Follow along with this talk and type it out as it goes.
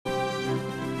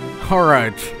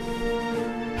Alright.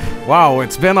 Wow,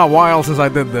 it's been a while since I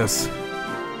did this.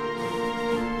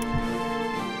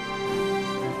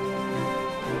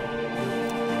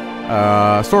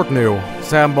 Sort new.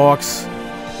 Sandbox.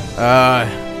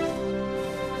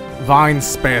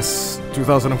 Vinesauce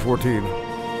 2014.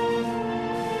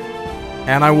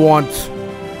 And I want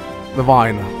the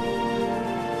Vine.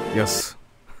 Yes.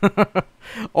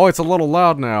 Oh, it's a little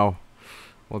loud now.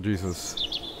 Well, Jesus.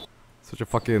 Such a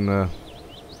fucking, you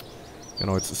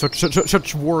know, it's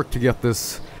such work to get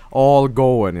this all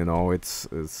going, you know, it's,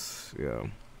 yeah.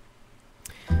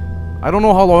 I don't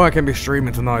know how long I can be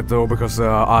streaming tonight, though, because,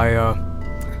 I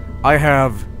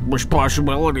have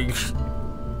responsibilities.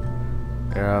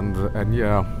 And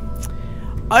yeah.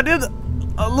 I did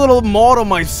a little mod on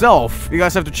myself. You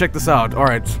guys have to check this out.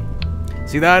 Alright.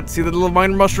 See that? See the little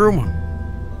vine mushroom?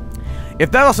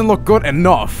 If that doesn't look good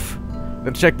enough,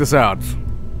 then check this out.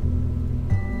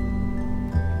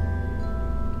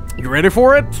 You ready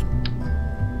for it?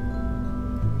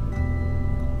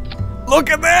 Look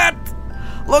at that!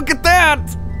 Look at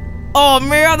that! Oh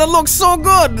man, that looks so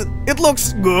good! It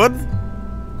looks good.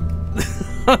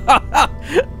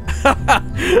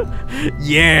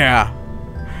 Yeah.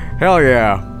 Hell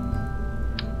yeah.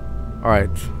 Alright.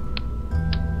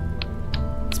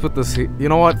 Let's put this here. You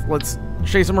know what? Let's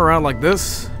chase him around like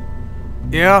this.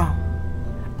 Yeah.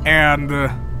 And,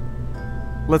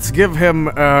 let's give him,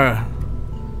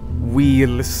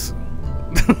 wheels.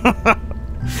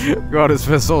 God, it's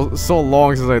been so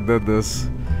long since I did this.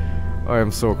 I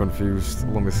am so confused.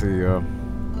 Let me see,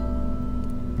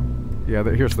 yeah,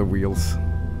 here's the wheels.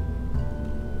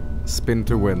 Spin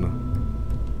to win.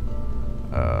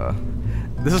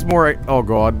 This is more. Oh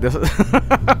god, this.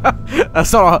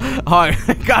 That's not how.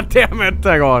 God damn it!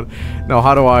 Hang on. No,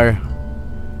 how do I?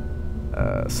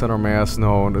 Center mass.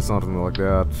 No, it's nothing like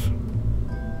that.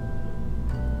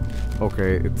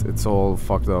 Okay, it's all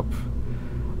fucked up.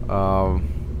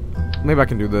 Maybe I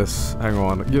can do this. Hang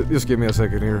on. Just give me a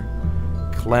second here.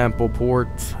 Clampo port.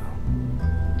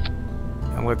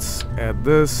 And let's add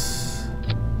this.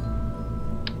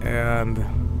 And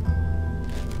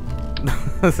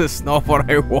this is not what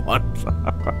I want.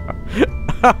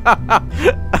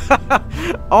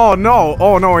 Oh no!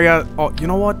 Oh no! Yeah. Oh, you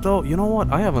know what though? You know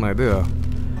what? I have an idea.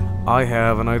 I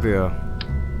have an idea.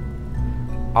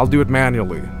 I'll do it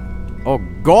manually. Oh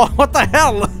god! What the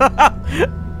hell?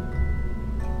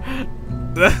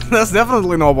 That's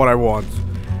definitely not what I want.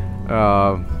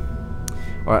 Alright,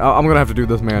 I'm gonna have to do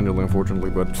this manually,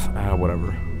 unfortunately, but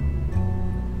whatever.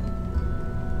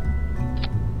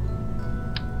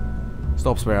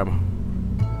 Stop spam.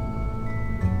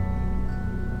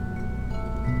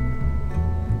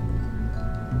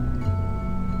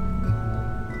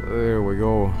 There we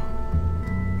go.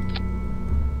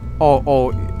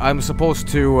 Oh, I'm supposed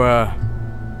to, I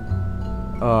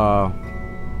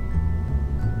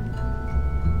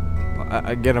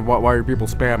get it, why are people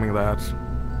spamming that?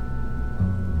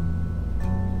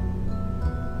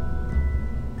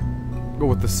 Go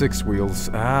with the 6 wheels.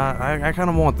 I kind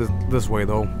of want this way,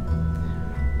 though.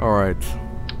 Alright.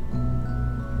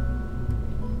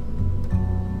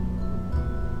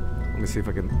 Let me see if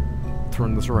I can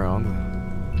turn this around.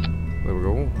 There we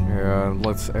go. And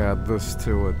let's add this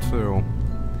to it, too.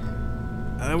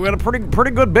 We got a pretty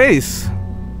good base.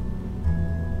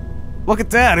 Look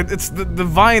at that! It's the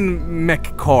Vine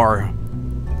mech car.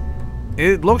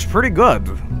 It looks pretty good.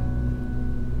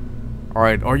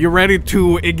 Alright, are you ready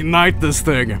to ignite this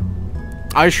thing?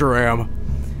 I sure am.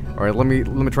 Alright, let me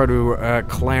try to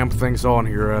clamp things on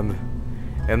here and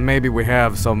maybe we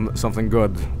have something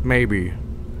good. Maybe.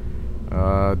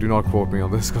 Do not quote me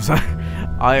on this because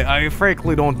I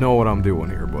frankly don't know what I'm doing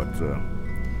here, but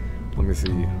let me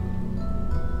see.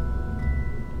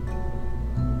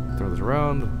 Turn this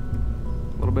around a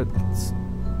little bit.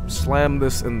 Slam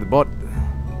this in the butt.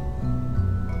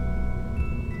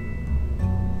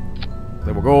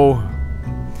 There we go.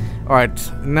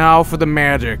 Alright, now for the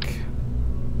magic.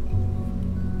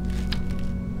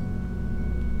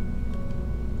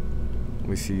 Let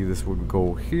me see, this would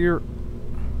go here.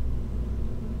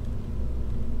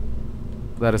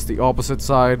 That is the opposite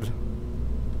side.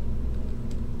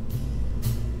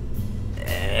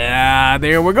 Yeah,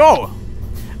 there we go.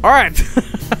 Alright.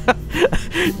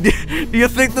 Do you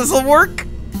think this will work?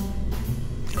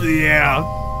 Yeah.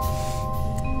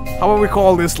 How about we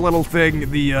call this little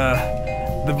thing the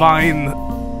Vine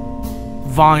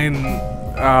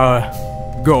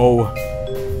Go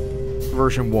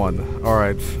version 1.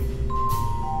 Alright.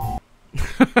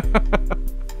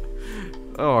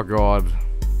 Oh god.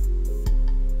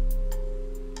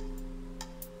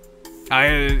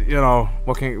 You know,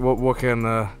 what can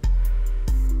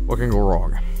What can go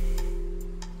wrong?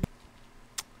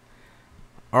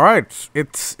 Alright,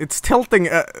 it's tilting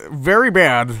very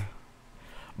bad.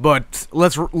 But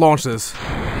let's launch this.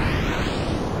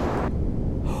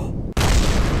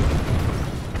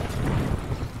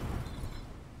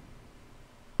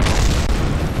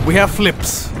 We have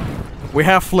flips. We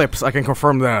have flips, I can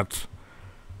confirm that.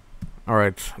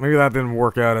 Alright, maybe that didn't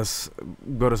work out as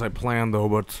good as I planned though,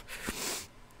 but...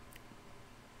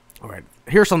 Alright,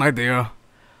 here's an idea.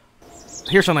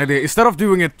 Here's an idea. Instead of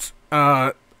doing it,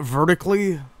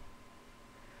 vertically...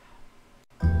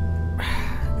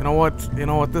 You know what?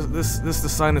 This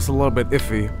design is a little bit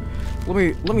iffy. Let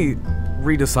me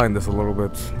redesign this a little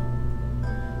bit.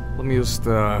 Let me just,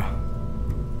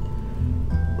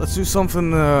 let's do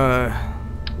something,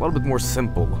 a little bit more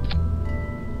simple.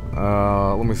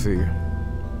 Let me see.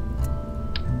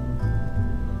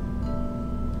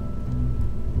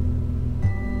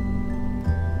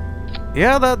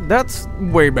 Yeah, that's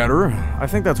way better. I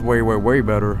think that's way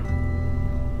better.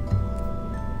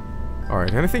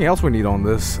 Alright, anything else we need on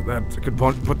this that could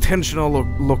potentially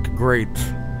look great?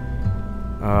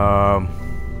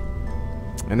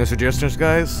 Any suggestions,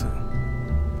 guys?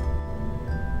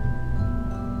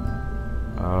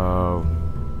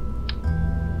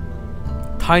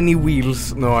 Tiny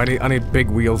wheels. No, I need big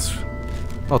wheels.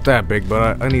 Not that big,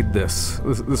 but I need this.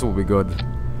 This will be good.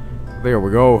 There we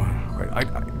go.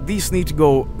 Right, these need to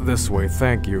go this way.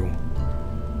 Thank you.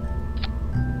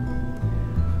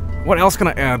 What else can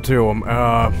I add to them?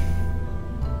 I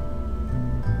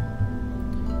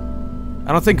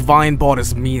don't think Vinebooru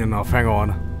is mean enough. Hang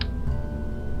on.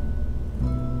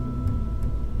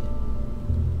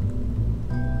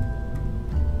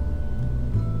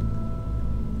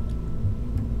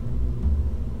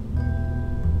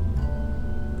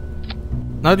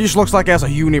 Now it just looks like it has a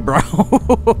unibrow.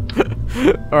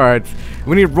 Alright.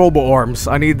 We need robo arms.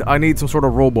 I need some sort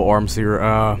of robo arms here.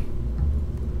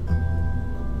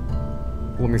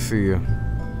 Let me see.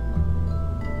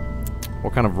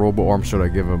 What kind of robo arm should I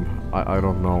give him? I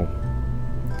don't know.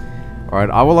 Alright,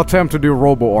 I will attempt to do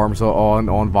robo arms on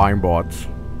Vinebooru.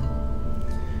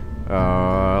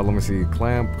 Let me see.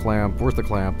 Clamp. Where's the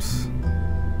clamps?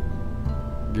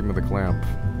 Give me the clamp.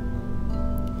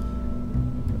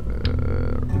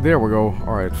 There we go.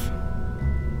 Alright.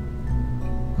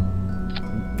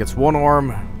 Gets one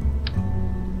arm.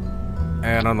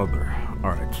 And another.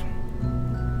 Alright.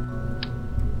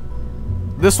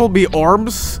 This will be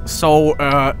arms, so,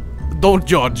 don't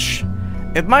judge.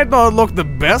 It might not look the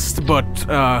best, but,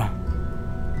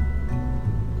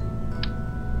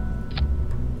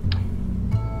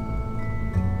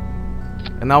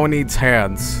 And now he needs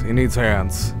hands. He needs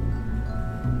hands.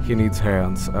 He needs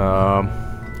hands.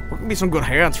 What can be some good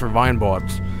hands for Vinebooru?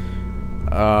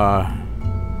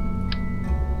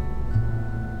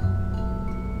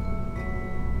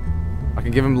 I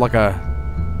can give him like a...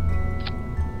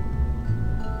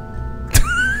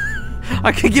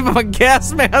 I can give him a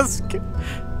gas mask!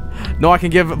 No, I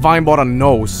can give Vinebooru a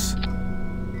nose.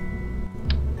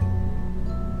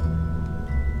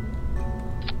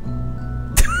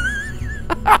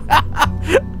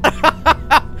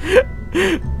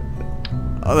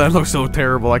 Oh, that looks so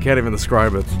terrible, I can't even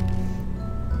describe it.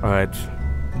 Alright.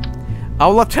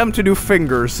 I'll attempt to do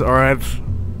fingers, alright?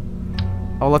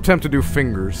 I'll attempt to do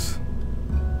fingers.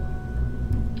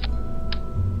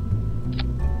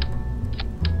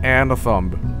 And a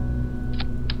thumb.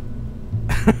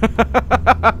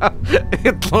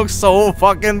 It looks so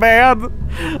fucking bad!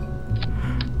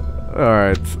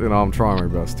 Alright, you know, I'm trying my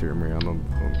best here, man. Don't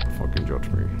fucking judge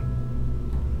me.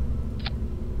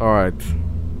 Alright.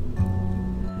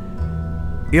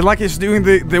 He like he's doing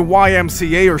the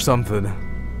YMCA or something.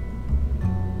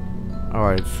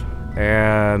 Alright.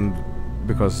 And...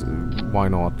 because... why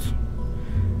not?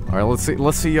 Alright,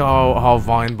 let's see how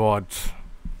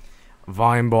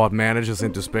Vinebooru manages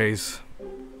into space.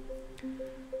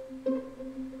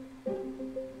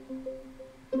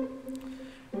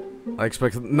 I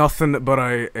expect nothing but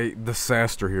a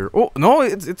disaster here. Oh, no,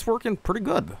 it's working pretty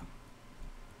good.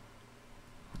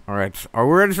 Alright, are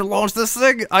we ready to launch this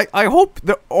thing? I hope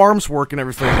the arms work and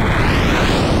everything.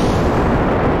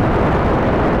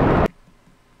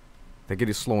 Take it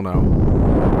easy slow now.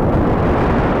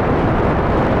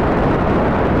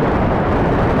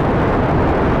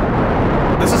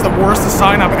 This is the worst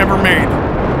design I've ever made.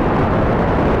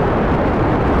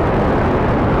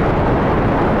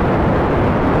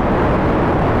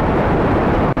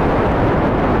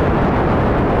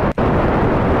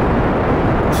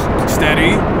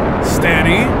 Steady.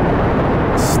 Steady.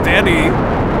 Steady.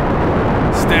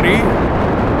 Steady.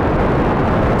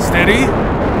 Steady.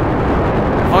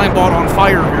 Vinebot on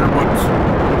fire here, but...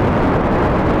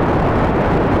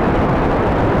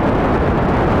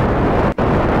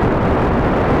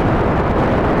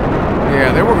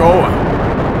 Yeah, there we go.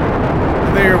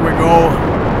 There we go.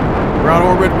 We're out of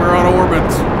orbit, we're out of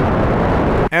orbit.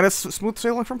 And it's smooth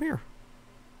sailing from here.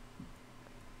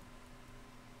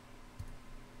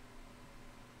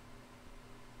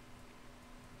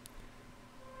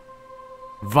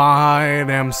 Vine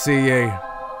MCA.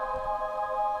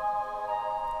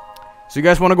 So you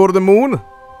guys want to go to the moon?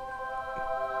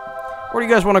 Where do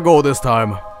you guys want to go this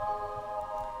time?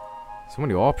 So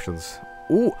many options.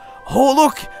 Ooh. Oh,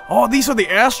 look! Oh, these are the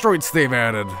asteroids they've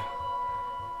added.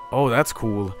 Oh, that's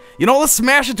cool. You know, let's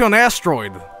smash it to an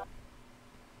asteroid.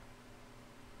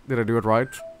 Did I do it right?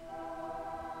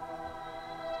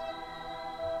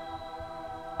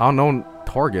 Unknown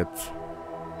target.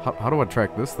 How do I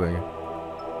track this thing?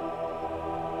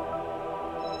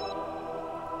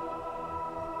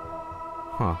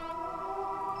 Huh.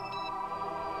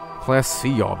 Class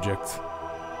C object.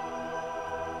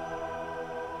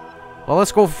 Well,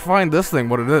 let's go find this thing,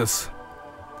 what it is.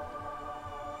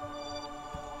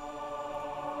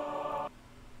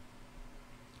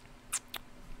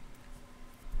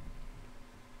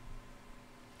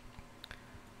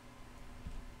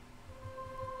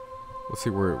 Let's see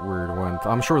where it went.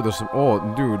 I'm sure there's some... Oh,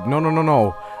 dude.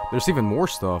 No. There's even more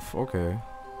stuff. Okay.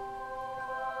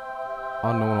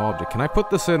 Unknown object. Can I put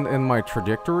this in my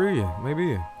trajectory?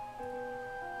 Maybe?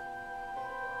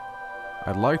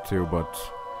 I'd like to, but...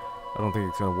 I don't think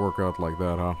it's gonna work out like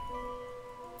that, huh?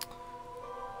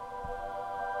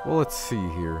 Well, let's see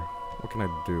here. What can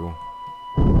I do?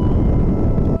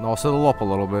 No, I'll settle up a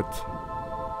little bit.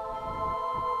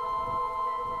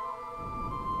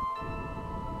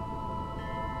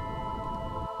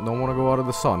 Don't want to go out of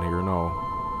the sun here, no.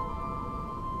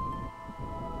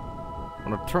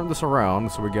 I'm gonna turn this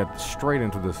around so we get straight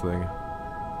into this thing.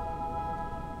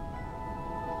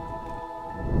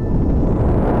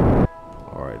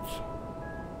 Alright.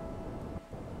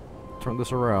 Turn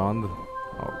this around.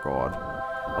 Oh god.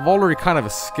 I've already kind of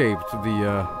escaped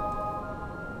the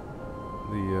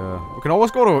we can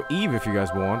always go to Eve if you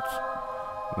guys want.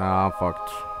 Nah, I'm fucked.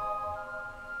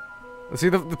 See,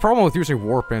 the problem with using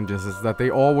warp engines is that they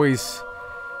always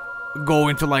go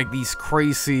into, like, these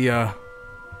crazy,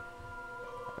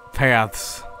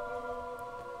 paths.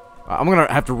 I'm gonna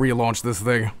have to relaunch this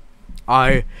thing.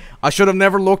 I should have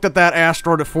never looked at that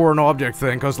asteroid for an object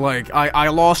thing, because, like, I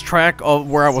lost track of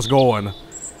where I was going.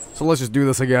 So let's just do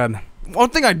this again. One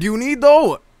thing I do need,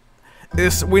 though,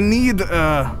 is we need,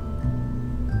 what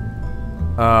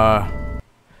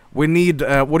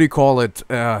do you call it,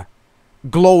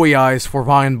 glowy eyes for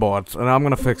Vinebot, and I'm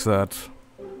gonna fix that.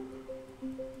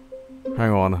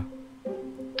 Hang on.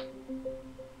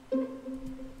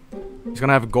 He's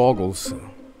gonna have goggles.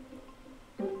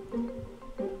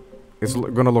 It's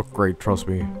gonna look great, trust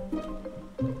me.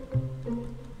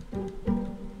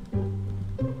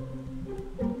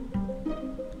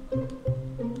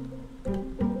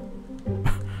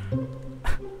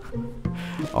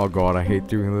 Oh god, I hate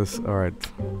doing this. Alright.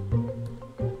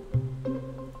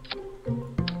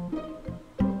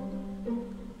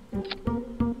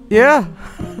 Yeah.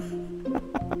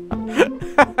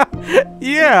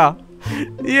 Yeah.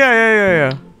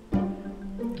 Yeah.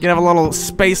 You can have a little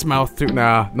space mouth too.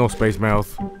 Nah, no space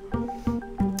mouth.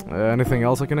 Anything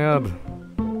else I can add?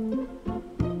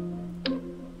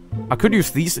 I could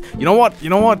use these. You know what?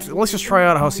 Let's just try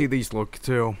out how these look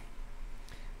too.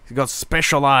 He's got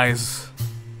special eyes.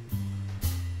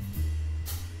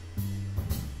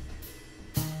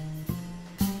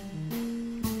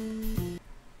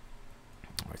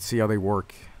 Let's see how they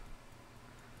work.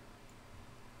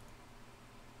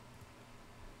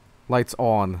 Lights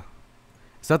on.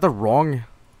 Is that the wrong?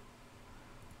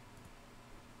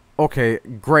 Okay,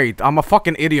 great. I'm a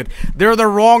fucking idiot. They're the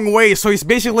wrong way, so he's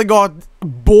basically got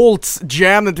bolts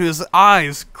jammed into his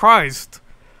eyes. Christ.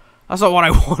 That's not what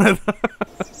I wanted.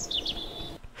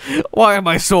 Why am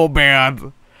I so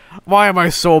bad? Why am I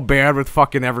so bad with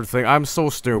fucking everything? I'm so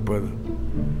stupid.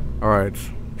 Alright.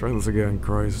 Try this again,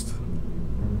 Christ.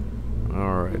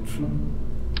 Alright.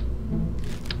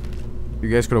 You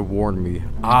guys could have warned me.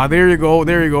 Ah, there you go,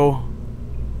 there you go.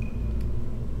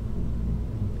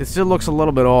 It still looks a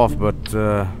little bit off, but,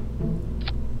 now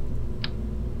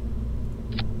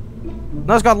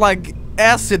it's got, like,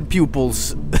 acid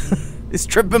pupils. It's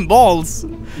tripping balls.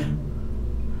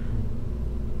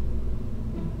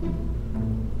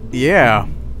 Yeah.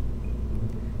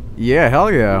 Yeah,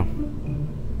 hell yeah.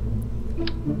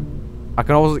 I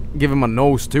can always give him a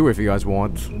nose, too, if you guys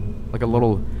want. Like a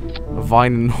little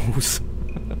vine nose.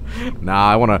 Nah,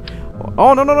 I wanna...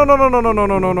 Oh, no, no, no, no, no, no, no, no,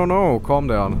 no, no, no, no. Calm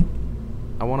down.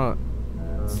 I wanna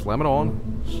slam it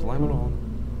on. Slam it on.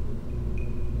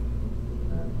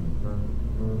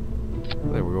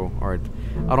 There we go. Alright.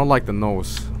 I don't like the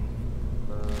nose.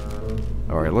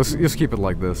 Alright, let's just keep it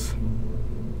like this.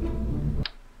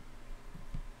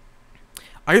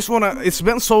 I just wanna... It's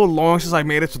been so long since I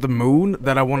made it to the moon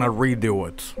that I wanna redo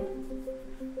it.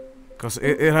 Because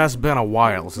it has been a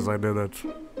while since I did it.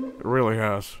 It really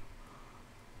has.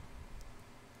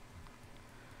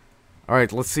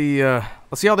 Alright, let's see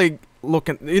how they look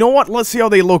in... You know what? Let's see how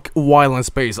they look while in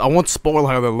space. I won't spoil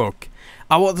how they look.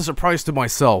 I want the surprise to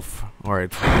myself.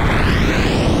 Alright.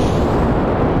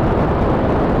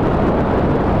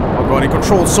 Oh god, he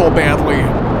controls so badly.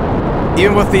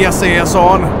 Even with the SAS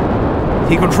on,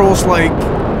 he controls like...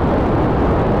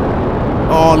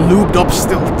 Oh, lubed up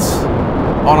stilts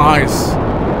on ice.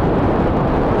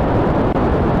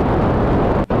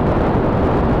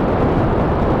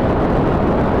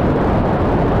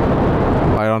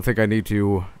 I don't think I need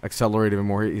to accelerate even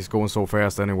more. He's going so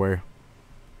fast anyway.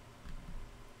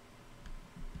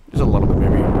 Just a little bit,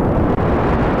 maybe.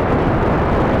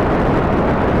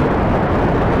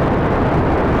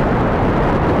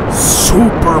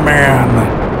 Superman!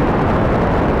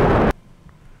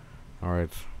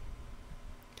 Alright.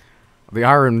 The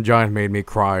Iron Giant made me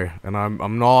cry, and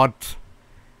I'm not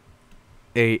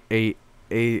a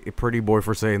pretty boy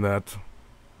for saying that.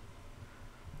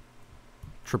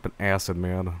 Tripping acid,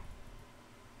 man.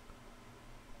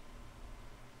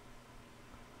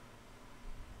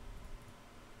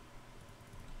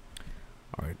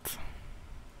 Alright.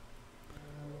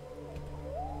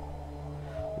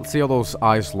 Let's see how those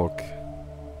eyes look.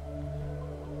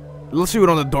 Let's do it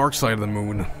on the dark side of the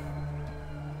moon.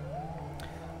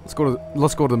 Let's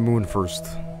go to the moon first.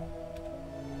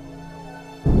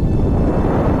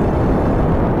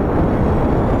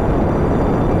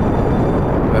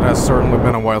 It has certainly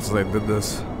been a while since I did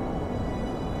this.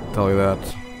 I'll tell you that.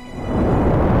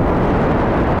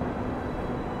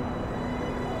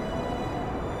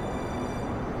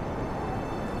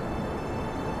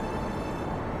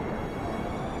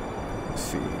 Let's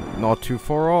see, not too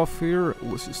far off here.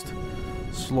 Let's just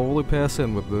slowly pass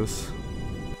in with this.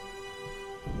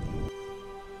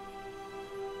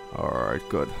 Alright,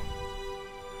 good.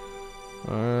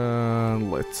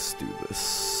 And let's do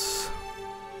this.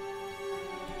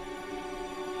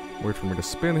 Wait for me to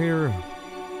spin here.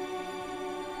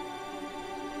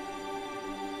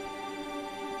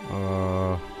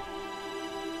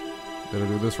 Did I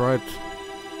do this right?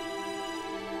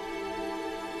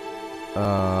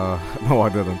 No I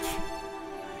didn't.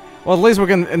 Well, at least we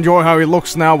can enjoy how he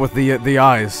looks now with the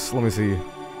eyes. Let me see.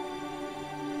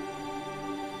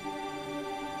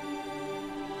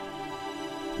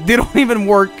 They don't even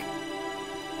work.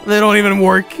 They don't even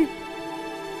work.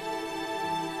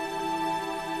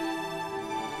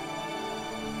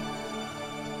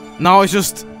 No, it's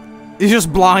just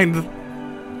blind.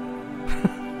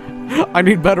 I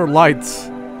need better lights.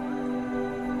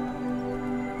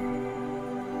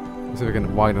 Let's see if we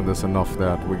can widen this enough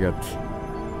that we get...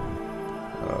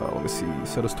 let me see,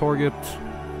 set as target.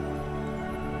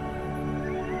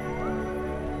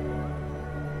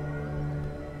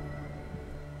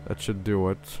 That should do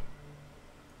it.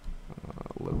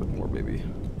 A little bit more, maybe.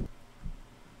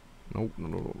 Nope,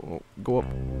 no. Go up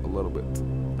a little bit.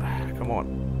 Come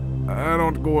on. I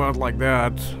don't go out like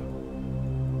that.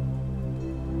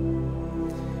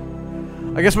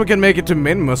 I guess we can make it to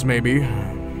Minmus, maybe.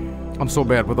 I'm so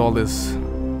bad with all this.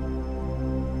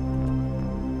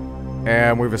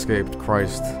 And we've escaped.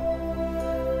 Christ.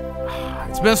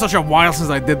 It's been such a while since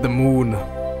I did the moon.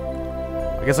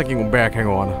 I guess I can go back. Hang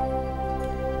on.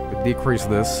 Decrease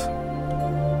this.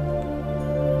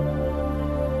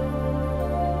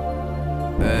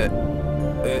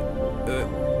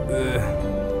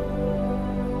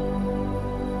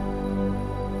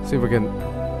 See if we can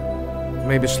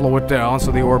maybe slow it down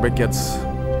so the orbit gets...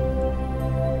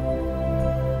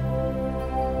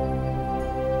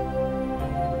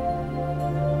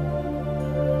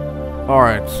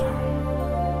 Alright.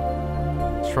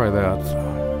 Let's try that.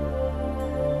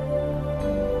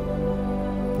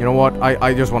 You know what?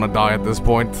 I just want to die at this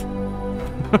point.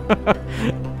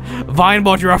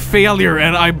 Vinebot, you're a failure,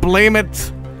 and I blame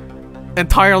it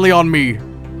entirely on me.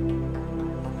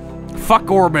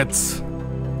 Fuck orbits.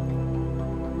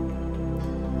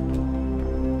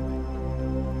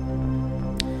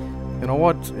 You know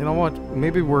what? You know what?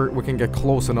 Maybe we can get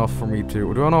close enough for me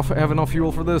to... Do I have enough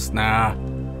fuel for this? Nah.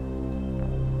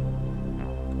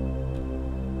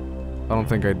 I don't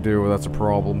think I do. That's a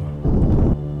problem.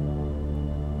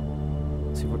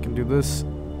 Let's see if I can do this.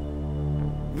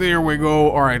 There we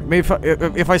go. Alright, maybe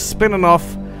if I spin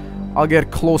enough, I'll get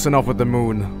close enough with the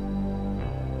moon.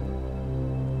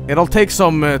 It'll take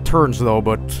some turns though,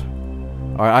 but...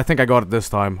 Alright, I think I got it this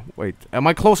time. Wait, am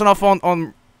I close enough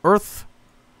on Earth?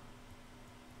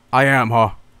 I am,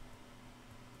 huh?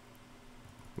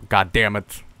 God damn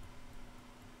it.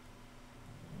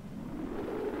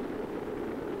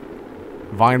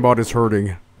 Vinebot is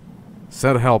hurting.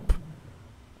 Send help.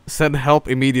 Send help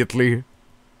immediately.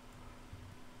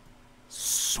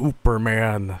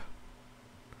 Superman.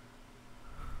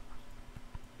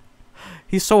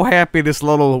 He's so happy in this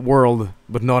little world,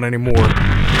 but not anymore.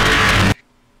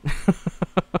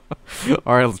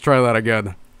 Alright, let's try that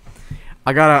again.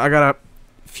 I gotta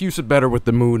fuse it better with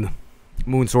the moon.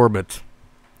 Moon's orbit.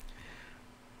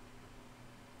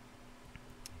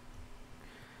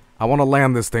 I want to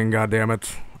land this thing,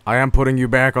 goddammit. I am putting you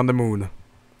back on the moon.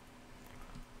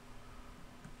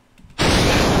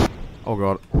 Oh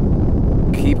god.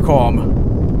 Keep calm.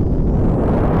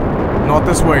 Not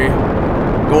this way.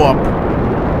 Go up.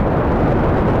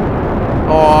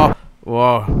 Oh.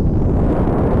 Whoa.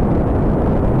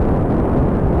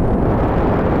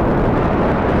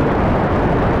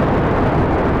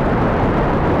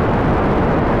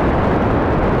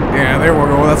 Yeah, there we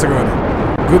go. That's a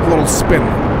good little spin.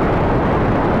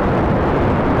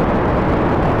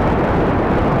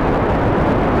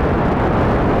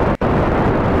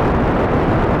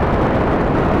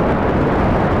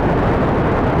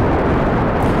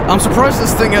 I'm surprised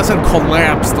this thing hasn't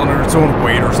collapsed under its own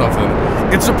weight or something.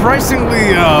 It's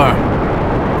surprisingly,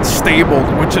 stable,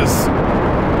 which is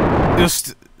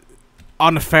just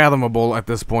unfathomable at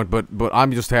this point, but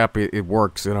I'm just happy it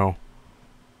works, you know.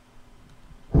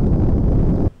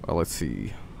 Well, let's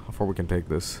see how far we can take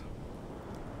this.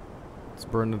 Let's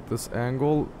burn at this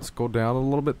angle. Let's go down a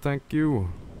little bit, thank you.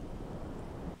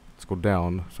 Let's go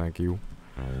down, thank you.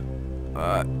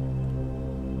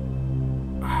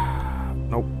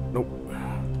 Nope, nope.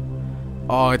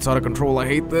 Oh, it's out of control. I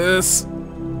hate this.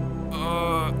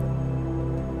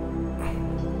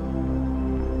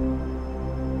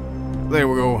 There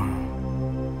we go.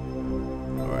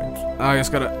 Alright. I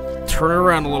just gotta turn it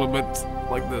around a little bit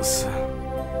like this.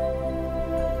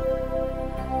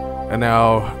 And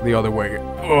now the other way.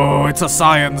 Oh, it's a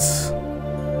science.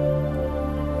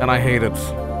 And I hate it.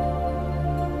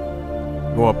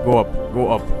 Go up, go up,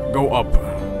 go up, go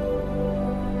up.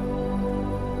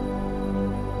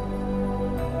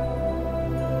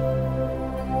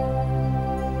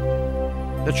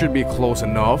 That should be close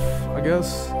enough, I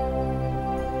guess.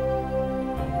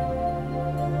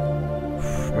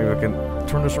 Maybe I can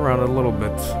turn this around a little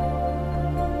bit.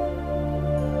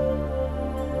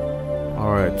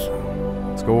 Alright.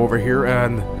 Let's go over here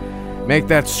and make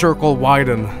that circle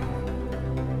widen.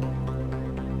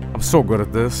 I'm so good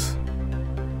at this.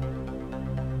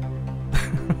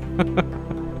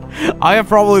 I am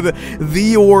probably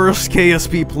the worst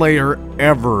KSP player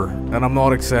ever, and I'm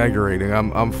not exaggerating.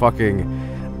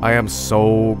 I am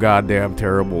so goddamn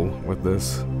terrible with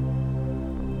this.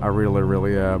 I really,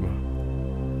 really am.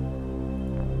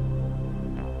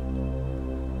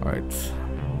 Alright.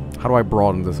 How do I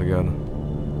broaden this again?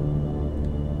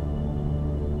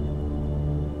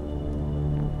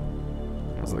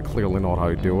 That's clearly not how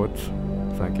you do it.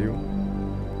 Thank you.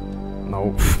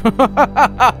 No.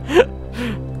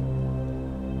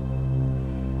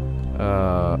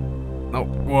 No.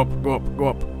 Go up, go up, go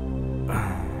up.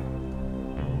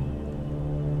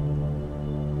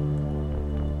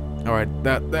 Alright,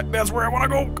 that's where I want to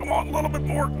go. Come on, a little bit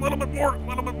more, a little bit more, a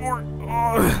little bit more.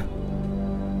 Oh.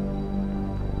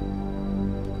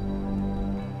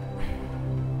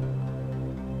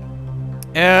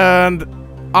 And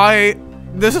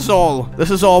this is all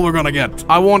we're gonna get.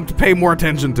 I want to pay more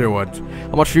attention to it.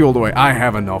 How much fuel do I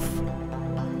have enough.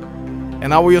 And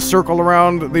now we just circle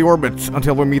around the orbit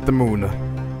until we meet the moon.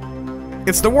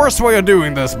 It's the worst way of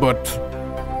doing this, but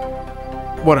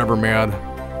whatever, man.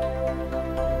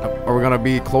 Are we gonna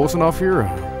be close enough here?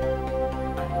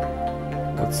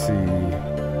 Let's see.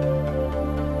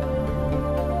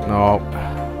 No.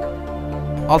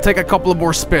 I'll take a couple of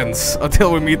more spins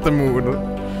until we meet the moon.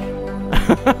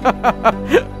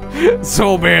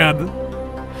 So bad.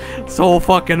 So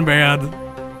fucking bad.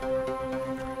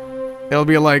 It'll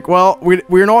be like, well,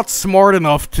 we're not smart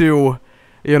enough to,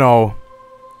 you know,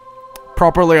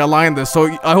 properly align this.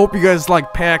 So I hope you guys,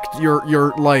 like, packed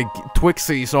your like,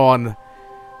 Twixies on.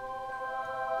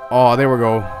 Oh, there we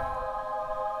go.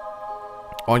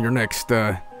 On your next,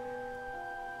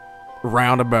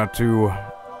 roundabout to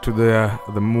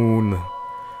the moon.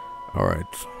 Alright.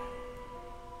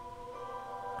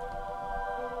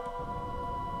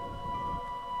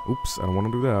 Oops, I don't want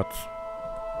to do that.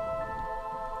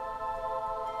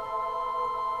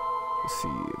 Let's see,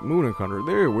 moon encounter.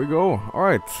 There we go. All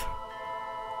right.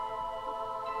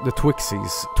 The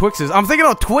Twixies. Twixies. I'm thinking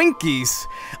of Twinkies.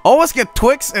 I always get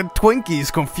Twix and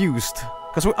Twinkies confused.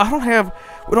 Because we don't have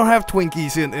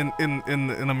Twinkies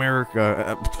in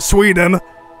America. Sweden.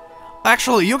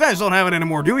 Actually, you guys don't have it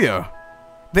anymore, do you?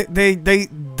 They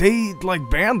like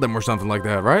banned them or something like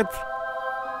that, right?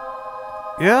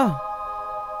 Yeah.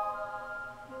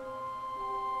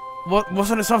 What,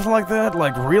 wasn't it something like that?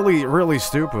 Like really, really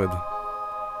stupid.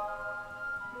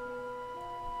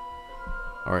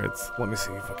 Alright, let me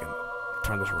see if I can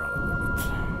turn this around a little bit.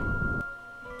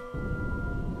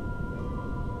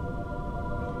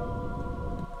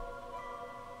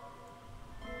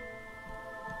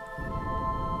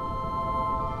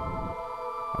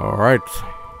 Alright.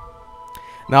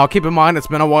 Now keep in mind, it's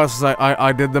been a while since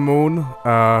I did the moon.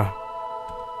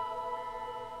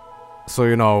 So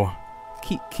you know,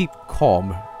 keep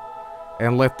calm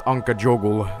and let Anka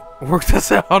Jogul work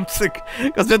this out,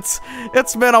 because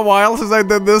it's been a while since I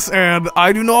did this, and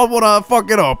I do not want to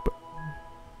fuck it up.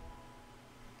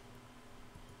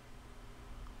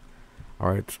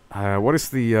 Alright, what is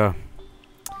the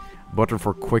button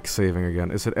for quick saving again?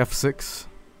 Is it F6?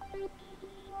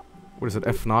 What is it,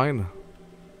 F9?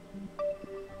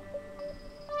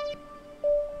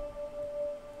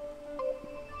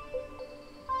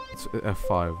 It's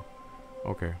F5.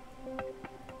 Okay.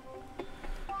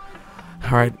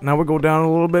 Alright, now we go down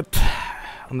a little bit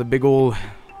on the big old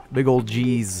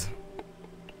G's.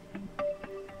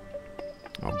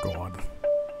 Oh god.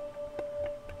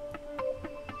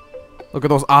 Look at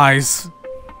those eyes.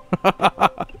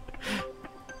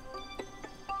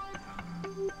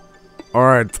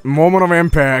 Alright, moment of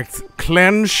impact.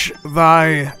 Clench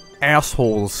thy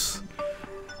assholes.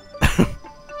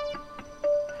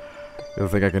 You don't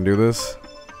think I can do this?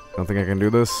 You don't think I can do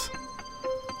this?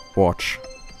 Watch.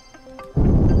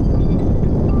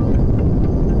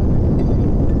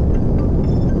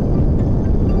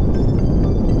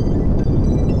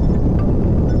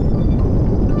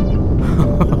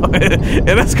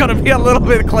 It is gonna be a little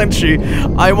bit clenchy.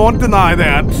 I won't deny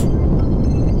that.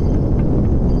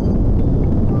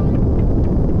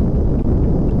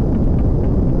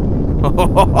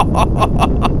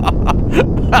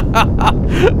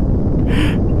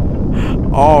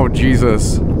 Oh,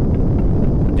 Jesus.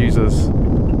 Jesus.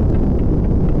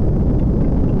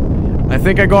 I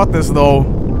think I got this, though.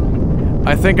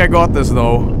 I think I got this,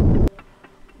 though.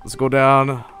 Let's go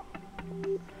down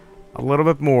a little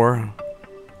bit more.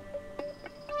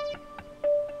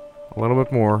 A little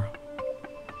bit more.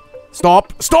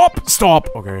 Stop! Stop! Stop!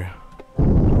 Okay.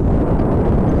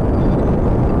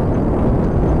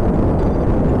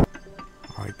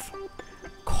 Alright.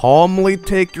 Calmly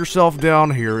take yourself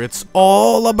down here. It's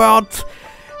all about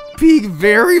being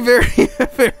very, very,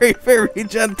 very, very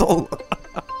gentle.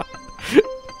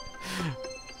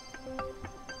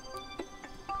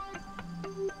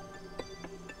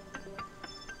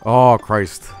 Oh,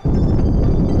 Christ.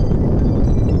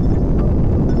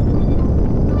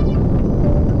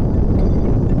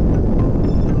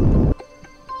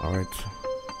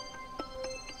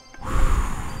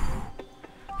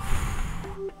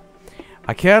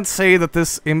 I can't say that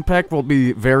this impact will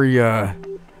be very,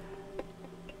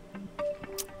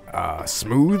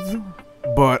 smooth,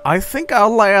 but I think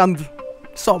I'll land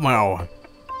somehow.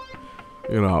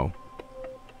 You know.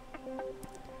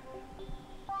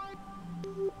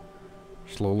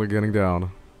 Slowly getting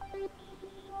down.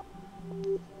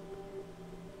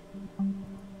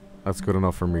 That's good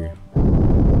enough for me.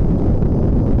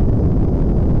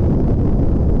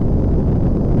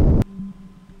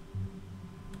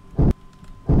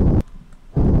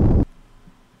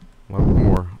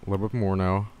 A little bit more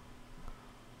now.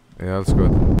 Yeah, that's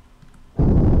good.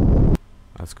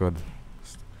 That's good.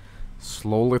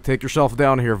 Slowly take yourself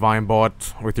down here,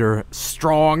 Vinebot, with your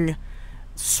strong,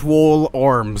 swole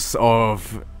arms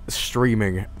of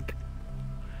streaming.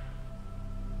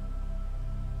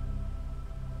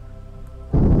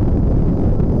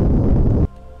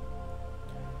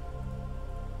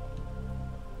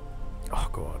 Oh,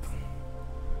 God.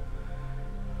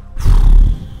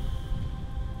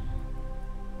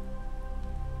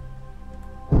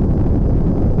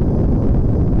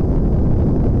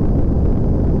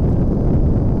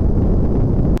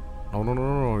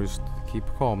 Keep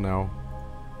calm now.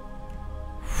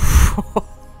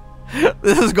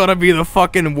 This is gonna be the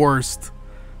fucking worst.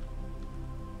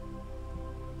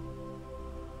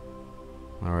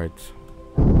 Alright.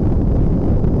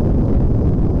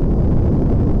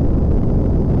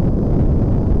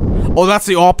 Oh, that's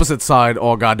the opposite side.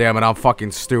 Oh, goddammit, I'm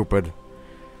fucking stupid.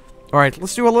 Alright,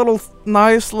 let's do a little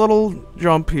nice little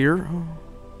jump here.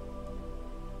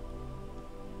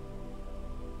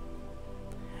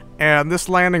 And this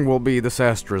landing will be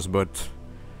disastrous, but...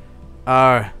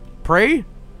 pray?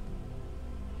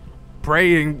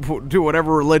 Praying to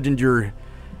whatever religion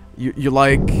you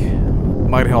like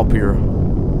might help here.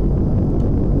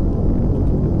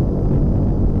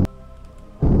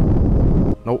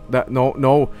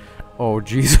 No. Oh,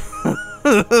 Jesus.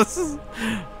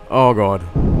 Oh, God.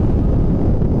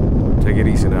 Take it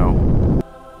easy now.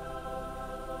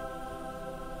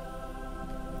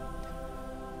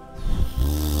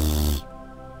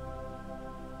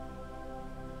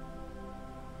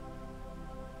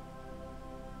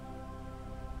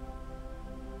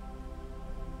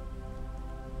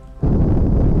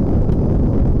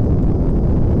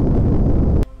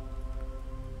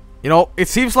 You know, it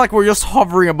seems like we're just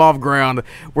hovering above ground.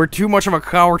 We're too much of a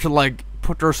coward to, like,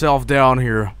 put ourselves down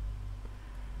here.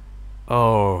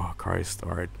 Oh, Christ.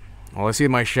 Alright. Well, let's see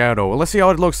my shadow. Well, let's see how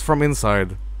it looks from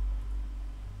inside.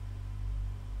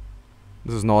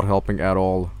 This is not helping at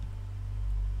all.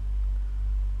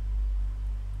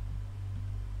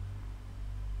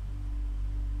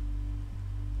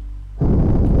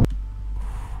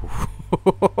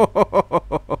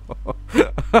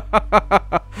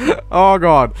 Oh,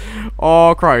 God.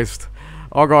 Oh, Christ.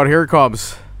 Oh, God, here it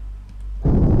comes.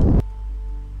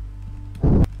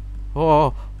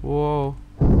 Oh, whoa.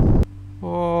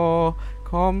 Oh,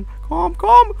 come.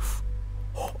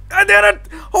 I did it!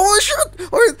 Holy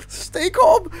shit! Alright, stay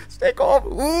calm.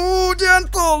 Ooh,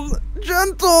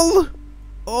 gentle.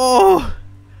 Oh.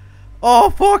 Oh,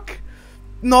 fuck.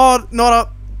 Not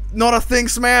a thing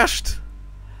smashed.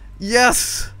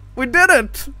 Yes, we did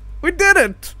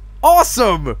it.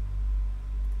 Awesome.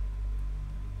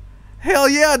 Hell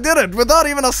yeah, I did it without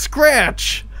even a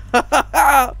scratch.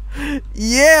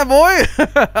 Yeah, boy.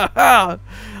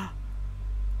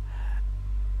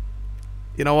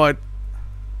 You know what?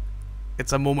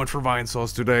 It's a moment for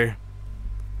Vinesauce today.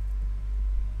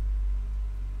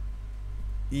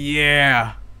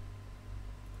 Yeah.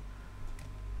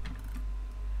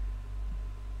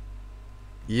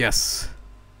 Yes.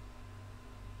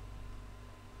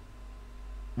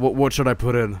 What should I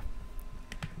put in?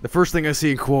 The first thing I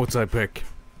see in quotes I pick.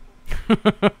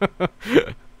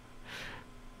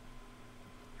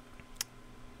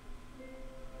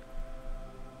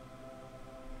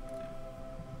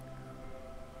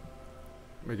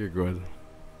 Make it good.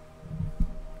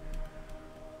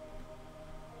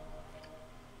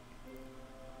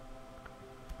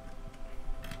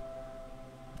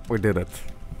 We did it.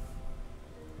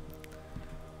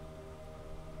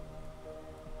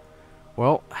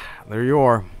 Well, there you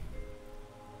are.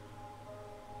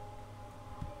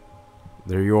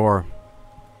 There you are.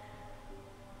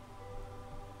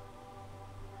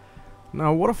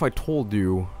 Now, what if I told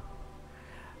you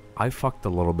I fucked a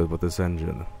little bit with this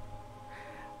engine?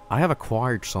 I have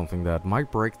acquired something that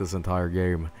might break this entire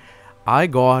game. I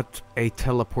got a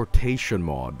teleportation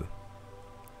mod.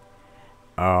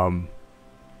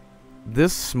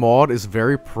 This mod is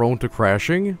very prone to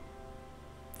crashing.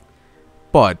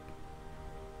 But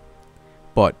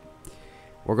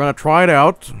we're gonna try it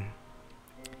out.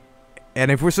 And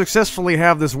if we successfully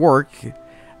have this work,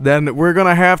 then we're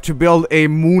gonna have to build a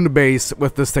moon base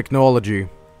with this technology.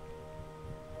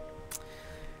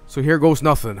 So here goes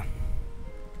nothing.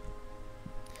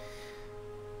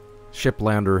 Ship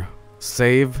lander.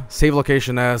 Save. Save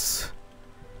location as...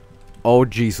 Oh,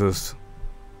 Jesus.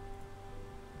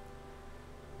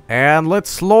 And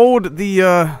let's load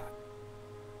the,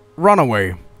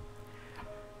 runaway.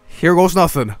 Here goes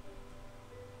nothing.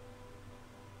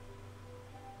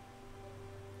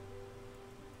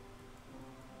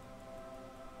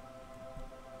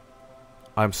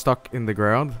 I'm stuck in the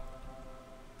ground.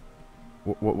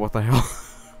 What the hell?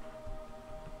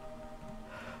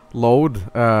 Load,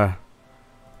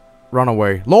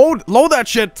 runaway. Load that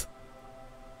shit!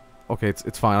 Okay,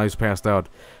 it's fine, I just passed out.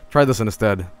 Try this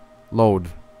instead. Load.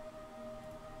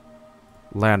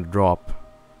 Land drop.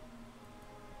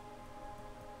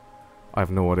 I have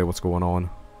no idea what's going on.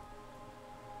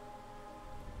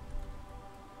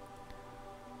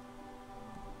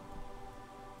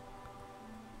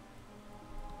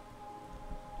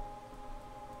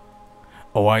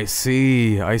 Oh, I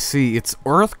see. It's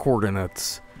Earth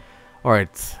coordinates.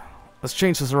 Alright. Let's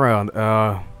change this around.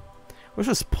 What's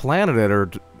this planet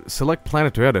editor? Select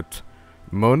planet to edit.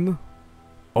 Moon?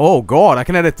 Oh, God. I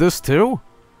can edit this, too?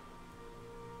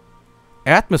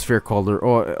 Atmosphere color.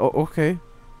 Oh, okay.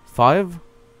 5.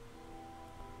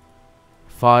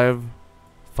 5.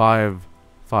 5.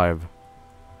 5.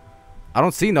 I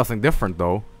don't see nothing different,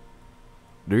 though.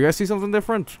 Do you guys see something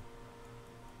different?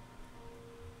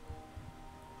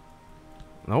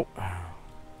 Nope.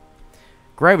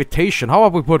 Gravitation. How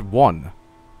about we put 1?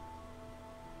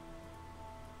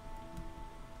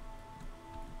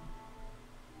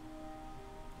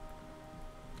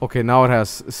 Okay, now it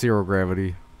has 0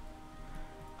 gravity.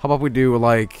 How about we do,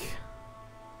 like...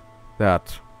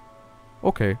 that?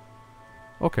 Okay.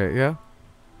 Okay, yeah.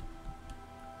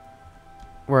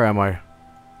 Where am I?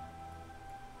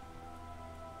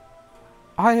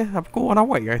 I am going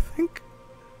away, I think.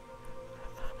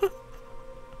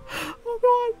 Oh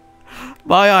god.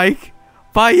 Bye, Ike.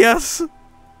 Bye, yes.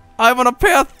 I'm on a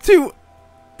path to...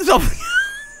 something.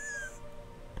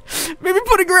 Maybe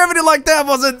putting gravity like that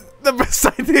wasn't the best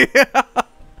idea.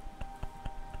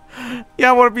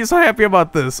 Yeah, I wouldn't be so happy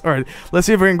about this. Alright, let's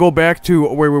see if we can go back to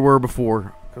where we were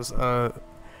before. Because,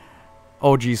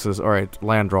 oh, Jesus. Alright,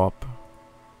 land drop.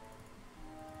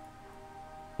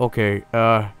 Okay,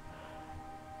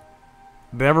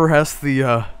 never has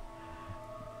the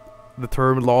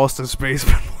term lost in space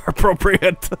been more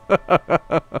appropriate.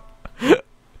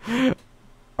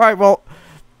 Alright, well,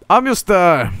 I'm just,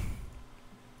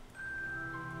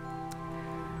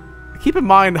 keep in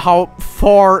mind how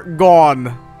far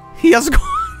gone he has gone.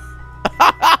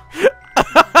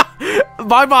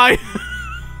 Bye-bye.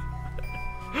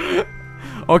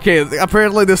 Okay,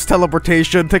 apparently this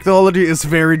teleportation technology is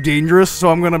very dangerous,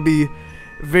 so I'm gonna be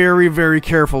very, very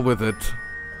careful with it.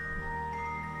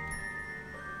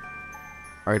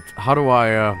 Alright, how do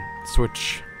I,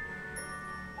 switch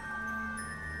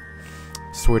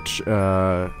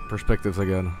perspectives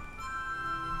again?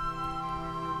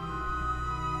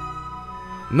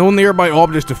 No nearby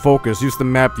objects to focus. Use the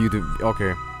map view to...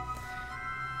 okay.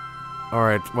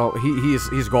 Alright, well,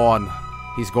 he's gone.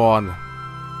 He's gone.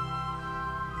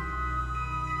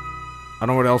 I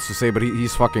don't know what else to say, but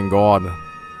he's fucking gone.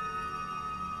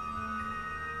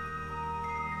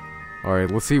 Alright,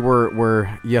 let's see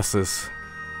where yes is.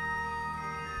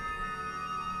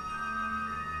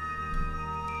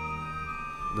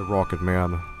 The Rocket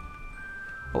Man.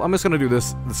 Well, I'm just gonna do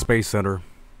this, the Space Center.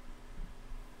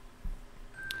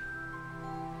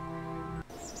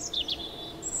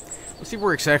 Let's see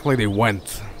where exactly they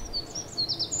went.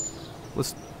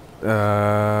 Let's,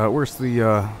 where's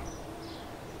the,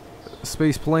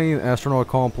 Space Plane, Astronaut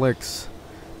Complex,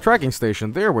 Tracking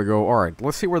Station, there we go. Alright,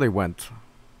 let's see where they went.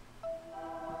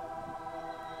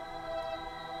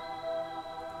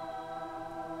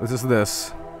 This is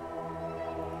this.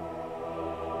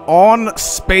 On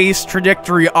space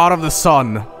trajectory out of the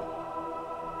sun.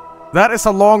 That is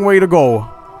a long way to go.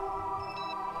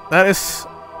 That is...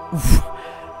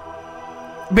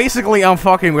 basically, I'm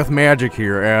fucking with magic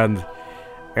here, and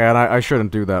I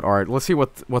shouldn't do that. Alright, let's see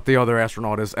what the other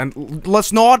astronaut is. And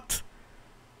let's not...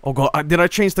 oh god, did I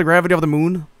change the gravity of the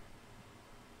moon?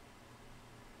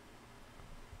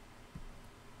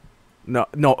 No,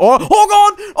 no. Oh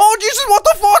god! Oh Jesus, what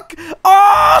the fuck?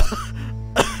 Ah!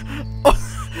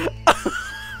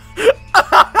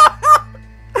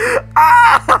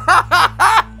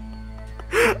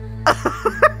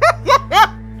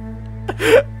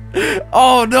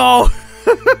 Oh no!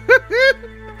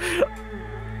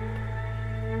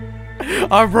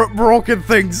 I've broken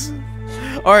things.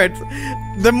 Alright.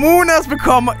 The moon has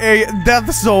become a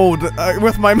death zone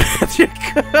with my magic.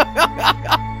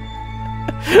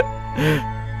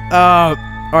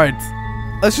 Alright.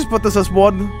 Let's just put this as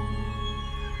 1.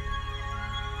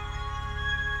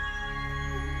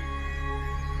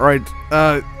 Alright,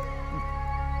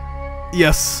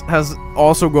 yes, has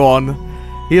also gone.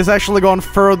 He has actually gone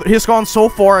further. He's gone so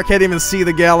far I can't even see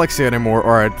the galaxy anymore.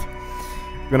 Alright.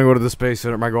 I'm gonna go to the Space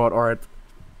Center. My god, alright.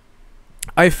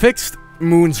 I fixed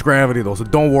Moon's gravity though, so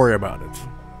don't worry about it.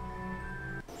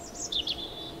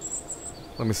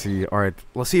 Let me see. Alright,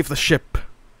 let's see if the ship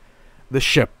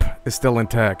is still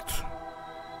intact.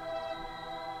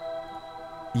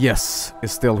 Yes,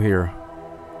 it's still here.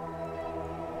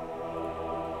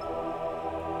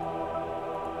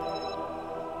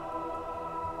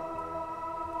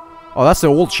 Oh, that's the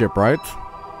old ship, right?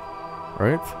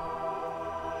 Right?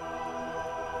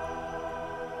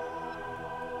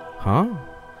 Huh?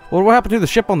 Well, what happened to the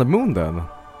ship on the moon, then?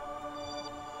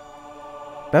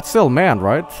 That's still manned,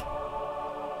 right?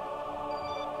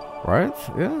 Right?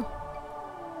 Yeah?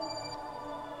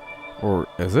 Or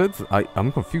is it?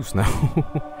 I'm confused now.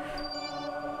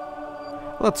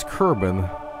 Well, that's Kerbal.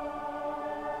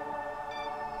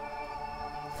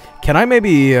 Can I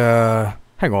maybe,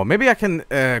 hang on, maybe I can,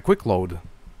 quick load.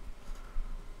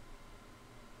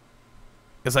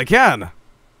 Yes, I can!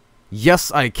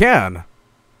 Yes, I can!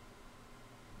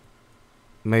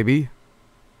 Maybe.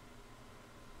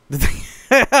 Did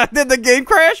the game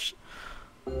crash?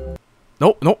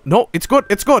 No, no, no, it's good,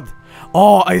 it's good.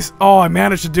 Oh, I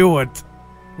managed to do it.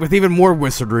 With even more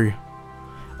wizardry.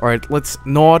 Alright, let's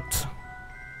not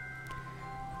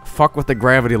fuck with the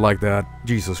gravity like that.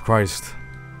 Jesus Christ.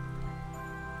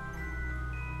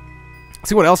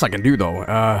 See what else I can do though.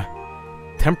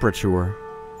 Temperature.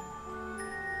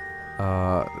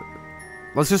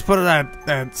 Let's just put it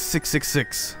at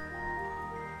 666.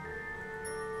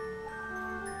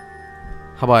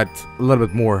 How about a little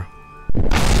bit more?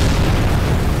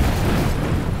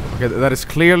 Okay, that is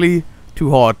clearly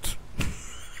too hot.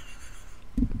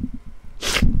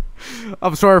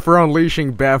 I'm sorry for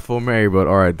unleashing Baphomet, but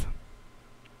alright.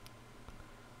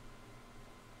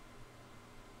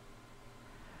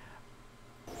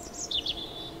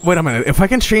 Wait a minute, if I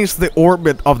can change the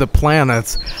orbit of the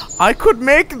planets, I could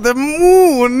make the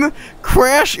moon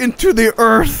crash into the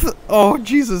Earth! Oh,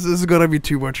 Jesus, this is gonna be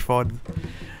too much fun.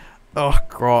 Oh,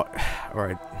 God.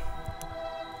 Alright.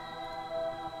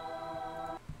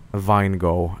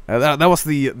 Vinebooru. That was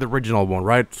the original one,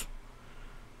 right?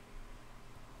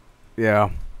 Yeah.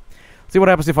 See what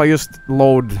happens if I just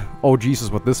load... Oh, Jesus,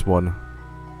 with this one.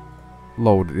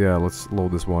 Load, yeah, let's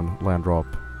load this one. Land drop.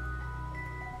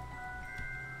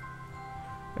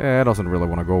 Yeah, it doesn't really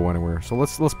want to go anywhere. So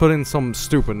let's put in some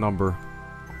stupid number.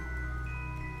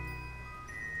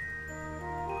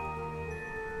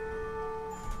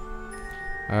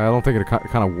 I don't think it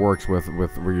kind of works with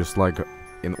we're just like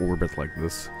in orbit like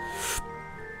this.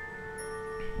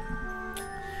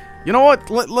 You know what?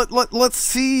 Let's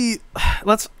see.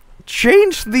 Let's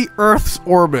change the Earth's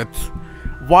orbit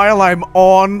while I'm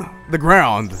on the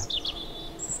ground.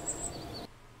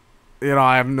 You know,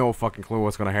 I have no fucking clue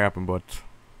what's gonna happen, but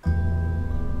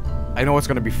I know it's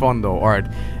gonna be fun though. Alright.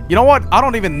 You know what? I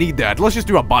don't even need that. Let's just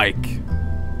do a bike.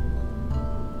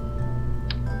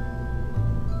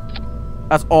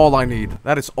 That's all I need.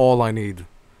 That is all I need.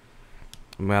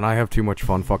 Man, I have too much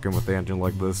fun fucking with the engine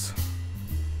like this.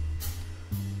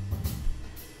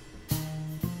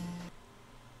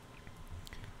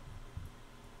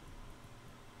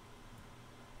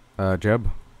 Jeb?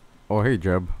 Oh, hey,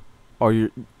 Jeb. Oh,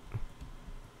 you...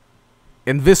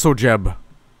 Inviso Jeb.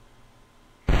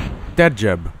 Dead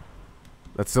Jeb.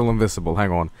 That's still invisible.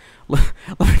 Hang on. Let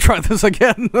me try this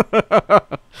again.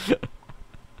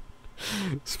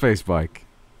 Space bike.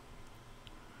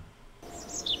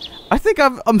 I think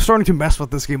I'm starting to mess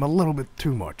with this game a little bit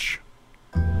too much.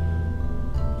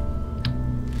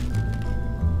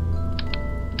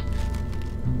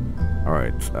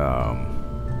 Alright,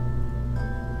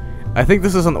 I think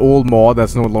this is an old mod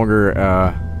that's no longer,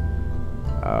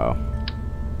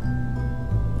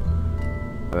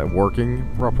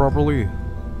 working properly.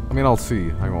 I mean, I'll see.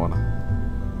 Hang on.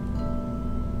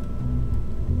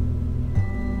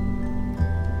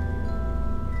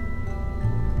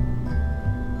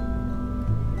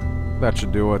 That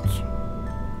should do it.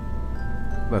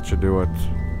 That should do it.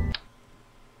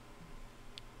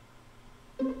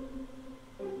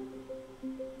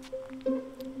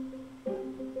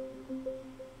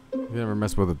 You never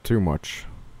mess with it too much.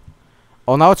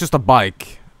 Oh, now it's just a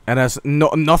bike. And has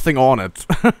nothing on it.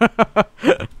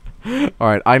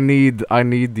 Alright, I need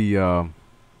the,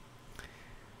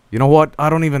 You know what? I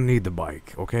don't even need the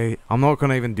bike, okay? I'm not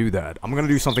gonna even do that. I'm gonna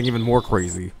do something even more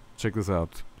crazy. Check this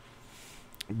out.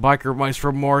 Biker mice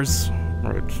from Mars.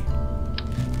 Right.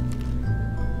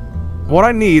 What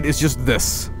I need is just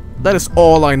this. That is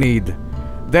all I need.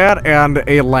 That and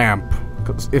a lamp.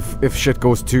 'Cause if shit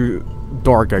goes too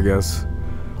dark, I guess.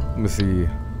 Let me see.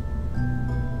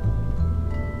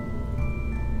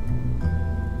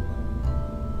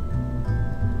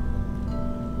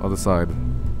 Other side.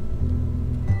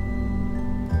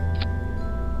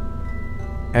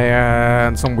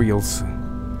 And some wheels.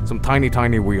 Some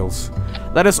tiny wheels.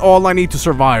 That is all I need to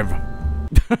survive.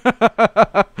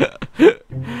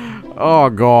 Oh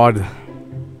god.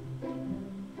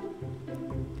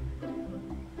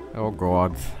 Oh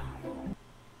god.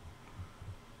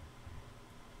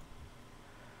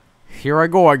 Here I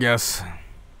go, I guess.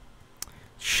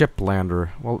 Ship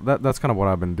lander. Well, that's kind of what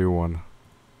I've been doing.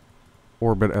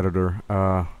 Orbit editor.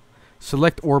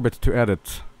 Select orbit to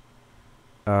edit.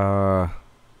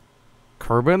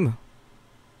 Kerbal?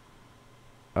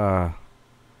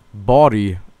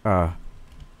 Body.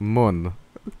 Moon.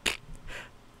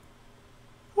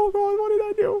 Oh god, what did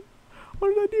I do? What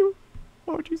did I do?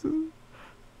 Oh Jesus.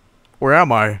 Where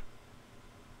am I?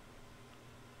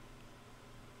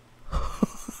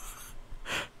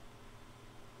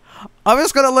 I'm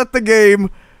just gonna let the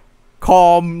game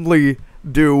calmly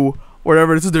do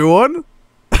whatever it's doing.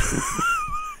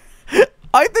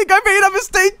 I think I made a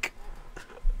mistake!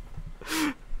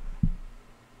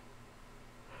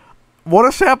 What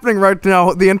is happening right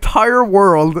now? The entire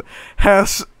world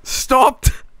has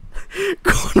stopped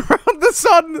going around the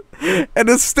sun, and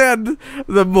instead,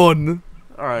 the moon.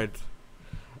 Alright.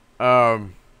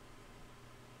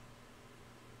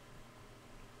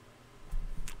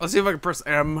 Let's see if I can press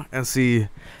M and see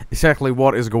exactly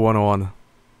what is going on.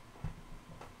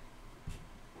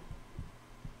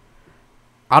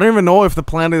 I don't even know if the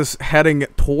planet is heading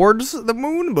towards the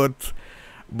moon, but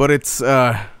it's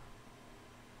very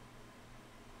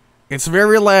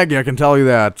laggy, I can tell you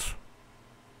that.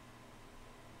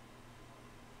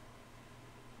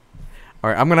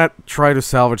 Alright, I'm gonna try to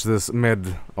salvage this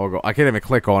mid. Oh, go. I can't even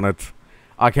click on it.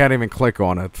 I can't even click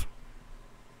on it.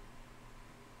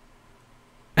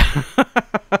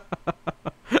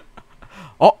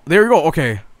 Oh, there you go.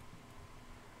 Okay.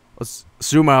 Let's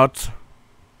zoom out.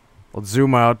 Let's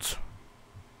zoom out.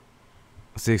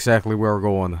 Let's see exactly where we're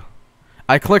going.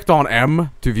 I clicked on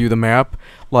M to view the map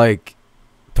like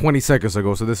 20 seconds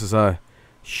ago, so this is a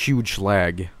huge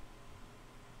lag.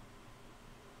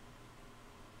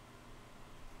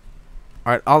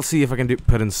 Alright, I'll see if I can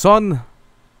put in sun.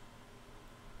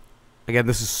 Again,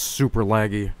 this is super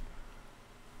laggy.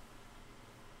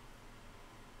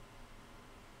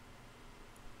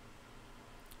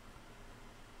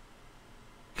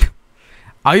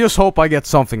 I just hope I get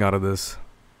something out of this.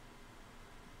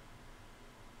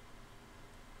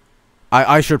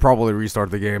 I should probably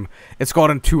restart the game. It's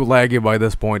gotten too laggy by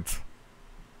this point.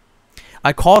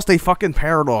 I caused a fucking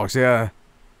paradox, yeah.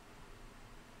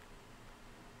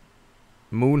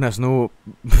 Moon has no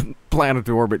planet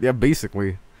to orbit. Yeah,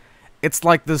 basically. It's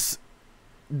like this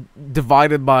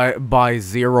divided by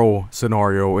zero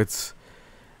scenario. It's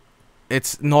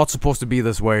not supposed to be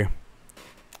this way.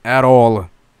 At all.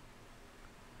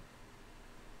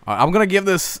 I'm gonna give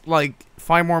this, like,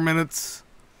 5 more minutes.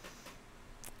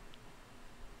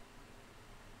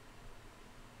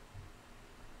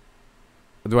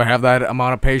 Do I have that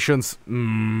amount of patience?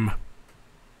 I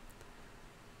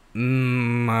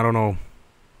don't know.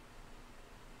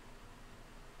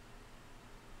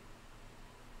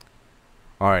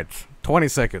 Alright, 20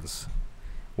 seconds.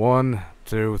 1,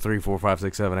 2, 3, 4, 5,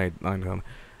 6, 7, 8, 9, 10.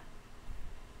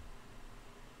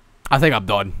 I think I'm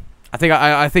done. I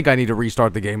think I need to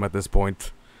restart the game at this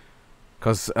point.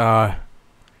 Cause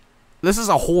this is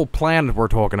a whole planet we're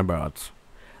talking about.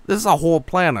 This is a whole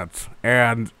planet,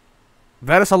 and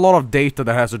that is a lot of data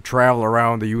that has to travel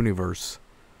around the universe.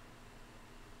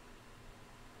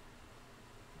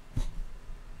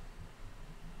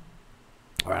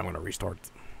 Alright, I'm gonna restart.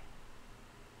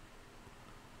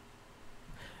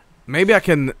 Maybe I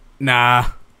can...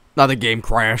 Nah, the game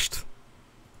crashed.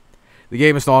 The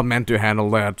game is not meant to handle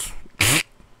that.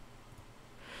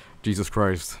 Jesus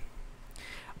Christ.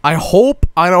 I hope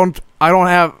I don't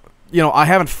have, you know, I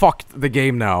haven't fucked the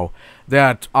game now.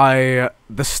 That the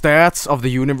stats of the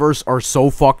universe are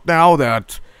so fucked now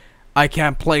that I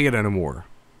can't play it anymore.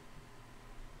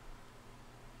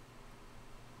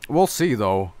 We'll see,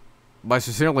 though. But I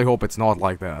sincerely hope it's not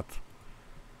like that.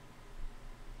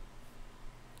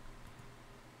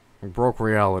 Broke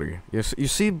reality. You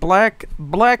see, black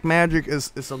magic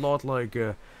is a lot like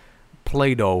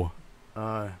Play-Doh.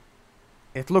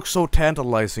 It looks so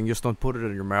tantalizing, just don't put it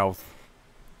in your mouth.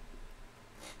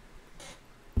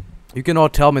 You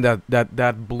cannot tell me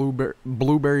that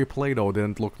blueberry Play-Doh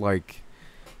didn't look like,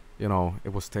 you know,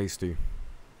 it was tasty.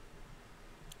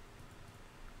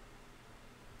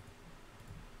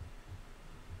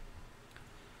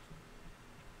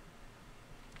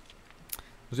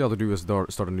 What you have to do is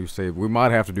start a new save. We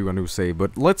might have to do a new save,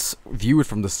 but let's view it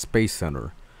from the Space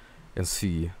Center and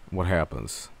see what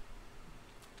happens.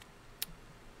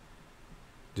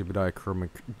 Jebediah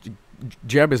Kermit.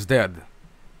 Jeb is dead.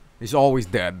 He's always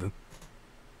dead.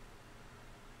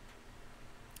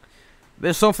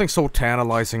 There's something so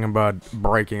tantalizing about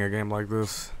breaking a game like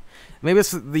this. Maybe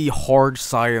it's the hard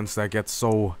science that gets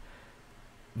so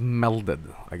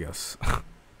melded, I guess.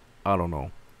 I don't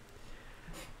know.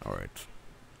 Alright.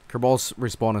 Kerbal's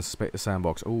respawn in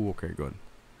sandbox. Oh, okay, good.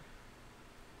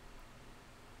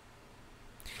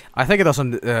 I think it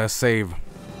doesn't save.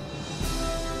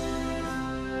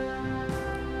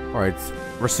 Alright,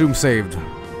 resume saved.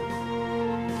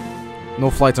 No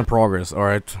flights in progress,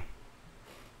 alright.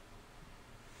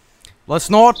 Let's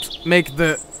not make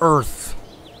the Earth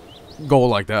go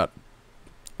like that.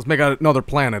 Let's make another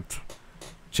planet.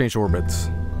 Change orbits.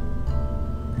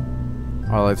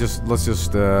 Alright, let's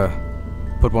just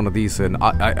put one of these in.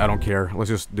 I don't care. Let's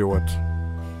just do it.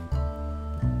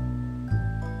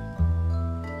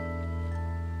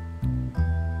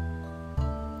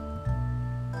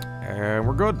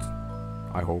 good.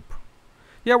 I hope.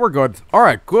 Yeah, we're good.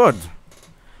 Alright, good.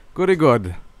 Goody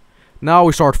good. Now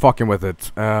we start fucking with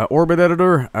it. Orbit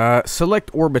editor. Select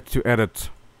orbit to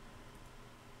edit.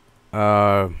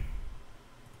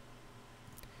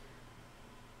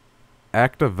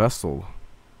 Active vessel.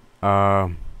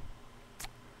 How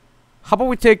about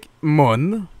we take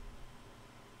Moon?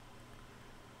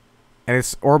 And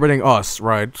it's orbiting us,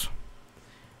 right?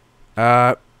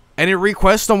 Any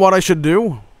requests on what I should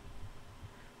do?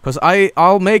 Because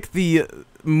I'll make the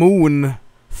moon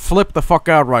flip the fuck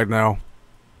out right now.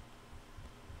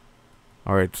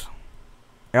 Alright.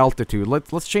 Altitude.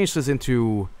 Let's change this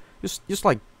into just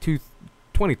like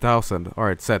 20,000.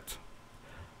 Alright, set.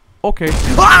 Okay.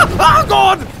 Ah! Ah,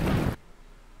 God!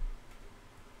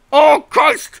 Oh,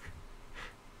 Christ!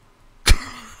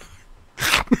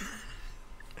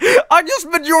 I just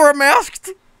Majora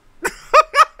masked!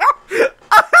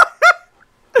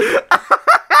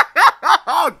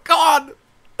 Oh, God!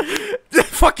 That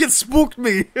fucking spooked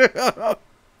me!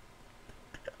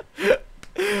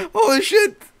 Holy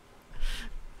shit!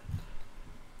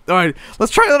 Alright,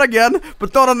 let's try that again,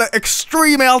 but not on an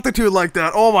extreme altitude like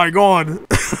that. Oh my God.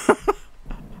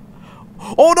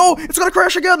 Oh no! It's gonna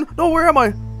crash again! No, where am I?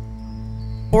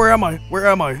 Where am I? Where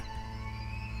am I?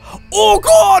 Oh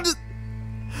God!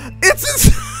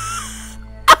 It's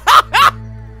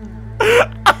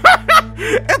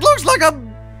it looks like a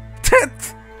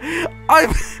tit!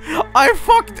 I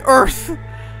fucked Earth!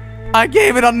 I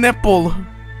gave it a nipple!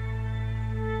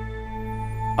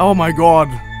 Oh my God.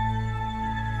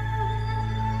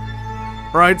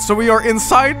 Right, so we are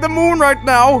inside the moon right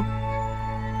now.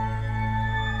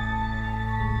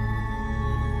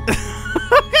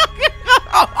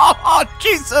 Oh,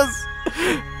 Jesus!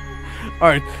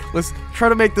 Alright, let's try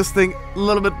to make this thing a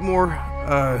little bit more,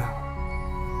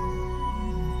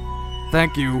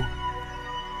 thank you.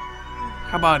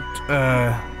 How about,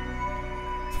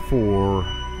 4.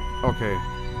 Okay.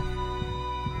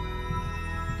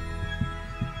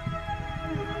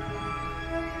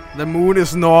 The moon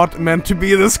is not meant to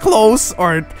be this close.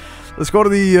 Alright, let's go to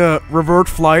the, revert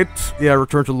flight. Yeah,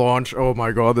 return to launch. Oh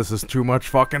my God, this is too much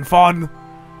fucking fun.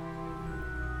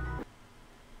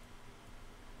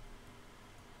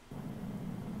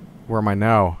 Where am I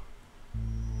now?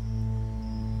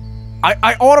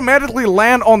 I automatically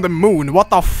land on the moon. What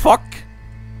the fuck?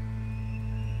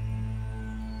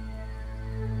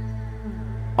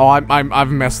 Oh,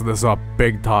 I've messed this up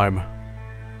big time.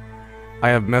 I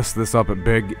have messed this up a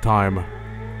big time.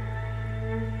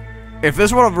 If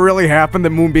this would have really happened, the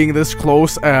moon being this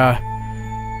close, there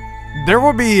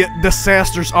would be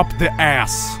disasters up the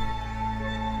ass.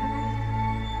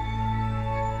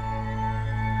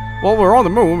 Well, we're on the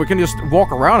moon, we can just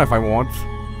walk around if I want.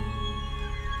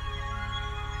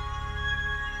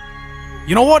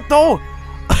 You know what, though?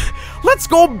 Let's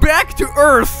go back to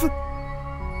Earth!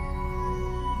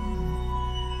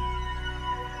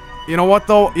 You know what,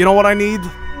 though? You know what I need?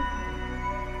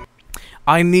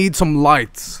 I need some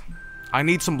lights. I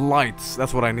need some lights.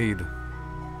 That's what I need.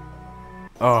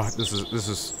 Oh, this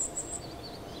is...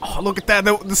 Oh, look at that.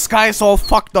 The sky's all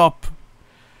fucked up.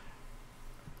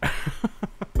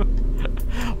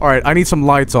 Alright, I need some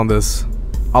lights on this.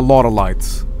 A lot of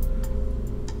lights.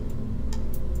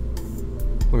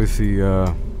 Let me see,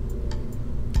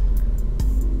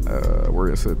 where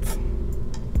is it?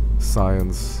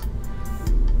 Science.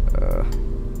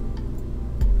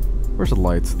 Where's the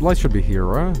lights? The lights should be here,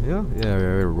 right? Yeah? Yeah,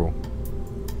 there we go.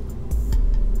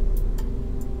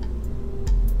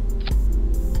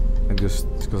 And just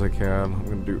because I can, I'm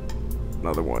gonna do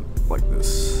another one like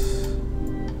this.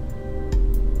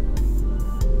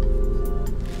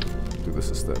 Do this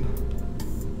instead.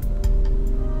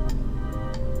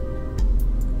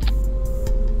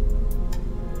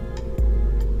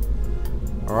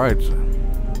 Alright.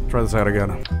 Try this out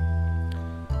again.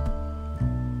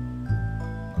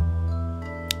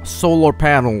 Solar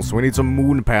panels. We need some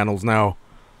moon panels now.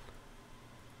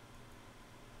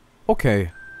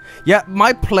 Okay. Yeah,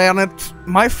 my planet,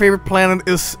 my favorite planet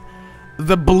is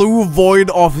the blue void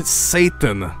of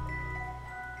Satan.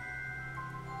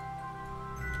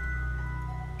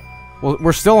 Well,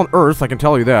 we're still on Earth, I can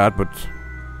tell you that,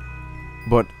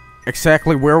 but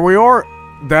exactly where we are,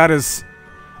 that is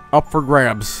up for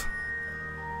grabs.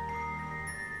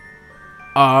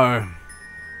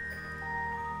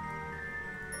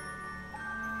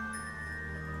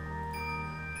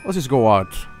 Let's just go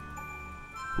out.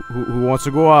 Who wants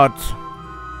to go out?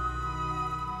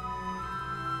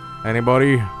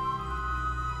 Anybody?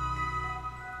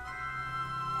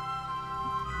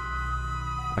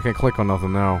 I can't click on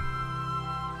nothing now.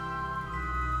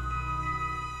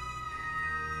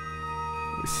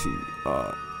 see.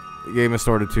 The game has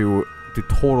started to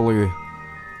totally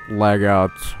lag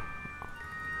out.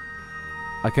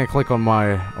 I can't click on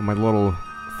my little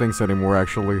things anymore,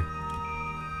 actually.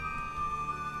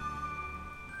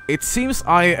 It seems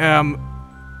I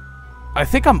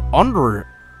think I'm under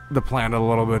the planet a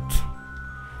little bit.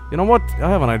 You know what? I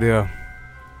have an idea.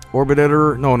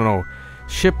 Orbiter. No.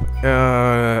 Ship,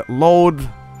 load,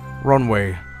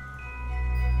 runway.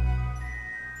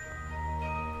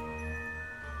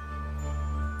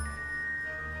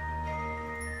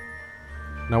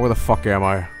 Now where the fuck am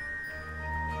I?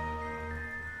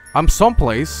 I'm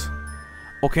someplace.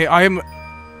 Okay, I'm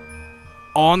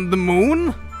on the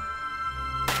moon?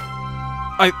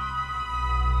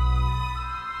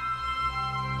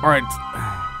 Alright.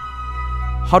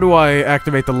 How do I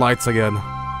activate the lights again?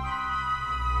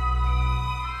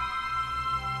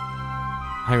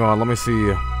 Hang on, let me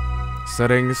see.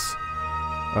 Settings.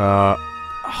 How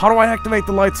do I activate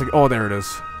the lights again? Oh, there it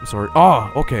is. I'm sorry.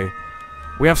 Oh, okay.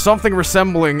 We have something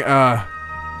resembling,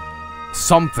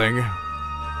 something.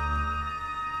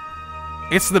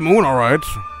 It's the moon, alright.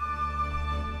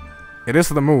 It is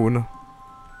the moon.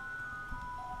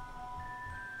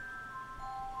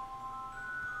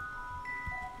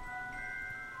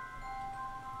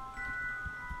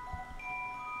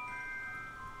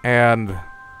 And...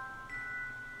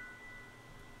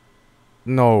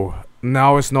 no,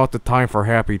 now is not the time for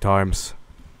happy times.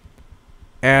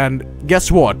 And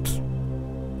guess what?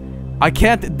 I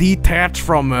can't detach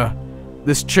from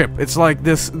this chip. It's like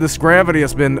this gravity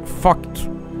has been fucked.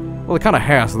 Well, it kind of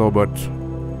has though, but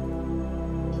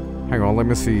hang on, let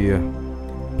me see.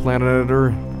 Planet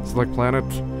editor, select planet,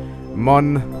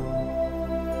 Mun.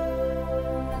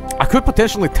 I could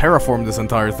potentially terraform this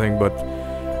entire thing, but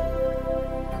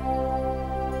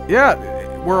yeah,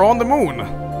 we're on the moon.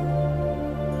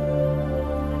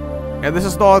 And this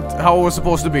is not how it was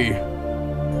supposed to be.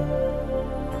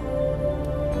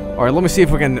 Alright, let me see if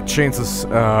we can change this,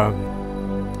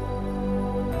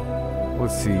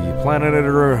 let's see, planet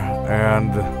editor,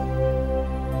 and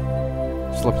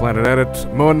select planet edit,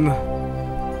 moon,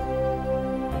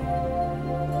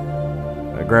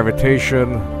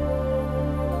 gravitation,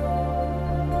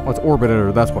 let's orbit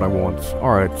editor, that's what I want.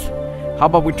 Alright, how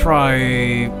about we try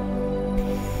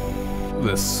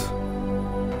this?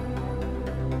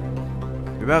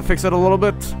 Did that fix it a little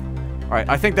bit? Alright,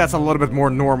 I think that's a little bit more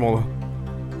normal.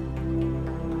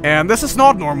 And this is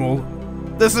not normal.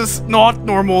 This is not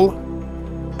normal.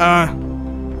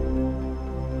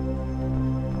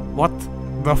 What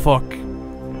the fuck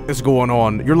is going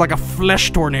on? You're like a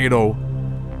flesh tornado.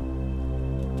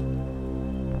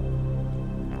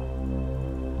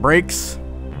 Brakes.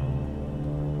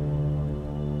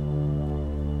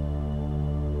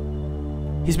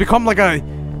 He's become like a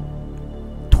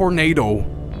tornado.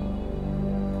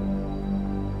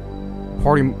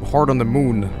 Party hard on the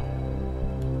moon.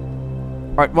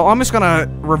 Alright, well, I'm just gonna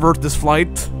revert this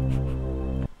flight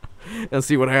and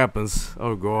see what happens.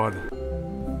 Oh god.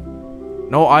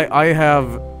 No, I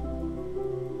have...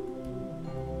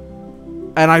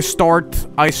 and I start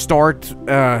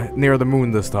near the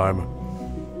moon this time.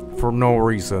 For no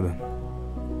reason.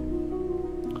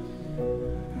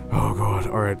 Oh god,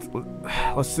 alright.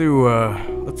 Let's do,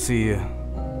 let's see.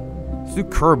 Let's do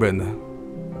Kerbal.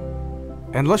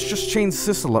 And let's just change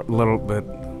this a little bit.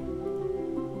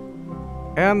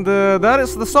 And that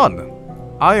is the sun.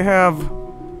 I have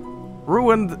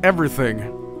ruined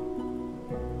everything.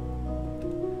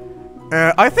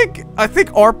 I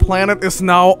think our planet is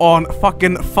now on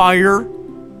fucking fire.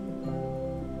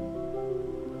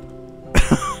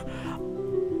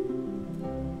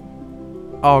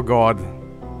 Oh god.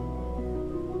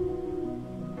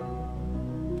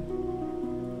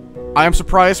 I am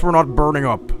surprised we're not burning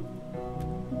up.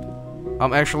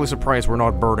 I'm actually surprised we're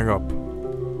not burning up.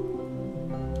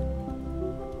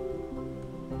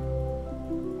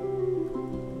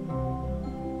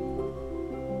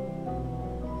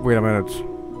 Wait a minute.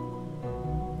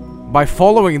 By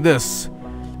following this,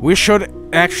 we should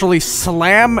actually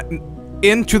slam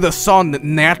into the sun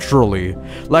naturally.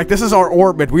 Like, this is our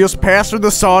orbit. We just pass through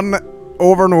the sun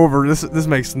over and over. This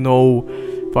makes no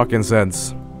fucking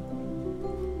sense.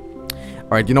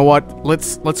 Alright, you know what?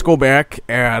 Let's go back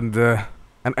and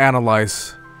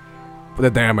analyze the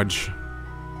damage.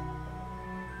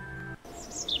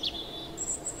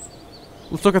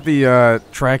 Let's look at the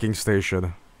tracking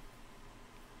station.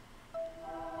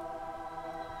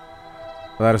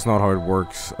 That is not how it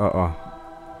works.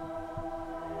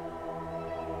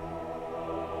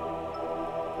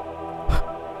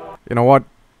 You know what?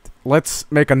 Let's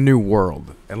make a new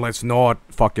world. And let's not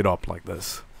fuck it up like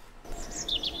this.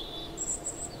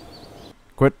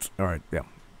 Quit. Alright, yeah.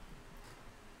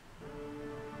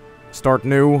 Start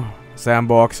new.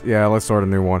 Sandbox. Yeah, let's start a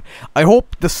new one. I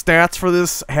hope the stats for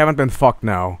this haven't been fucked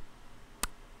now.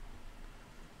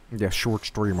 Yeah, short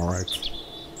stream, alright.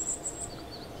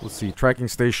 Let's see. Tracking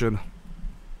station.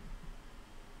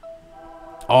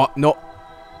 Oh, no.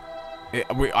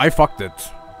 I fucked it.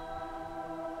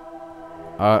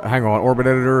 Hang on. Orbit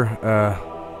editor.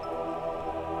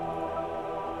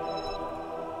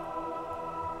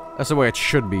 That's the way it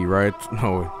should be, right?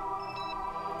 No.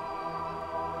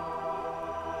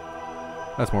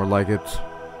 That's more like it.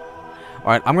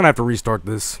 Alright, I'm gonna have to restart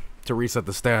this to reset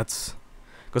the stats.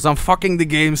 Because I'm fucking the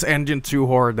game's engine too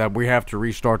hard that we have to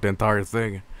restart the entire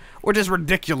thing. Which is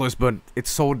ridiculous, but it's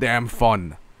so damn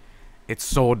fun. It's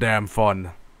so damn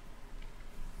fun.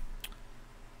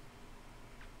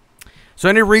 So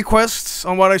any requests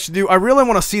on what I should do? I really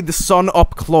want to see the sun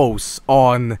up close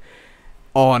on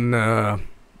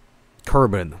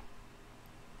Kerbal.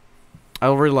 I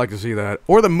would really like to see that.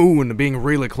 Or the moon being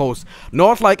really close.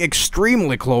 Not like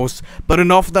extremely close, but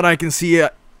enough that I can see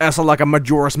it as like a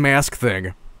Majora's Mask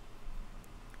thing.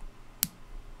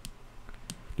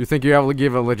 Do you think you have to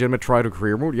give a legitimate try to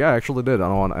career mode? Yeah, I actually did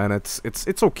on, and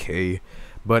it's okay,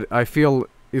 but I feel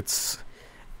it's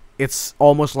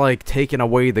almost like taking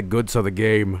away the goods of the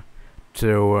game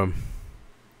to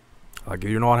like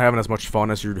you're not having as much fun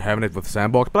as you're having it with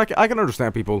Sandbox. But I can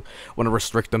understand people want to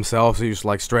restrict themselves to use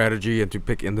like strategy and to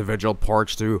pick individual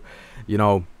parts to, you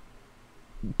know,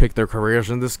 pick their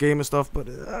careers in this game and stuff. But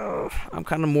I'm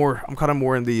kind of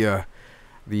more in the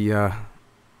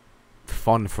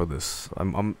fun for this.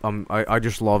 I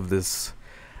just love this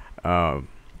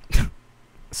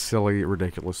silly,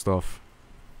 ridiculous stuff.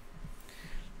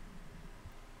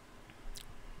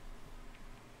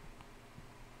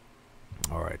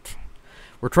 Alright.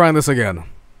 We're trying this again.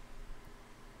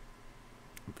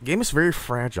 The game is very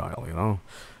fragile, you know?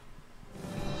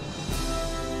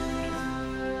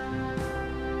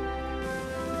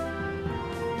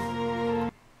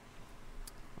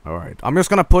 Alright, I'm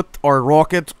just gonna put our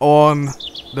rocket on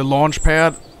the launch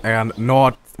pad and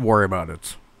not worry about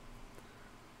it.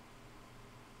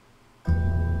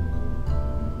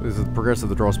 This is progressive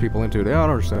that draws people into it. Yeah, I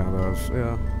don't understand that.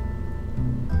 Yeah.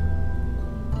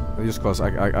 Just because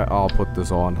I'll put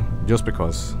this on. Just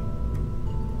because.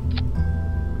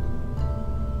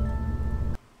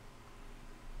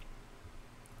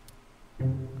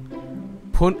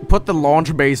 Put the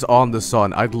launch base on the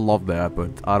sun. I'd love that,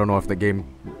 but I don't know if the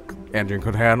game engine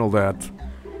could handle that.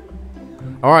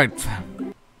 Alright.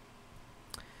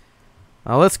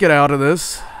 Now let's get out of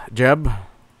this. Jeb,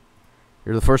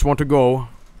 you're the first one to go.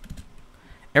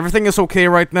 Everything is okay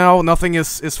right now. Nothing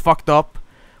is fucked up.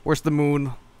 Where's the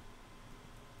moon?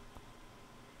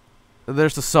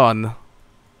 There's the sun.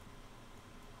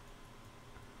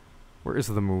 Where is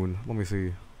the moon? Let me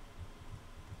see.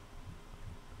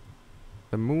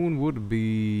 The moon would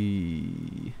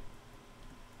be...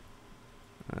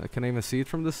 can I even see it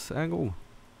from this angle?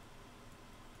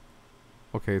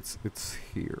 Okay, it's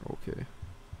here. Okay. And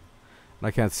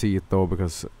I can't see it though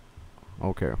because...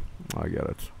 Okay, I get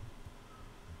it.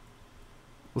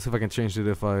 Let's see if I can change it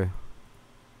if I...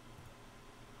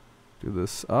 do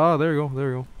this. Ah, there you go, there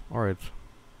you go. Alright.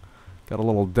 Got a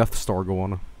little Death Star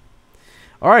going.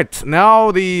 Alright, now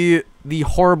the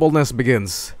horribleness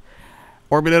begins.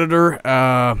 Orbit editor,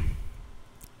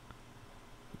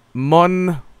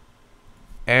 Mun.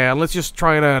 And let's just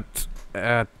try it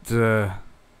at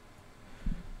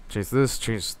change this,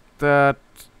 change that.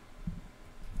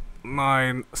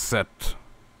 9 set.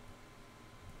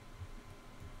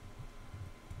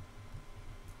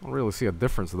 I don't really see a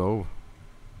difference though.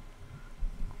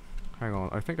 Hang on,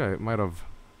 I think I might have...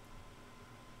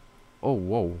 Oh,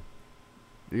 whoa.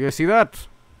 You guys see that?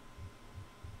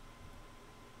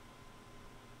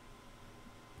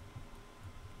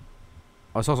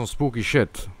 I saw some spooky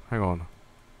shit. Hang on.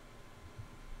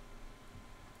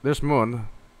 There's moon.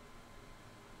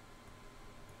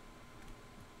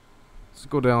 Let's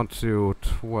go down to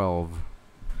 12.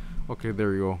 Okay,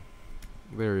 there you go.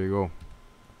 There you go.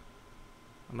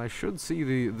 And I should see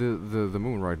the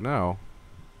moon right now.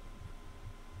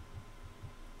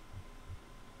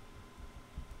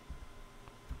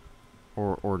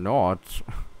 Or not.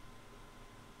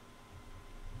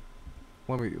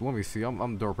 Let me see.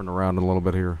 I'm derping around a little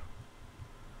bit here.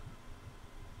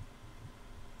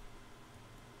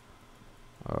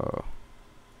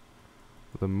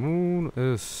 The moon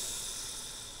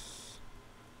is...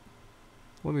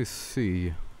 Let me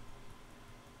see.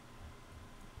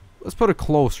 Let's put it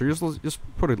closer. Just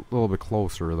put it a little bit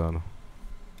closer then.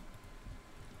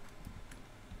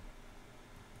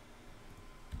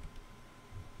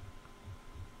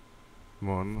 Come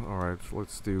on. Alright,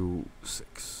 let's do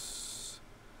 6.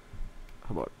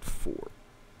 How about 4?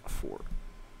 4.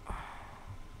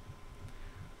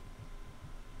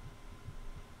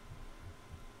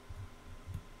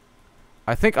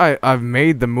 I think I've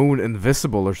made the moon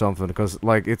invisible or something, because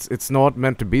like it's not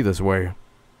meant to be this way.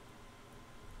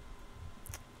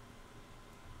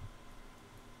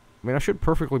 I mean, I should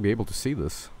perfectly be able to see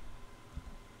this.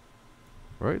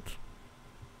 Right?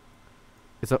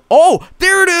 It's a— oh!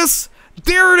 There it is!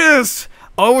 There it is!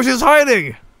 Oh, it was just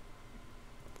hiding!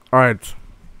 Alright.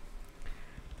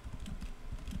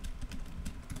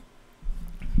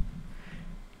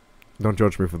 Don't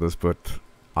judge me for this, but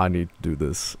I need to do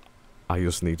this. I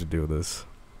just need to do this.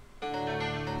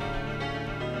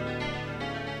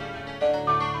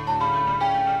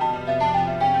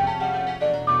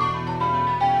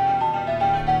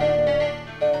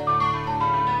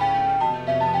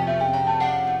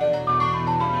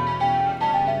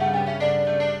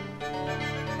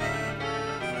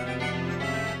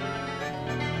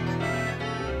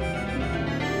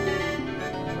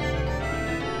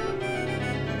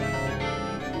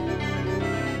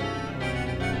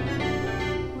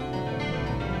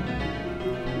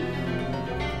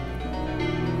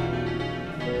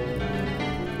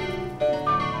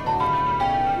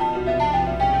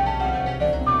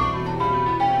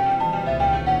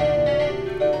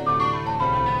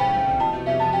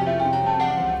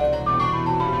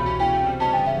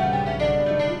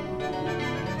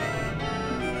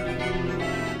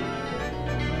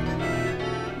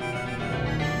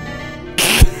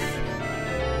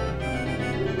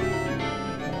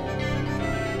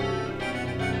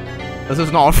 This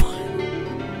is not fun.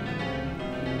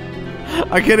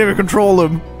 I can't even control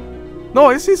him. No,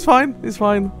 he's fine. He's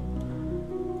fine.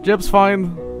 Jeb's fine.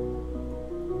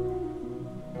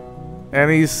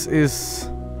 And he's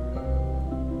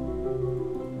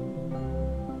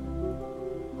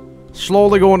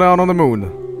slowly going down on the moon.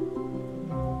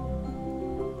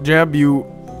 Jeb, you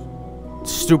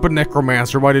stupid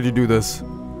necromancer, why did you do this?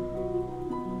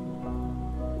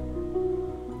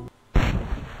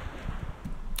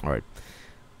 Alright.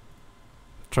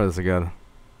 Try this again.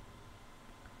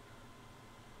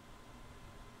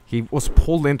 He was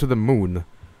pulled into the moon.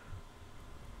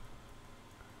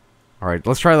 Alright,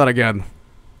 let's try that again.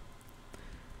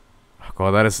 Oh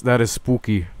god, that is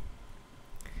spooky.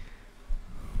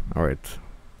 Alright.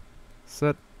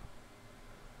 Set.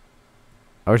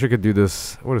 I wish I could do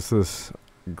this. What is this?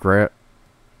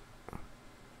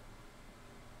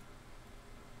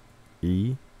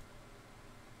 E?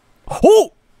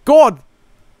 Oh! God!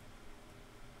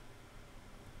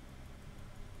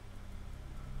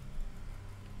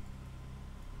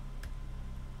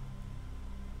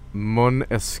 Mun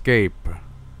escape.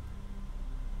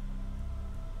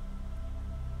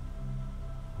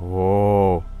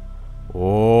 Oh.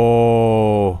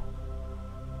 Oh.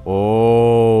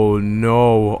 Oh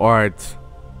no. Alright.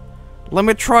 Let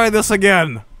me try this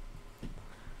again.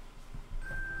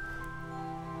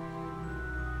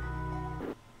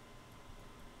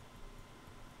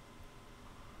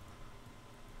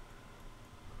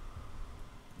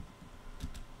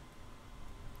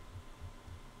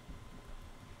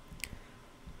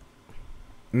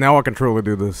 Now I can truly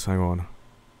do this. Hang on.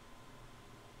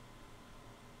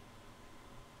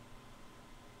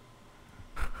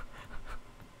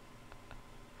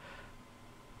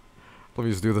 Let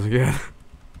me just do this again.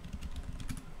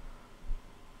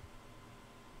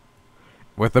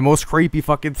 With the most creepy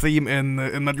fucking theme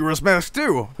in Majora's Mask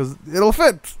too, because it'll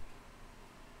fit.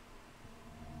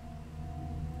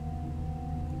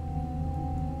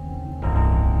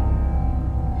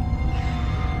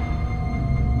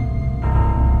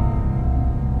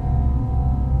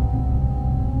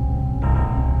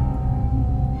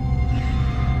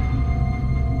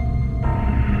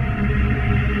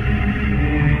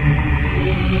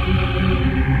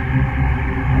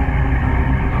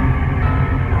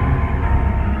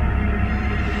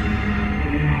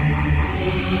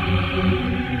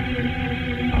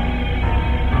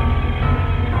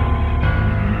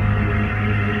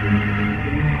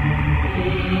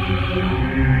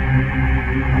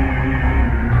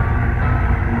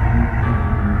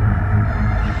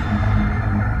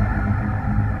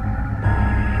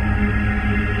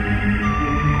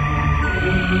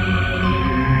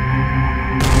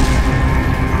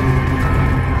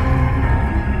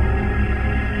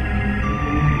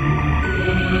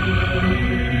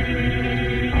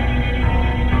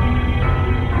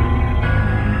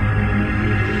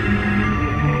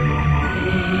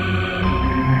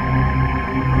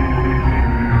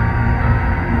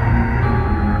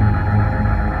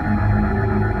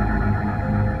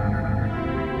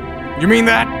 You mean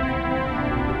that?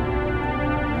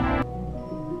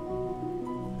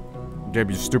 Jeb,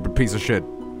 you stupid piece of shit.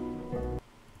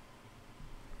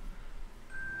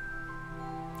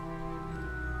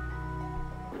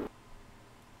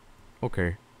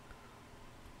 Okay.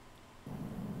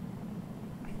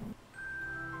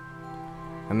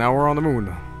 And now we're on the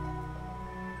moon.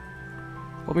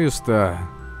 Let me just, do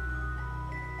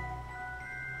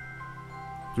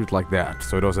it like that,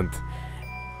 so it doesn't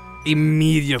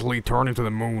immediately turn into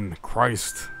the moon.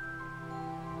 Christ.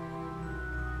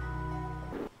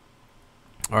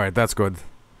 Alright, that's good.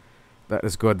 That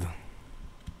is good.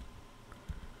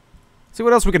 See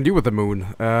what else we can do with the moon.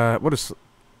 What is...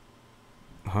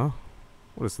 Huh?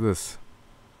 What is this?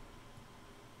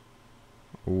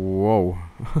 Whoa.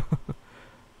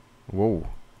 Whoa.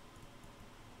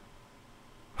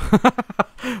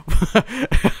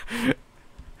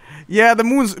 Yeah, the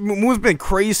moon's been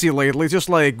crazy lately. It's just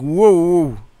like,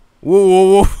 whoa, whoa,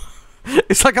 whoa, whoa.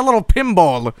 It's like a little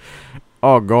pinball.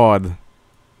 Oh, God.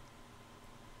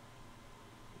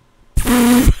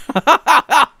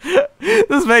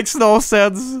 This makes no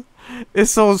sense.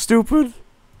 It's so stupid.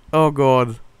 Oh,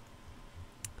 God.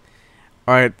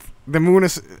 Alright, the moon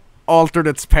has altered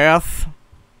its path.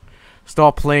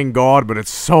 Stop playing God, but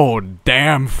it's so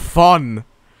damn fun.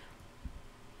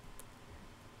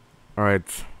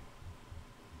 Alright.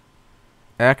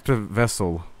 Active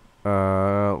vessel.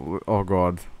 Oh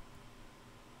God.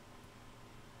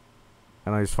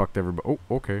 And I just fucked everybody. Oh,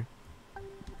 okay.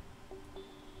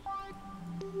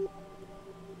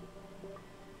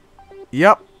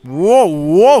 Yep. Whoa,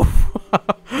 whoa!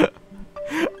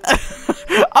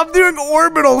 I'm doing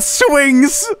orbital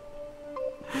swings!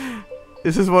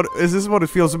 Is this what it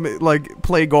feels like,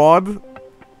 play God?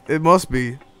 It must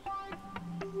be.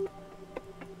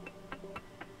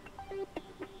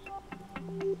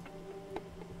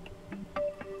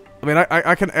 I mean,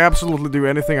 I can absolutely do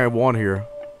anything I want here.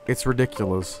 It's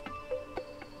ridiculous.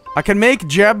 I can make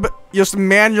Jeb just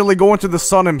manually go into the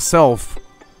sun himself.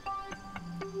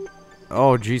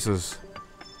 Oh, Jesus.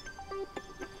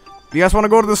 You guys want to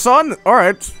go to the sun?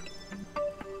 Alright.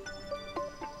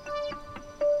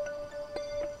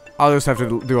 I'll just have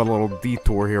to do a little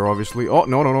detour here, obviously. Oh,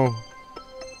 no, no, no.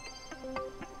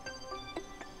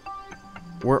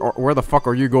 Where the fuck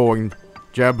are you going,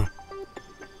 Jeb?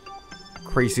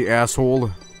 Crazy asshole.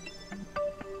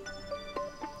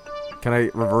 Can I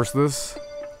reverse this?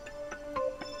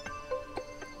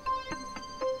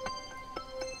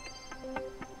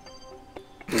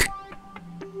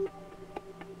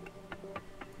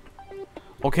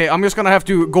 Okay, I'm just gonna have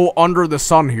to go under the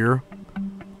sun here.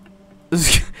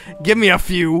 Give me a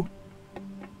few.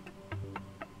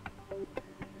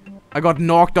 I got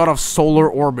knocked out of solar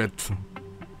orbit.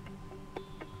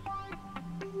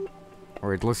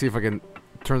 Alright, let's see if I can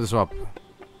turn this up.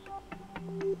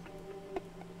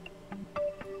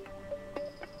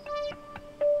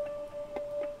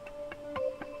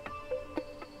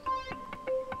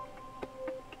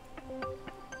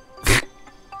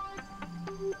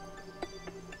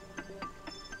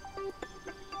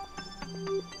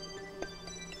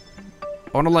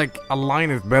 I wanna, like, align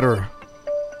it better.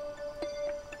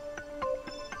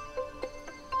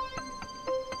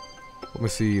 Let me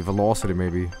see, velocity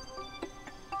maybe.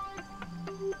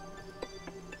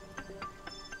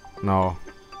 No.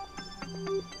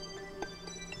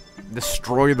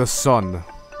 Destroy the sun.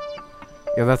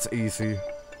 Yeah, that's easy.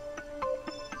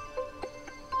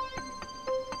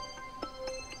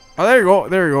 Oh, there you go,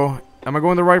 there you go. Am I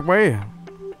going the right way?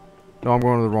 No, I'm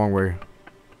going the wrong way.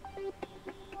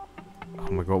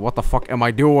 Oh my God, what the fuck am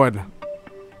I doing?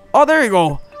 Oh, there you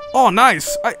go. Oh,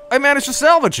 nice. I managed to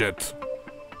salvage it.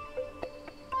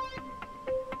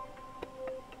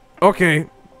 Okay.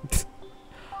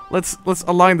 Let's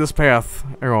align this path.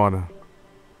 Hang on.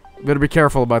 Better be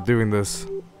careful about doing this.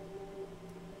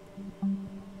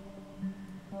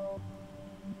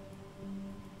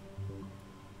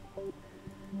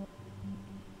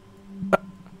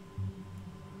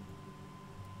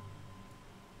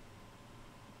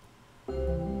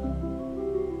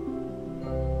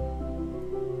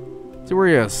 See where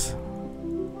he is.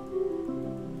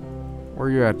 Where are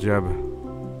you at, Jeb?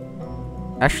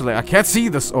 Actually, I can't see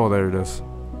this. Oh, there it is.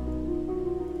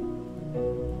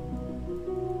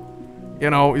 You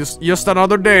know, just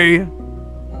another day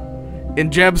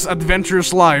in Jeb's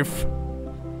adventurous life.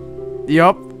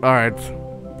 Yup. Alright.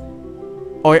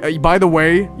 Oh, by the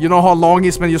way, you know how long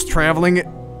he's been just traveling?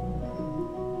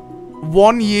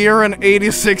 1 year and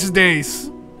 86 days.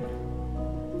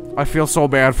 I feel so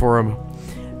bad for him.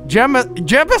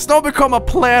 Jeb has now become a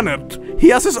planet. He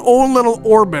has his own little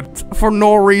orbit for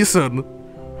no reason.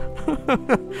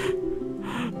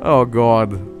 Oh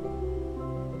god.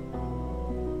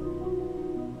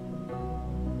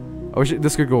 I wish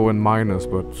this could go in minus,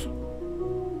 but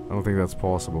I don't think that's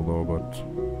possible though, but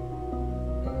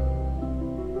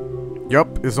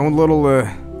yup, his own little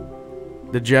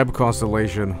the Jeb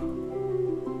constellation.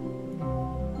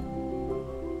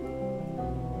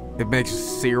 It makes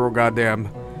 0 goddamn.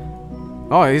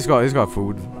 Oh, he's got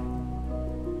food.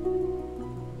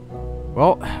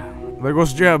 Well, there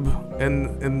goes Jeb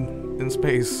in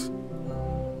space.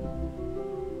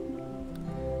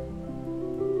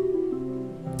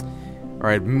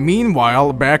 Alright,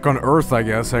 meanwhile, back on Earth, I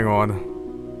guess. Hang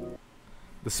on.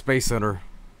 The Space Center.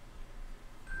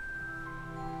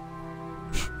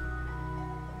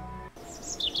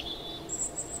 Let's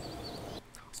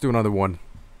do another one.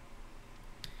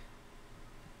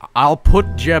 I'll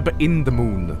put Jeb in the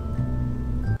moon.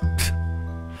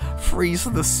 Freeze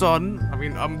the sun. I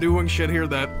mean, I'm doing shit here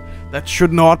that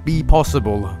should not be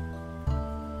possible.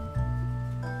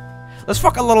 Let's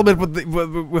fuck a little bit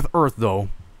with Earth, though.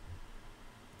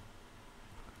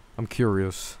 I'm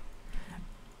curious.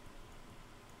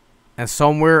 And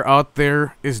somewhere out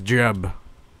there is Jeb.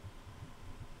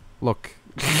 Look.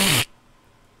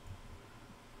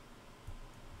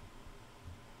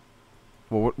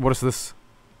 Well, what is this?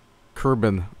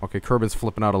 Kerbal. Okay, Kerbal's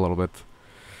flipping out a little bit.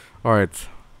 Alright.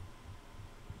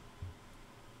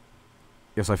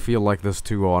 Yes, I feel like this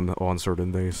too on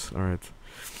certain days. Alright.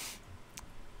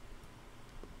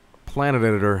 Planet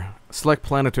editor. Select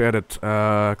planet to edit.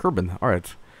 Kerbal.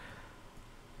 Alright.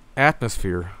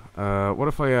 Atmosphere. What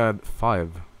if I add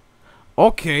 5?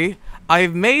 Okay.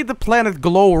 I've made the planet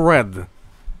glow red.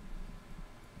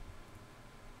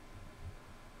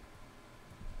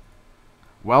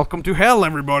 Welcome to hell,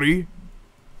 everybody!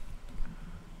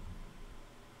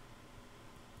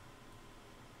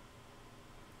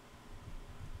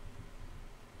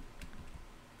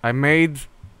 I made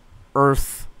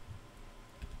Earth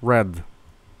red.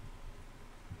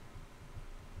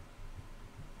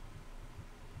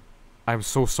 I'm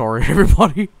so sorry,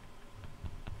 everybody.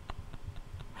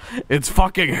 It's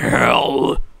fucking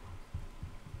hell!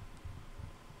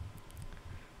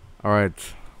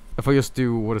 Alright. If I just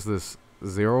do, what is this?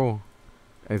 0?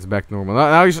 And it's back to normal.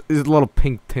 Now it's a little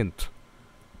pink tint.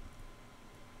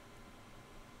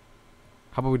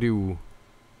 How about we do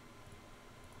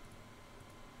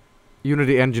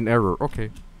Unity engine error? Okay.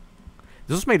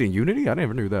 This was made in Unity? I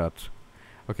never knew that.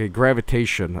 Okay,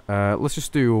 gravitation. Let's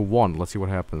just do 1. Let's see what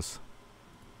happens.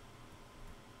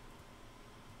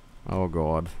 Oh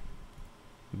god.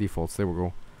 Defaults, there we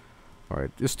go.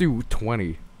 Alright, just do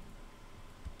 20.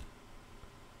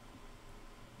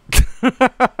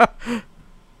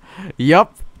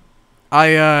 Yup.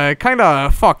 I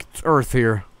kinda fucked Earth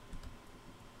here.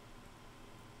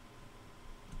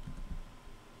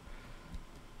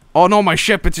 Oh no, my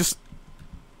ship, it's just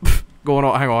going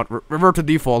on. Hang on, revert to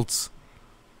defaults.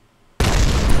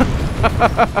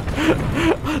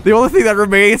 The only thing that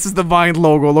remains is the Vine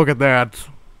logo. Look at that.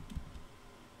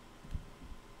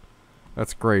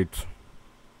 That's great.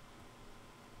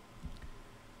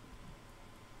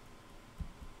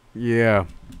 Yeah.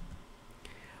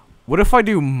 What if I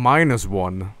do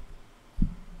 -1?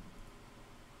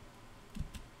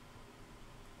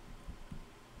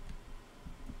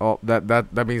 Oh,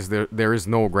 that means there is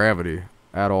no gravity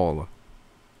at all.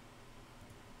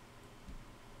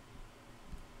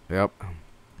 Yep.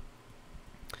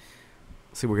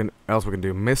 Let's see what else we can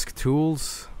do. Misc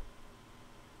tools.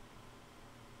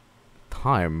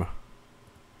 Time.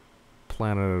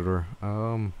 Planet editor.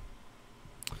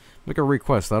 Make a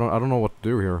request. I don't know what to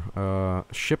do here.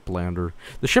 Ship lander.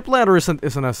 The ship lander isn't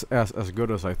as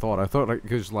good as I thought. I thought I could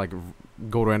just like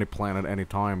go to any planet any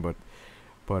time, but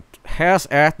has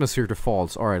atmosphere to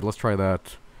false. All right, let's try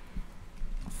that.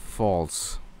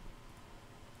 False.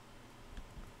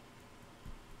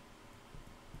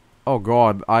 Oh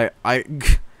god, I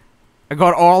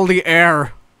got all the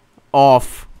air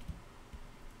off.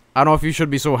 I don't know if you should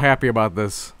be so happy about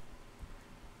this.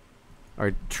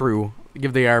 Alright, true.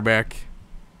 Give the air back.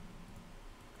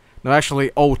 No, actually,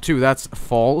 O2, that's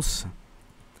false.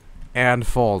 And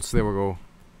false, there we go.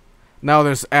 Now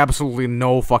there's absolutely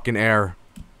no fucking air.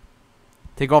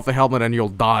 Take off the helmet and you'll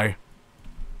die.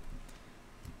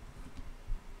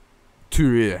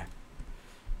 Two.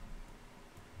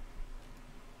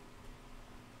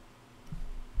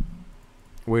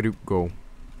 Way to go.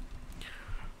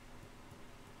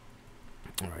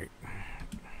 Alright.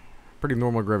 Pretty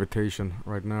normal gravitation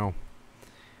right now.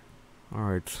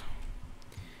 Alright.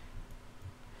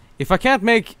 If I can't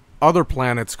make other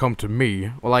planets come to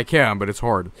me, well I can, but it's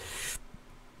hard.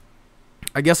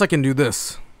 I guess I can do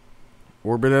this.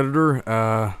 Orbit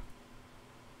editor,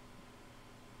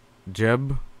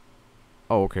 Jeb.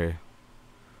 Oh, okay.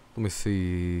 Let me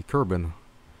see. Kerbin.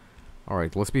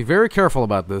 Alright, let's be very careful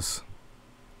about this.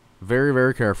 Very,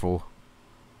 very careful.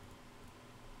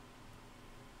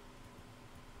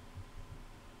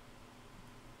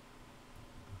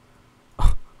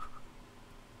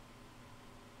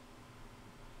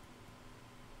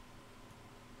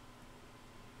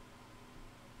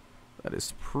 That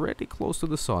is pretty close to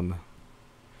the sun.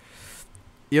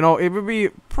 You know, it would be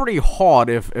pretty hot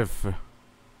if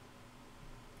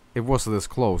it was this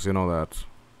close, you know that.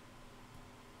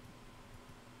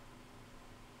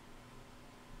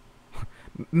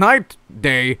 Night,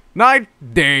 day, night,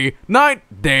 day,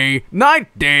 night, day,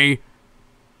 night, day.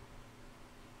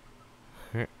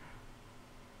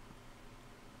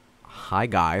 Hi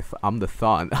guys, I'm the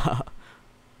sun.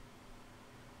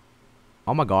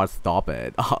 Oh my god, stop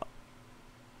it.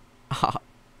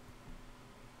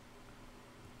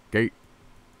 Okay.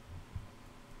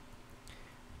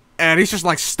 And he's just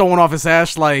like stone off his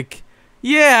ass like,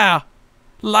 yeah,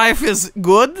 life is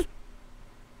good.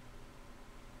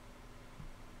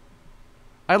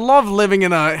 I love living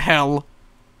in a hell.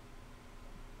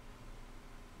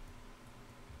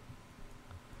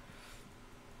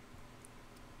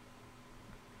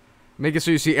 Make it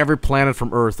so you see every planet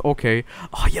from Earth. Okay.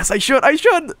 Oh yes, I should.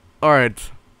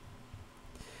 Alright.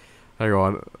 Hang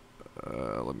on.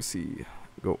 Let me see.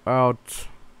 Go out.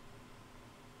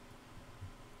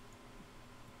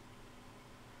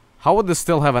 How would this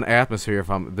still have an atmosphere if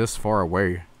I'm this far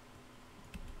away?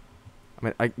 I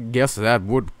mean, I guess that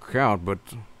would count, but...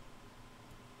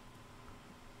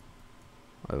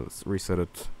 let's reset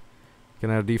it. Can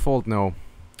I have default? No.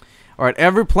 Alright,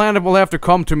 every planet will have to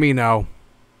come to me now.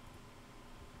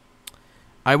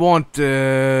 I want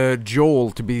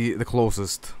Joel to be the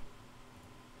closest.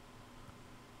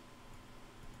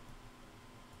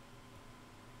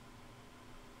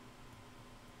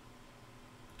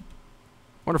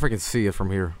 Wonder if I can see it from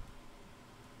here.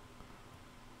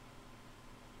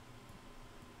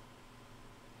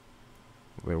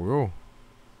 There we go.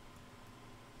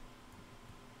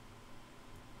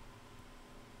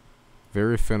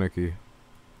 Very finicky.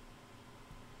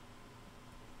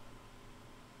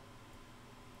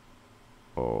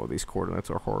 Oh, these coordinates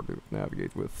are hard to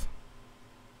navigate with.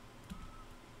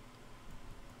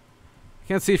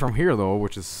 Can't see it from here though,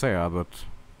 which is sad, but...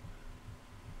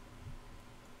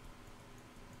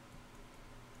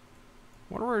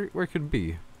 wonder where it could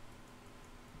be.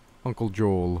 Uncle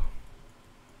Joel.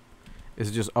 Is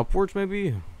it just upwards,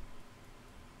 maybe?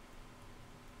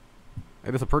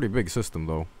 It is a pretty big system,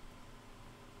 though.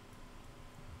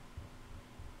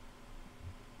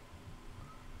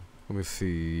 Let me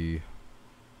see.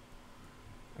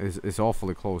 It's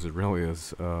awfully close, it really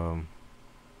is. Alright,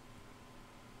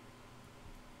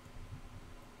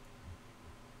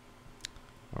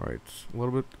 a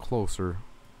little bit closer.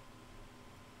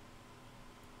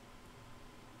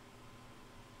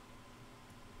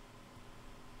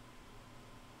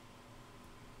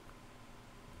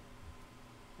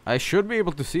 I should be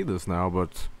able to see this now,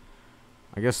 but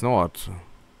I guess not.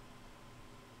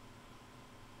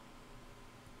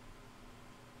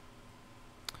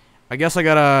 I guess I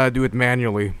gotta do it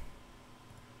manually.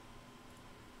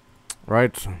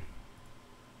 Right?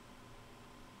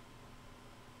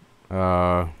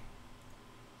 Alright,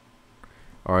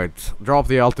 drop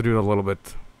the altitude a little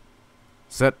bit.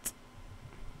 Set.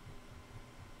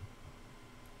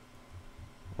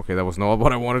 Okay, that was not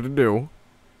what I wanted to do.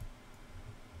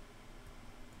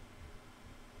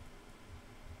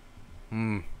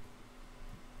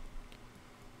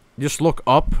 Just look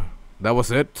up. That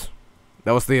was it.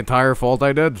 That was the entire fault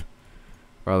I did.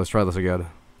 Alright, let's try this again.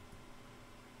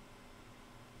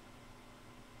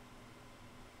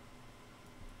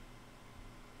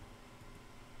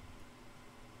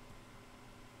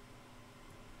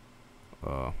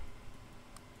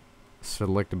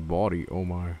 Selected body. Oh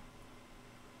my.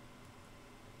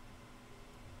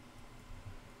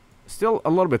 Still a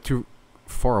little bit too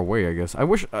far away, I guess. I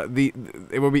wish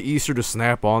it would be easier to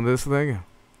snap on this thing.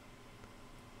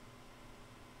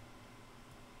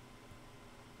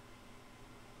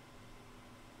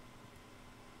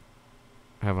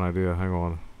 I have an idea. Hang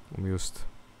on. Let me just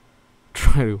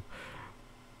try to...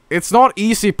 It's not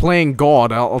easy playing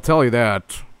God, I'll tell you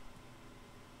that.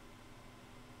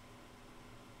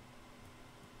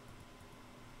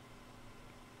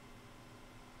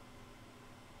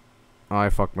 I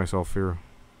fucked myself here.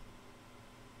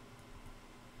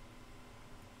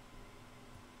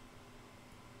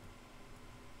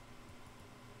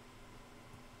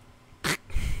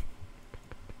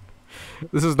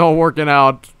 This is not working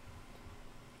out.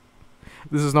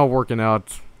 This is not working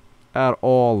out at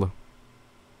all.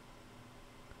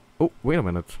 Oh, wait a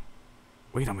minute.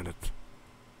 Wait a minute.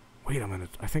 Wait a minute.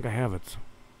 I think I have it.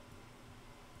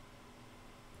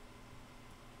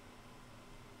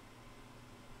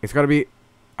 It's gotta be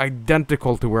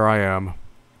identical to where I am.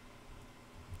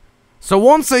 So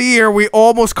once a year, we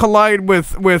almost collide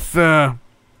with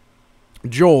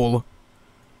Joel.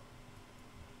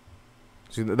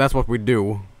 See, that's what we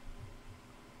do.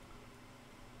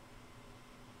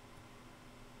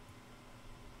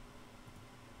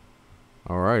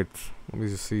 Alright, let me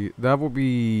just see. That will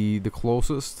be the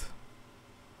closest.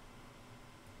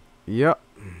 Yep.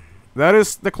 That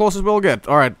is the closest we'll get.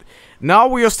 Alright. Now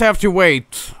we just have to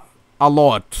wait a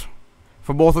lot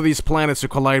for both of these planets to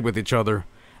collide with each other.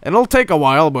 And it'll take a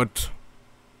while, but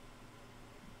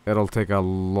it'll take a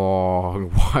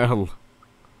long while.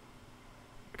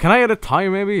 Can I edit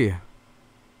time, maybe?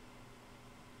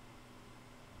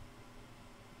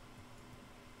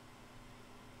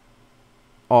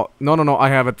 Oh, no, I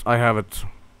have it, I have it.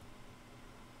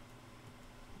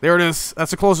 There it is,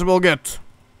 that's the closest we'll get.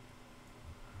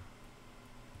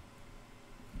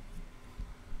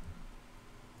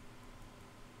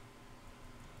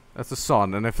 That's the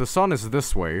sun, and if the sun is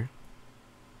this way,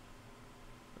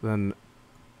 then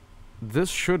this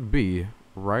should be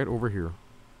right over here.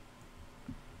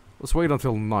 Let's wait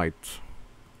until night.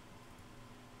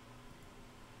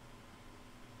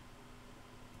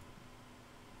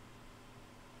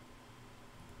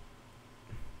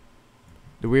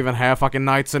 Do we even have fucking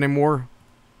nights anymore?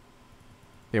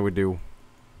 Yeah, we do.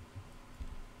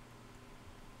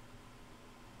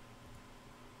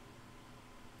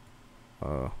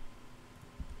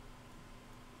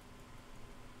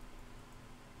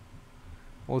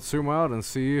 Let's zoom out and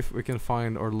see if we can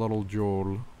find our little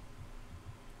Joel.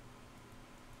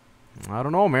 I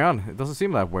don't know, man. It doesn't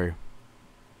seem that way.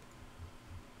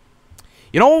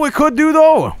 You know what we could do,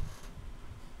 though?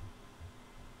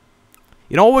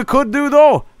 You know what we could do,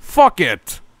 though? Fuck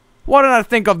it. Why did I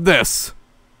think of this?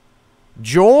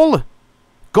 Joel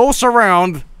goes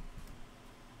around...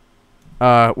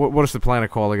 what is the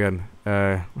planet called again?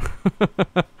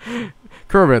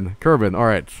 Kerbal,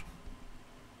 alright.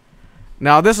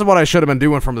 Now, this is what I should have been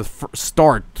doing from the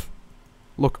start.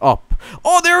 Look up.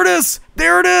 Oh, there it is!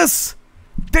 There it is!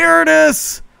 There it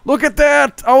is! Look at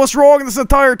that! I was wrong this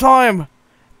entire time!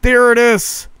 There it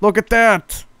is! Look at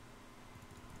that!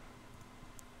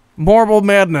 Marble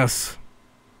madness.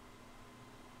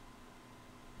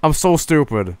 I'm so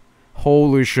stupid.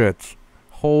 Holy shit.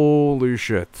 Holy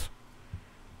shit.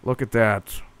 Look at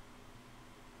that.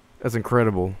 That's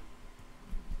incredible.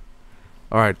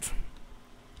 Alright.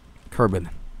 Kerbal.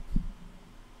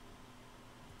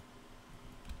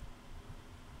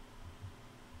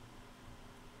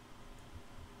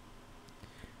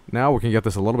 Now we can get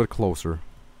this a little bit closer.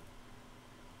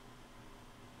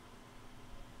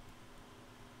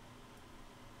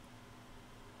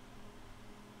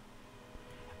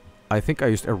 I think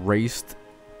I just erased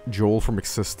Joel from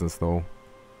existence, though.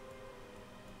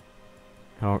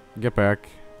 Oh, get back.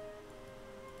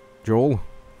 Joel?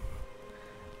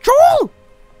 Joel!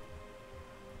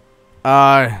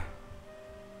 I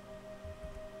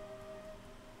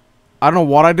don't know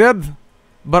what I did,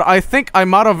 but I think I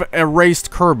might have erased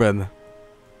Kerbal.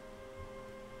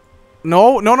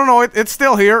 No, it's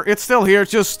still here. It's still here,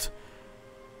 it's just...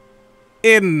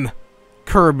 in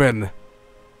Kerbal.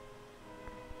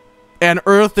 And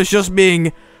Earth is just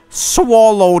being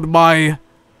swallowed by...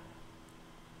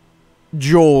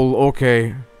 Joel,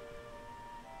 okay.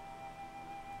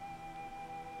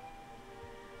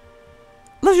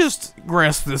 Let's just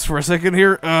grasp this for a second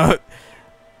here.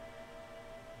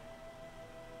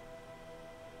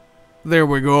 There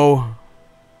we go.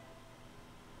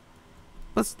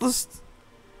 Let's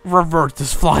revert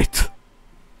this flight.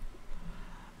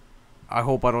 I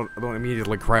hope I don't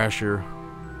immediately crash here.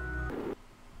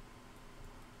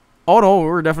 Oh no,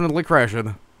 we're definitely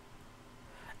crashing.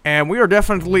 And we are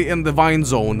definitely in the Vine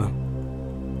Zone.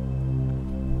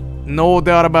 No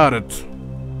doubt about it.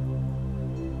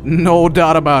 No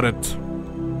doubt about it.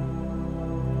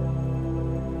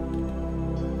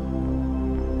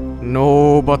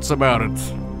 No buts about it.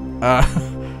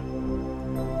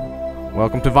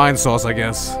 Welcome to Vinesauce, I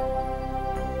guess.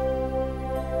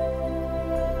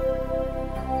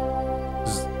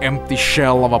 This empty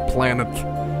shell of a planet.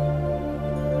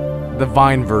 The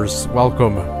Vineverse,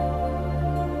 welcome.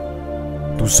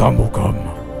 To Samukam.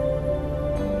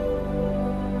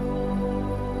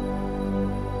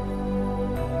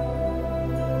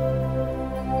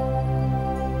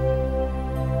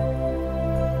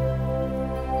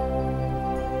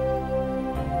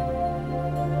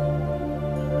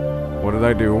 What did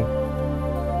I do?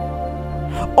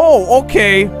 Oh,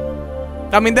 okay.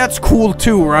 I mean, that's cool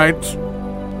too, right?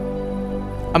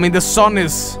 I mean, the sun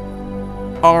is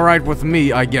alright with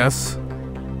me, I guess.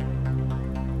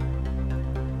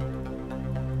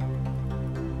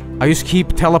 I just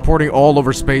keep teleporting all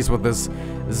over space with this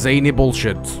zany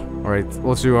bullshit. Alright,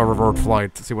 let's do a revert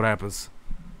flight, see what happens.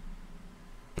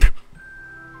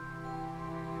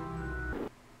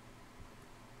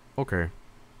 Okay.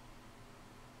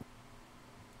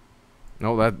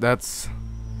 No, that's...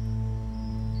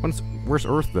 Where's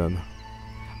Earth then?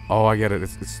 Oh, I get it.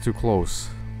 It's too close.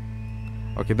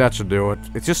 Okay, that should do it.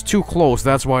 It's just too close.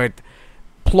 That's why it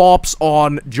plops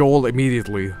on Joel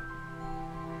immediately.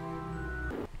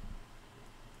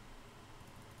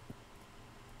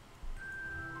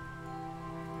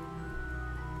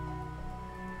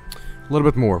 A little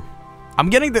bit more.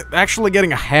 I'm actually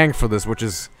getting a hang for this, which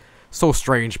is so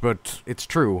strange, but it's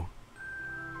true.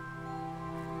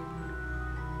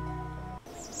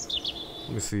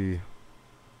 Let me see.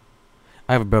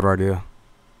 I have a better idea.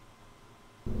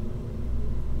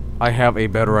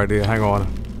 Hang on.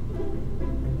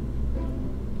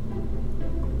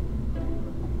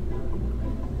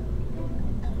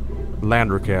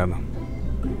 Lander can.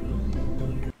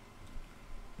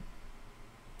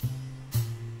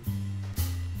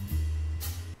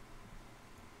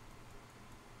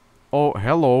 Oh,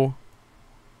 hello.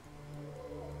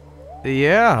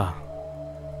 Yeah.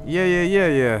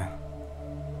 Yeah.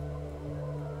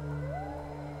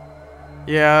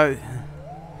 Yeah.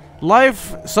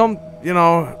 Life, you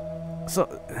know, so...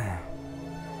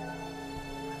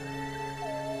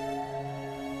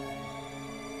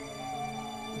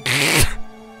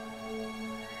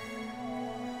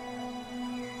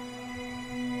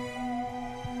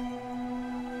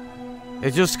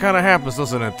 It just kind of happens,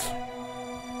 doesn't it?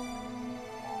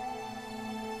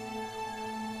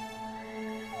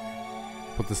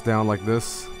 Put this down like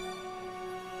this.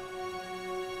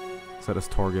 Set as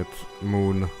target,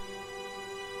 moon.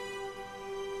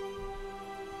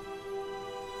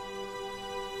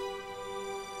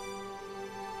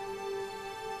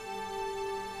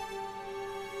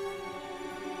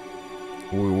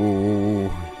 Ooh.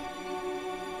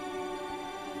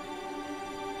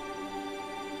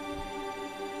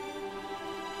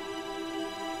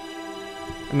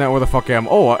 And now where the fuck am I?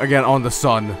 Oh, again, on the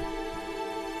sun.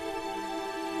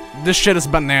 This shit is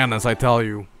bananas, I tell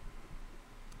you.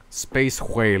 Space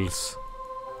whales.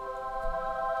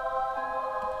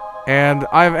 And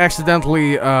I've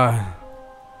accidentally,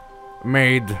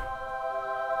 made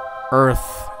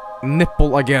Earth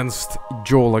nipple against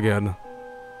Joel again.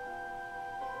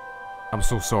 I'm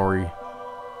so sorry.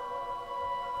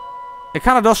 It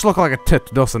kinda does look like a tit,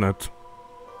 doesn't it?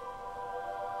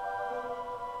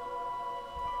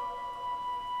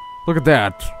 Look at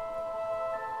that.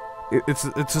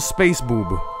 It's a space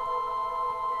boob.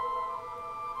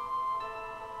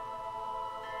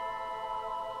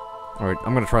 Alright,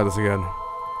 I'm gonna try this again.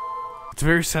 It's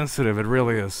very sensitive, it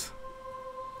really is.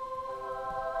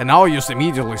 And now I just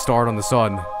immediately start on the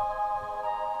sun.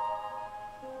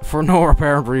 For no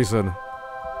apparent reason.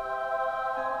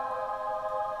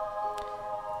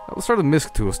 Let's start the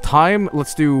misc tools. Time,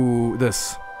 let's do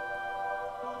this.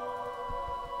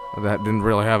 That didn't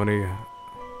really have any...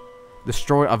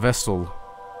 Destroy a vessel.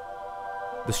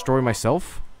 Destroy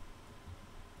myself?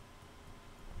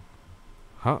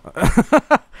 Huh?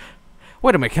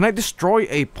 Wait a minute, can I destroy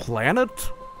a planet?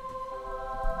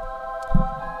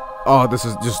 Oh, this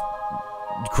is just...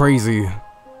 crazy.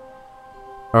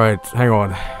 Alright, hang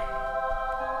on.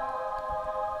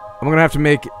 I'm gonna have to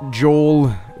make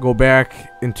Joel go back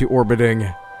into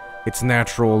orbiting its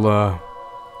natural,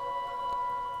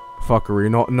 fuckery,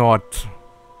 not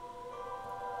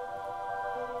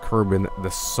curbing the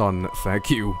sun, thank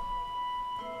you.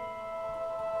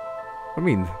 I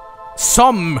mean,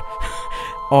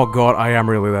 oh god, I am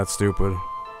really that stupid.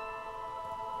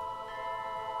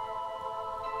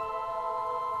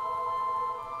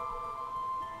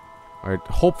 Alright,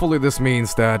 hopefully this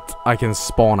means that I can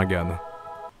spawn again.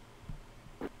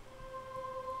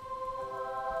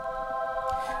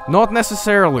 Not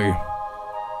necessarily.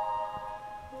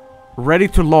 Ready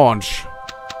to launch.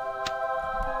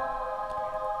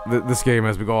 This game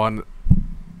has gone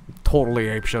totally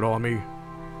apeshit on me.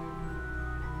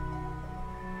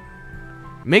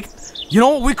 You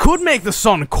know, we could make the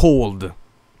sun cold.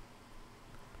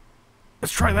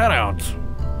 Let's try that out.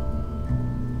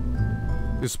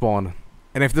 Just spawn.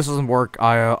 And if this doesn't work,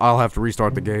 I'll have to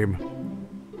restart the game.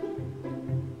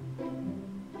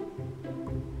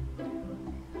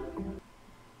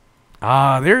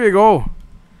 Ah, there you go.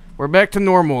 We're back to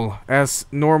normal as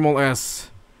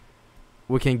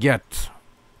we can get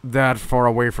that far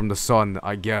away from the sun,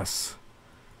 I guess.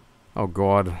 Oh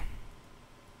god.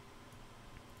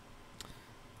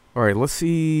 Alright, let's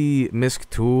see. MISC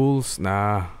tools.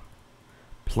 Nah.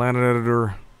 Planet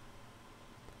editor.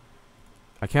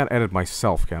 I can't edit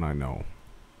myself, can I? No.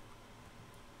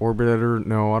 Orbit editor.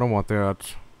 No, I don't want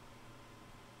that.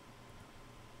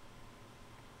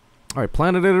 Alright,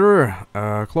 planet editor.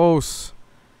 Close.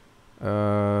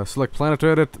 Select planet to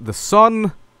edit. The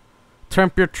sun.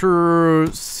 Temperature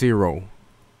 0.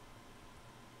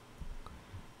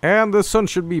 And the sun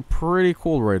should be pretty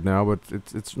cool right now, but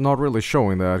it's not really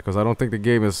showing that, because I don't think the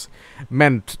game is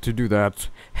meant to do that.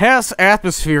 Has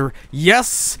atmosphere,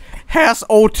 yes! Has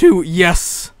O2,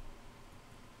 yes!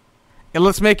 And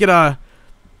let's make it a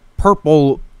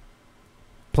purple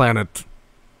planet.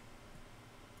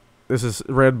 This is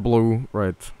red, blue,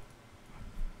 right.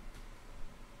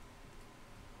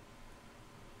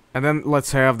 And then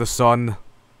let's have the sun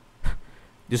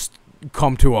just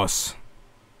come to us.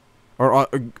 Or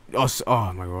us.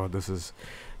 Oh my god, this is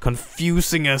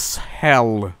confusing as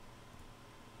hell.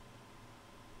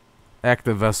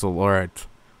 Active vessel, alright.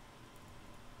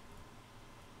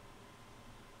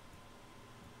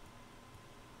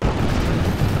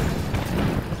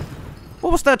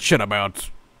 What was that shit about?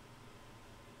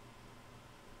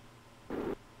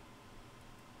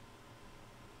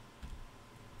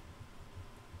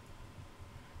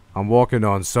 I'm walking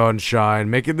on sunshine,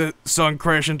 making the sun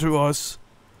crash into us.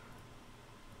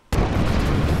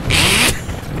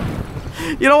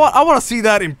 You know what? I want to see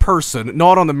that in person,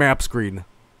 not on the map screen.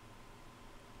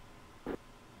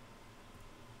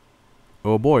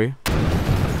 Oh boy.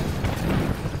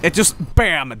 It just,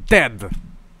 bam, dead.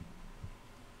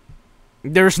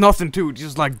 There's nothing to it,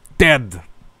 just like dead.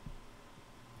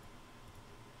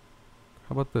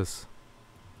 How about this?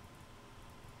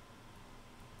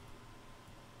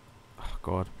 Oh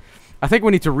god. I think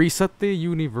we need to reset the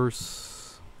universe.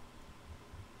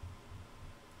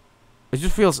 It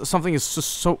just feels something is just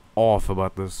so off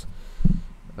about this.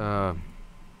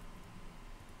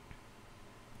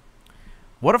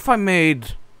 What if I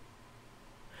made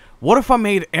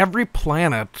every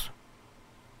planet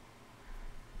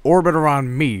orbit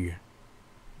around me?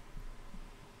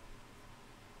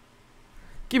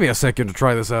 Give me a second to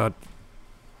try this out.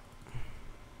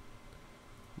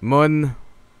 Moon.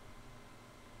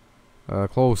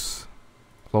 Close.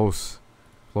 Close.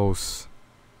 Close.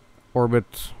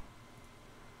 Orbit.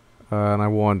 And I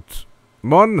want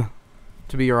Mun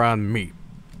to be around me.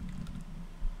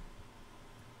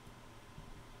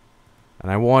 And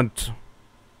I want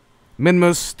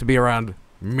Minmus to be around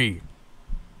me.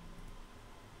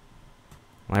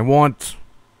 And I want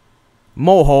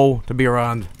Moho to be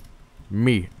around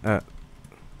me.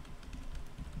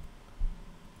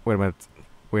 Wait a minute.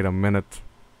 Wait a minute.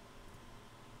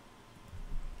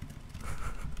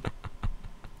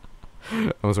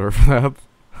 I'm sorry for that.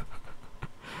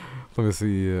 Let me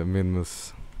see,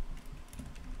 Minmus.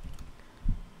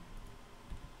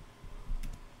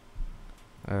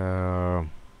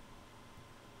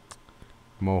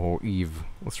 Moho Eve.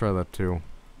 Let's try that too.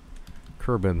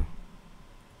 Kerbal.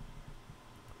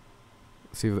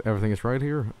 See if everything is right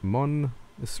here. Mun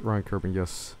is right, Kerbal,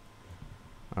 yes.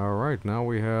 Alright, now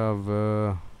we have,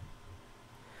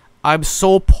 I'm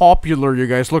so popular, you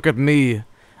guys. Look at me.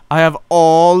 I have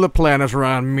all the planets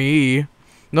around me.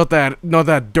 Not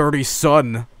that dirty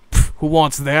sun. Pfft, who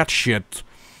wants that shit?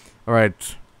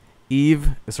 Alright.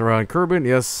 Eve is around Kerbal,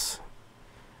 yes.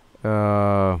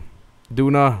 Duna.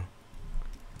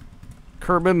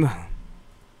 Kerbal.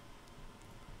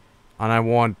 And I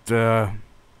want,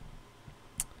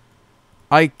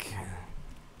 Ike.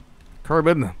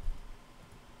 Kerbal.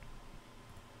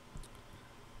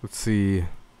 Let's see.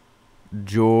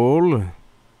 Joel.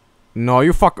 No,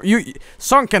 you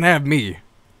Sun can have me.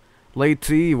 Late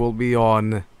T will be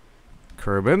on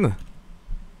Kerbal.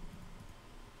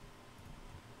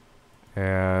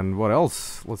 And what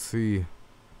else? Let's see.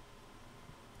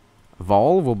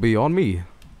 Vol will be on me.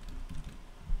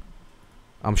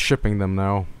 I'm shipping them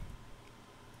now.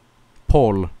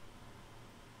 Paul.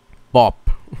 Bop.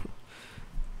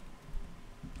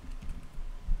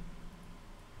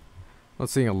 Not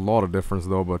seeing a lot of difference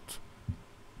though, but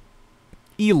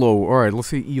Elo. Alright, let's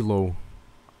see Elo.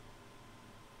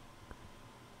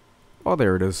 Oh,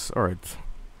 there it is. Alright.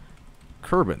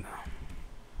 Kerbal.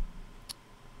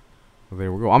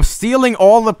 There we go. I'm stealing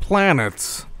all the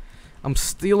planets. I'm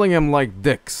stealing them like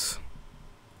dicks.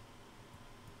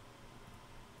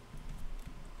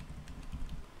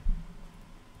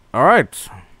 Alright.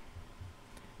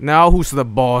 Now who's the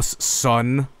boss,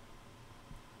 son?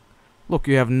 Look,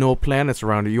 you have no planets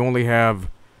around you. You only have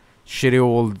Shitty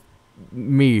old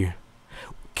me.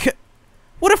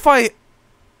 What if I...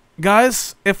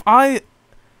 Guys, if I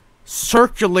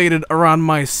circulated around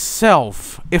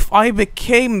myself, if I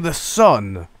became the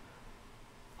sun...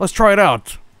 Let's try it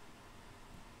out.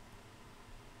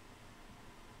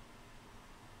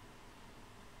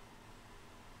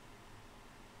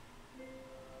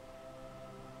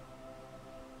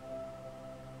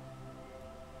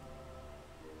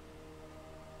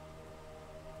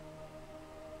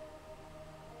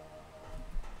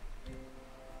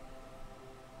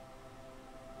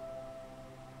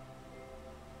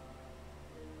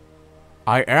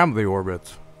 I am the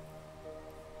orbit.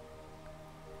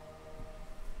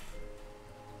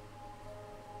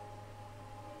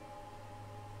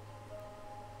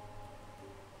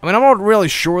 I mean, I'm not really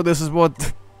sure this is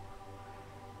what...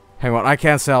 Hang on, I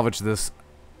can't salvage this.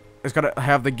 It's gotta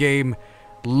have the game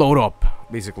load up,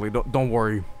 basically. Don't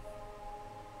worry.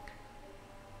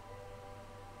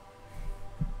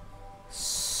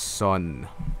 Sun.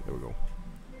 There we go.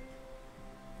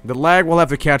 The lag will have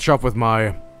to catch up with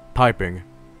my typing.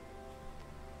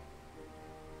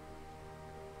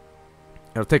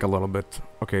 It'll take a little bit.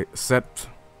 Okay, set.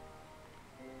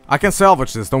 I can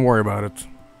salvage this, don't worry about it.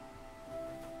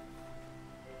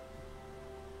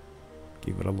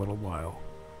 Give it a little while.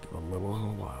 Give it a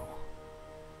little while.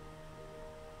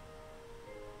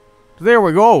 There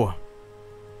we go!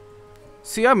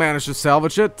 See, I managed to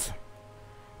salvage it.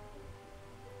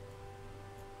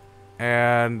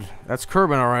 And that's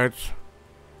Kerbal, alright.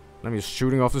 I'm just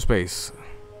shooting off the space.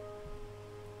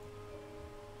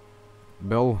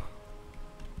 Bill.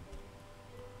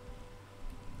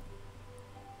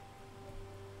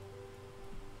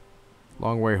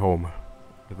 Long way home.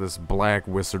 With this black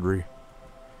wizardry.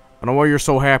 I don't know why you're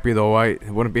so happy though. I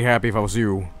wouldn't be happy if I was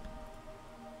you.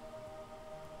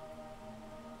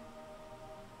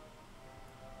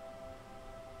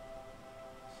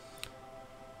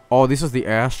 Oh, this is the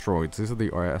asteroids. These are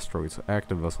the asteroids.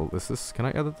 Active vessel. Is this? Can I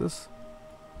edit this?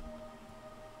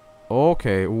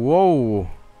 Okay. Whoa.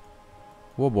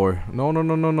 Whoa, boy. No, no,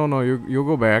 no, no, no, no. You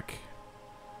go back.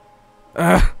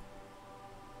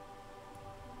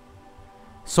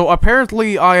 So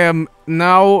apparently I am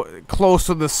now close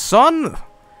to the sun?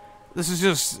 This is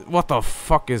just... What the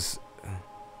fuck is...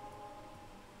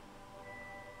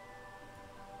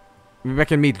 Maybe I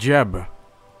can meet Jeb.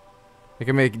 I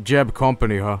can make Jeb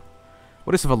company, huh?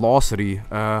 What is the velocity?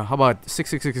 How about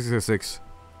 66666?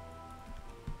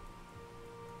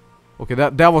 Okay,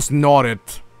 that was not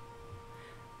it.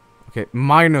 Okay,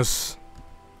 minus...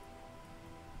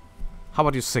 How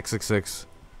about just 666?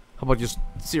 How about just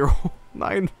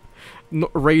 0.9? No,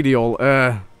 radial,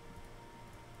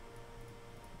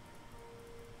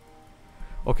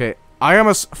 Okay, I am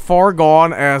as far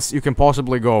gone as you can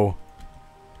possibly go.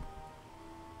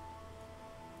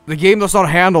 The game does not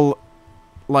handle,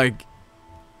 like,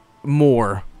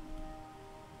 more.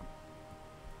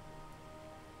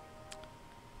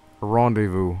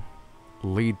 Rendezvous.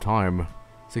 Lead time.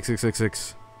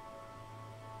 6666.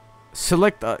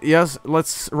 Select, yes,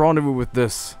 let's rendezvous with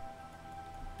this.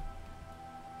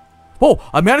 Oh,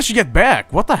 I managed to get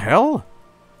back. What the hell?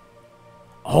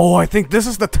 Oh, I think this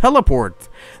is the teleport.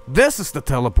 This is the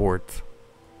teleport.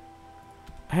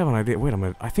 I have an idea. Wait a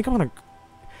minute. I think I'm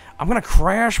gonna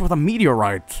crash with a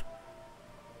meteorite.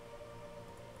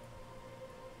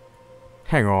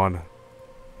 Hang on.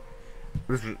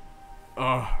 This is...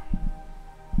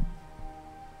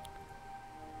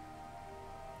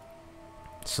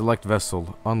 Select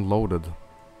vessel. Unloaded.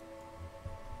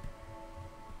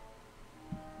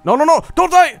 No, no, no!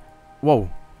 Don't die! Whoa.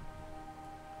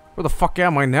 Where the fuck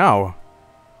am I now?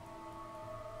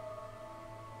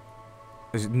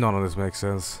 None of this makes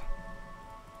sense.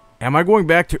 Am I going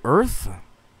back to Earth?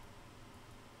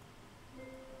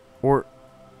 Or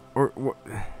what?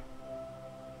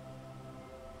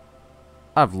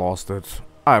 I've lost it.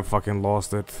 I've fucking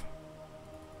lost it.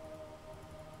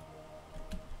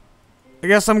 I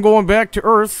guess I'm going back to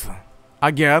Earth.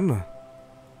 Again.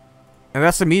 And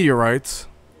that's the meteorites.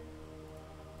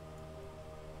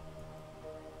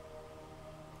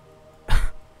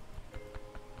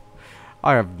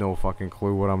 I have no fucking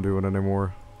clue what I'm doing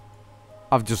anymore.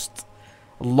 I've just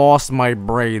lost my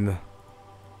brain.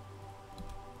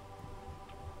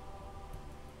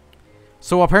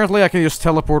 So apparently I can just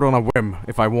teleport on a whim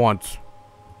if I want.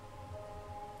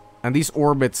 And these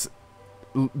orbits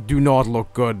do not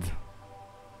look good.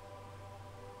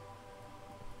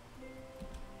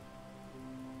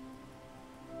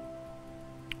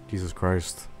 Jesus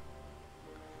Christ.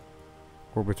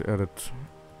 Orbit edit.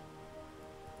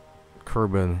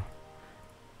 Kerbal.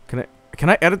 Can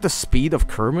I edit the speed of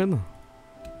Kerbal?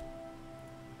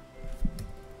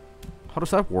 How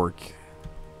does that work?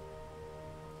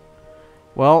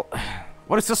 Well,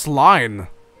 what is this line?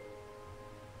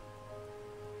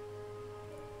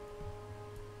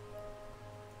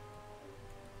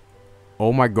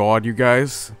 Oh my god, you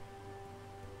guys.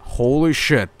 Holy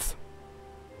shit.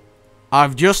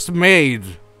 I've just made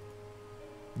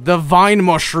the vine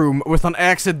mushroom with an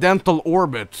accidental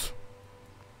orbit.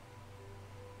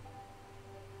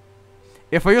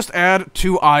 If I just add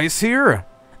 2 eyes here,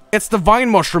 it's the vine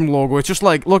mushroom logo. It's just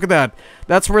like, look at that.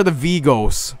 That's where the V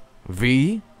goes.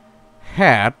 V,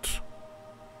 hat,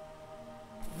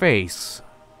 face.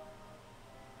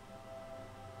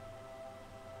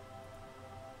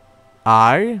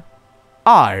 Eye.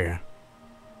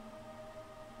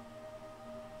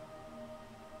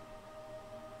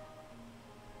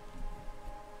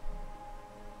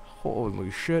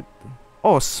 Holy shit.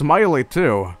 Oh, smiley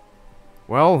too.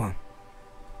 Well,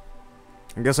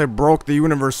 I guess I broke the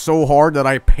universe so hard that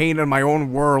I painted my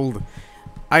own world.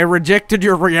 I rejected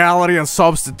your reality and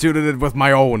substituted it with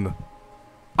my own.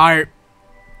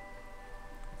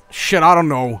 Shit, I don't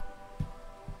know.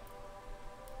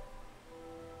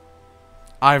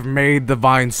 I've made the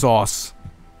Vinesauce.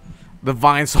 The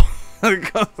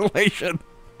Vinesauce constellation.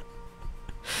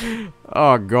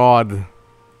 Oh, God.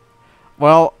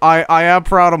 Well, I am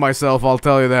proud of myself, I'll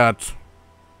tell you that.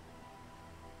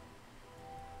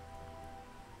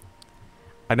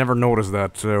 I never noticed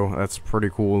that, too. That's pretty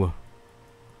cool.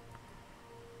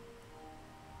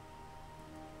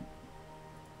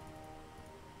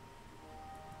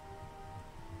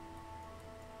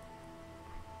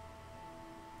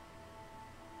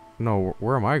 No,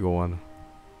 where am I going?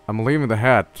 I'm leaving the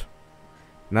hat.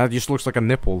 And that just looks like a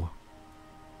nipple.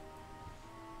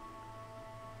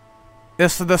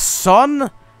 Is the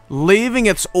sun leaving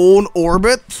its own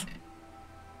orbit?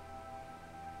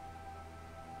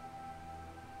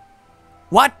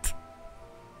 What?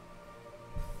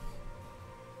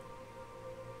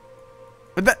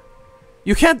 But that...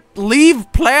 You can't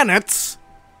leave planets!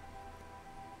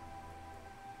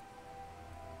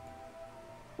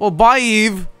 Well, bye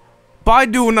Eve. Bye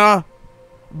Duna.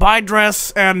 Bye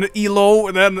Dress and Elo,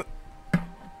 and then...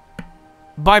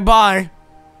 Bye-bye.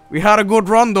 We had a good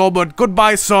run though, but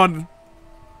goodbye, son.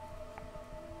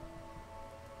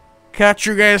 Catch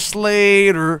you guys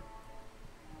later.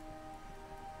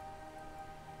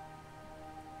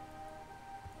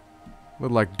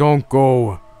 But like, don't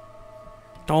go.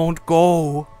 Don't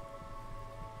go.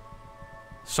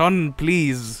 Son,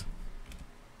 please.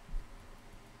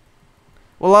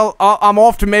 Well, I'm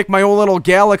off to make my own little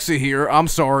galaxy here. I'm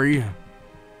sorry.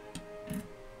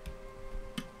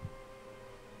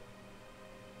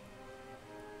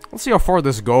 Let's see how far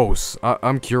this goes.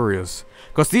 I'm curious.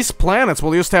 Because these planets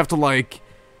will just have to, like...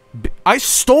 I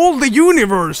stole the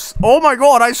universe! Oh my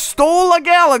god, I stole a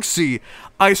galaxy!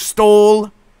 I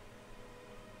stole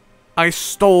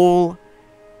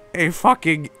a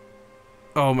fucking...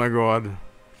 Oh my god.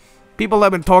 People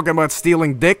have been talking about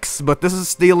stealing dicks, but this is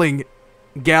stealing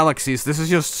galaxies. This is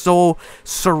just so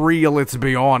surreal, it's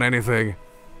beyond anything.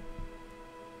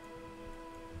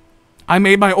 I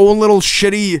made my own little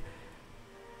shitty...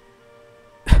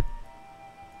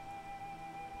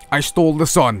 I stole the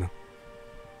sun.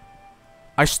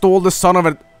 I stole the sun of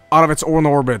it out of its own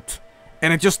orbit.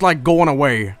 And it's just like going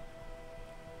away.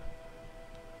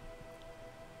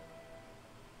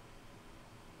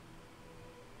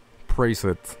 Praise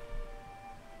it.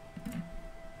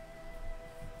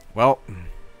 Well.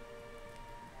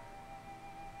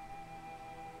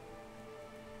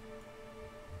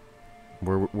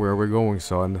 Where are we going,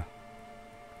 son?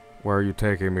 Where are you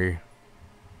taking me?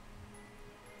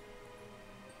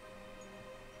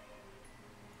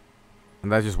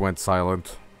 And that just went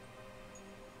silent.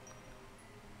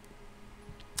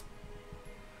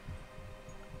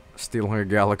 Stealing a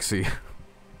galaxy.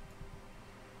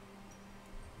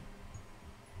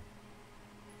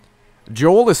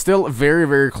 Joel is still very,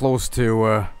 very close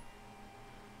to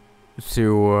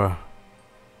the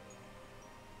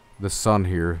sun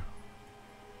here.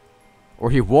 Or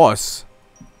he was.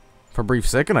 For a brief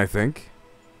second, I think.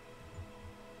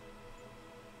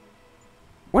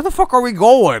 Where the fuck are we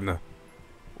going?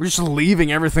 We're just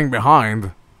leaving everything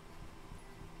behind.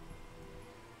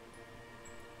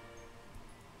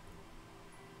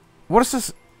 What is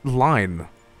this line?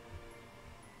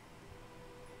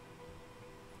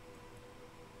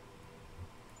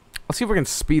 Let's see if we can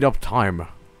speed up time.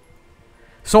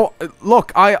 So,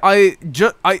 look, I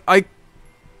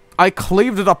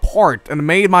cleaved it apart and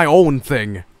made my own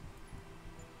thing.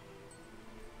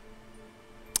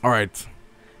 Alright.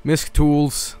 Misc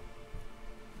tools.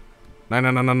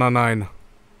 9.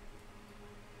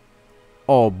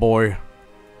 Oh boy.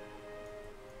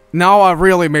 Now I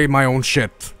really made my own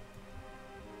shit.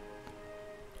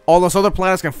 All those other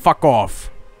planets can fuck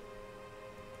off.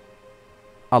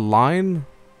 A line?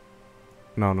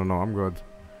 No, I'm good.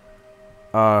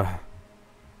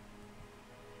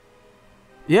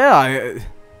 Yeah,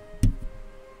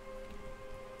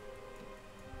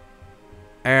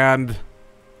 and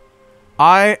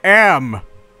I am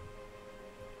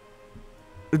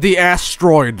the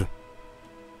asteroid.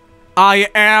 I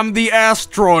am the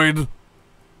asteroid.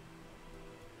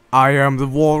 I am the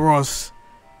walrus.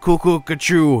 Cuckoo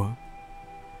Cachoo.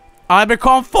 I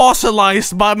become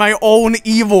fossilized by my own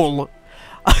evil.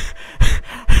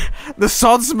 The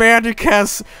sun's magic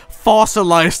has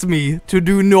fossilized me to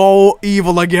do no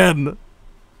evil again.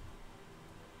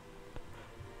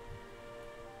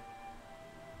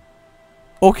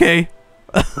 Okay.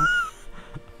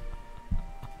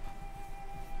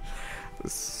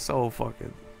 So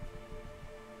fucking...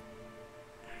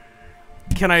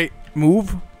 Can I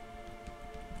move?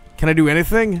 Can I do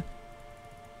anything?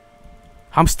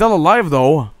 I'm still alive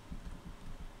though.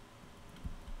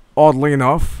 Oddly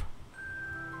enough.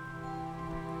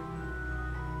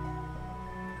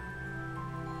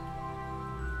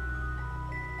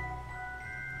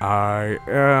 I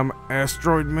am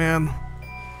Asteroid Man.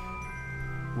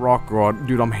 Rock God.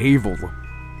 Dude, I'm Havel.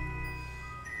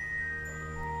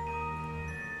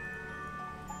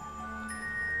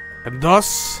 And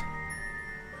thus,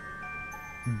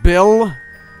 Bill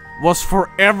was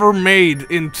forever made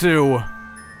into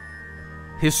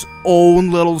his own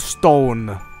little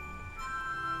stone.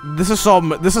 This is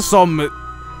some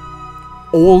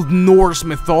old Norse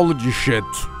mythology shit.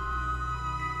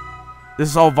 This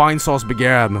is how Vinesauce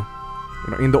began. You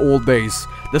know, in the old days.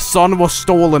 The sun was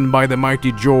stolen by the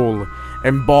mighty Joel,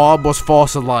 and Bob was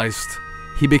fossilized.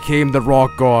 He became the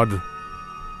rock god.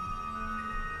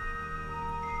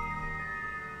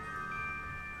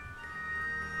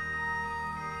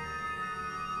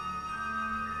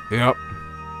 Yep.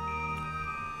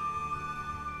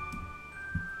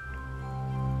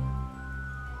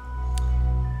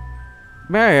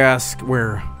 May I ask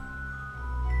where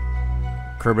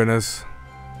Kerbal is?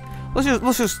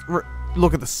 Let's just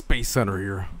look at the space center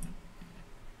here.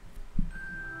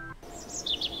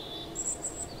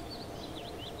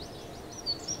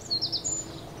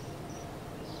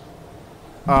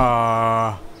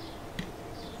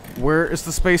 Where is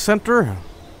the space center?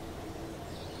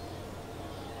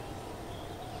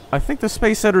 I think the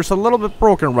space center's a little bit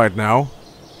broken right now.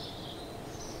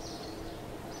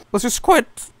 Let's just quit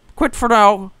for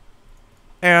now,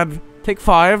 and take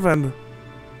 5 and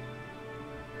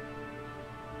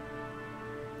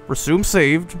resume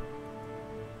saved.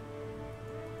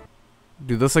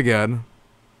 Do this again.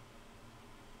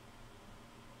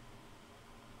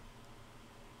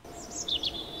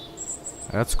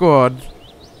 That's good.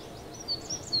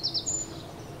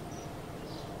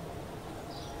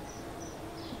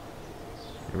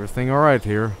 Everything alright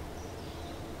here.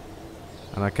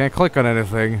 And I can't click on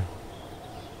anything.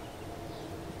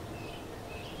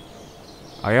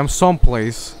 I am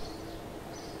someplace.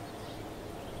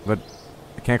 But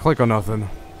I can't click on nothing.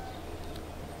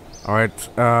 Alright,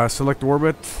 select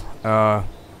orbit.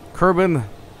 Kerbal.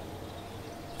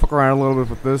 Fuck around a little bit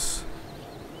with this.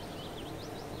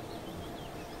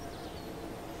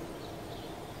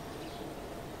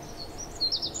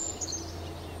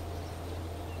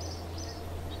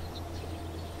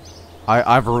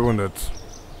 I've ruined it.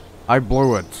 I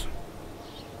blew it.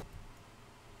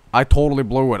 I totally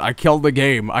blew it. I killed the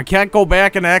game. I can't go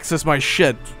back and access my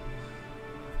shit.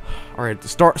 Alright,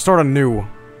 start anew.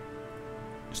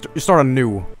 Start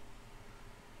anew.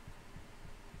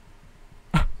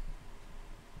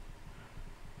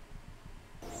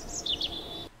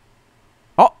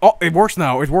 Oh, it works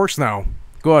now. It works now.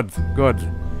 Good, good.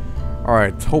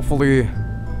 Alright, hopefully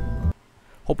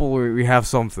we have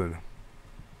something.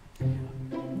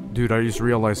 Dude, I just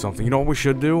realized something. You know what we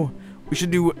should do? We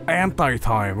should do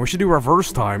anti-time. We should do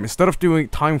reverse time. Instead of doing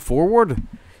time forward,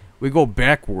 we go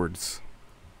backwards.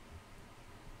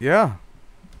 Yeah.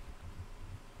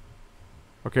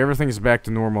 Okay, everything is back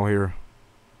to normal here.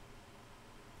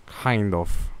 Kind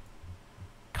of.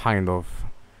 Kind of.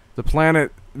 The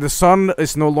planet... The sun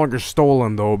is no longer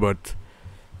stolen, though, but...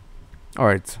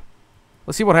 Alright.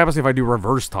 Let's see what happens if I do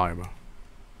reverse time.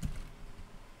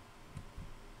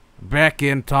 Back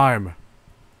in time.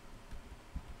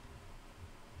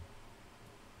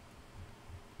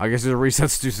 I guess it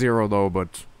resets to 0 though,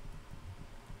 but...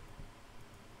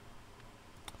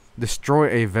 Destroy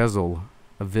a vessel.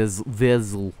 A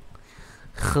vessel.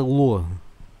 Hello.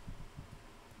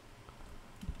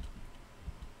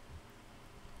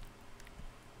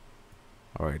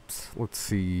 Alright, let's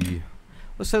see.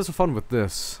 Let's have some fun with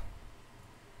this.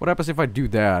 What happens if I do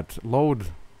that? Load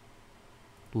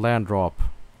land drop.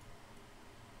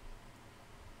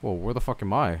 Whoa, where the fuck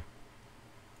am I?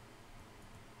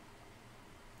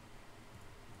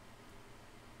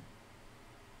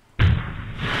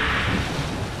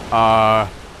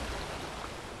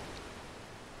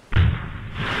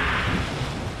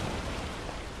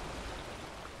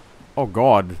 Oh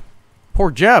god.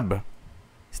 Poor Jeb.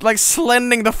 He's like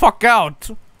slending the fuck out.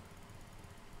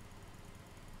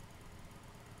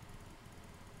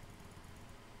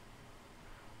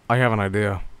 I have an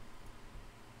idea.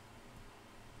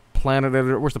 Planet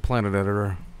editor. Where's the planet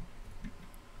editor?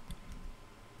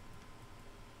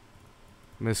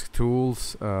 Misc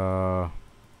tools.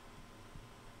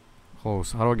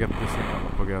 Close. How do I get this thing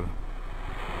up again?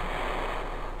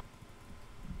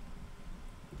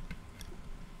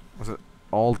 Was it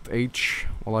Alt H?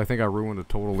 Well, I think I ruined it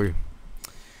totally.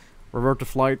 Revert to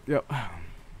flight. Yep.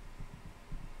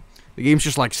 The game's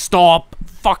just like, stop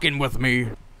fucking with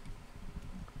me.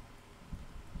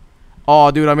 Oh,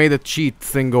 dude, I made the cheat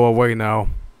thing go away now.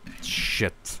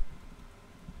 Shit.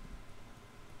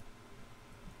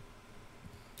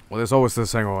 Well, there's always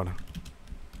this. Hang on.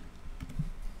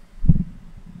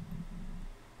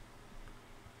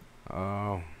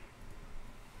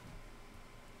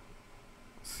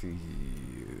 Let's see.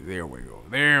 There we go.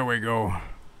 There we go.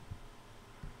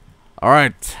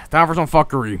 Alright. Time for some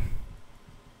fuckery.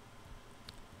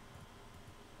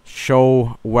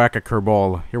 Show whack a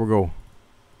Kerbal. Here we go.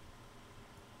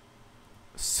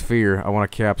 Sphere. I want a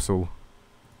capsule.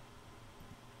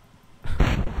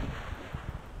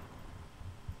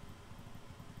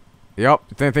 Yep.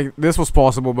 Didn't think this was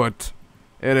possible, but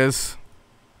it is.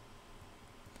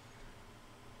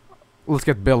 Let's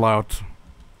get Bill out.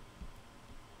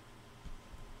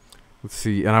 Let's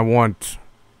see. And I want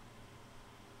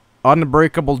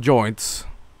unbreakable joints.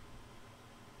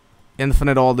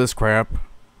 Infinite all this crap.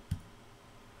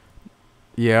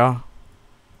 Yeah.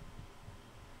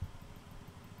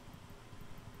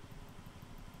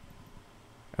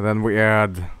 And then we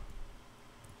add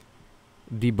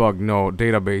debug, no,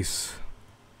 database,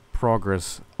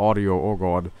 progress, audio, oh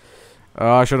god.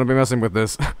 I shouldn't be messing with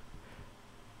this.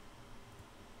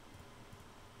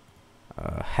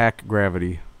 Hack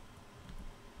gravity.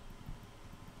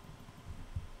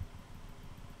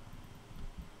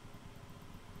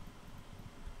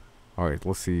 Alright,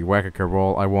 let's see. Whack a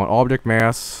Kerbal. I want object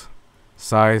mass,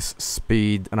 size,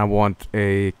 speed, and I want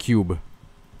a cube.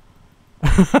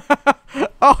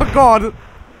 Oh god!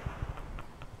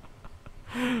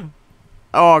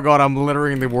 Oh god, I'm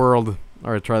littering the world.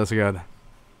 Alright, try this again.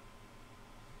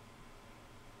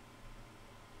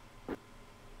 How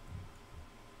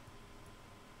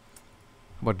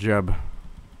about Jeb?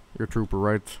 You're a trooper,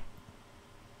 right?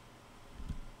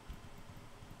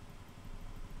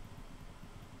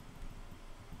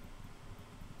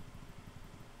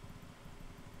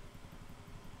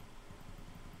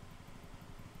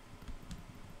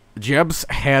 Jeb's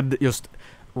head just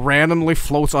randomly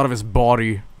floats out of his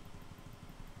body.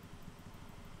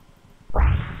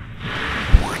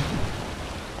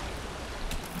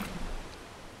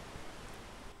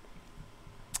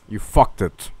 You fucked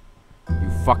it. You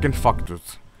fucking fucked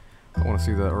it. I want to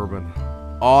see that urban.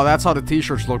 Oh, that's how the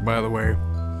t-shirts look, by the way.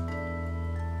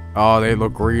 Oh, they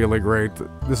look really great.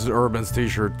 This is Urban's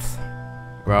t-shirt.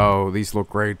 Wow, these look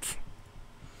great.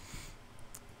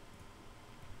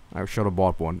 I should have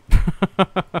bought one.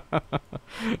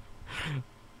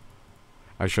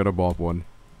 I should have bought one.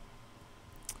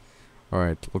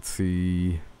 Alright, let's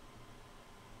see.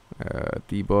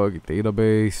 Debug,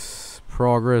 database,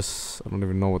 progress. I don't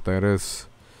even know what that is.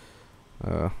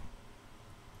 If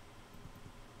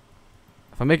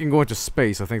I'm making go into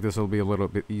space, I think this will be a little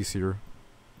bit easier.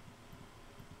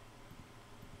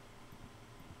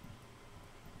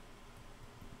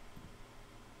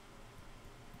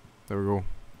 There we go.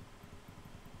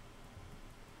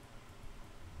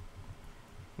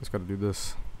 Just gotta do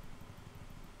this.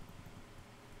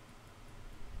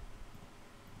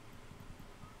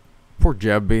 Poor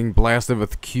Jeb being blasted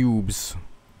with cubes.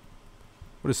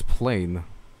 What is plane?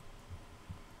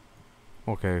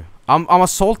 Okay. I'm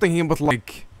assaulting him with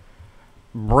like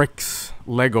bricks,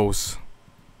 Legos.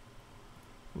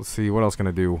 Let's see, what else can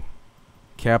I do?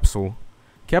 Capsule.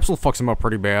 Capsule fucks him up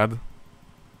pretty bad.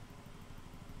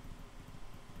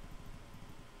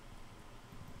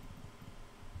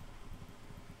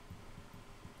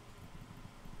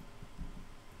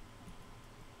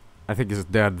 I think he's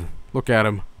dead. Look at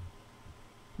him.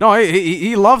 No,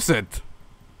 he loves it.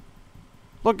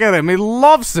 Look at him. He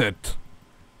loves it.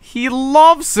 He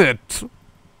loves it.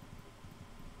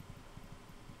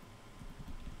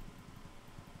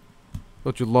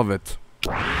 Don't you love it?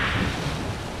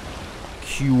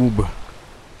 Cube.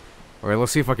 Alright,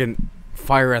 let's see if I can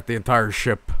fire at the entire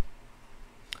ship.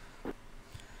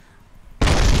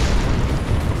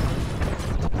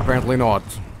 Apparently not.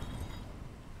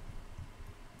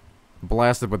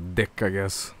 Blasted with dick, I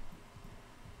guess.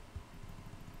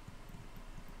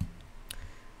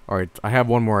 Alright, I have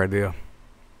one more idea.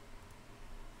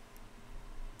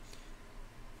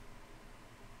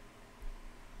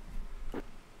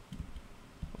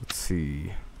 Let's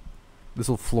see. This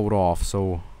will float off,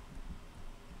 so...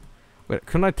 Wait,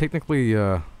 couldn't I technically,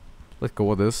 let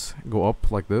go of this? Go up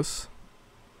like this?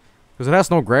 Because it has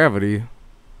no gravity.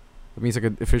 That means I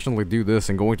could efficiently do this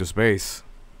and go into space.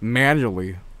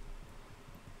 Manually.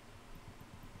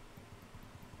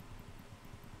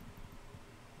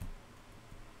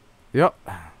 Yep.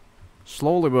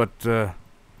 Slowly, but,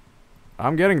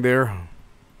 I'm getting there.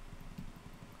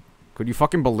 Could you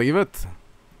fucking believe it?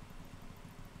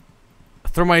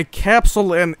 Through my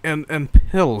capsule and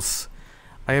pills,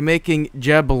 I am making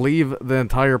Jeb believe the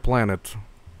entire planet.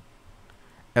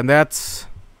 And that's...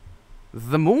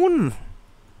 the moon?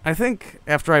 I think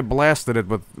after I blasted it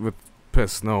with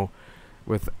piss, no.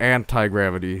 With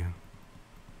anti-gravity.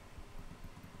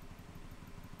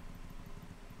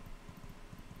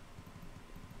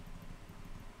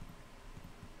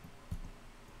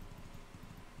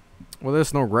 Well,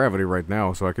 there's no gravity right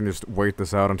now, so I can just wait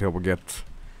this out until we get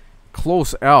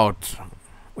close out.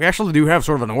 We actually do have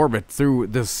sort of an orbit through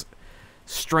this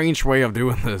strange way of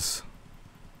doing this.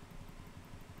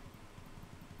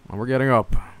 Well, we're getting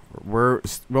up. We're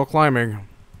still climbing.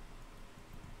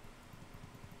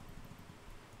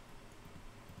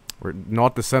 We're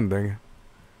not descending,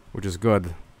 which is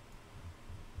good.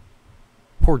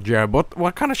 Poor Jeb.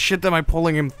 What kind of shit am I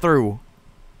pulling him through?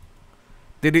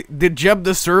 Did Jeb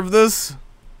deserve this?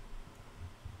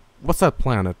 What's that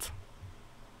planet?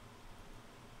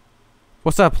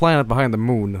 What's that planet behind the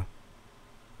moon?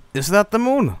 Is that the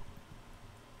moon?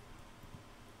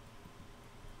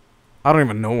 I don't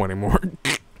even know anymore.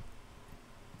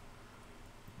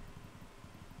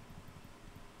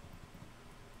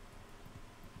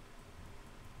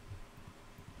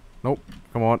 Nope.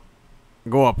 Come on.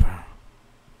 Go up.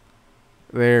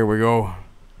 There we go.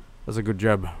 That's a good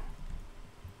job.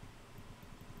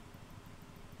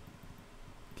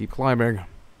 Keep climbing.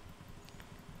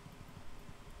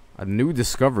 A new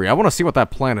discovery. I want to see what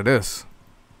that planet is.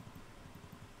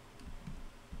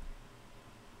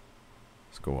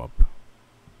 Let's go up.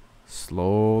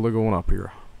 Slowly going up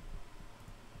here.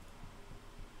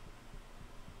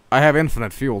 I have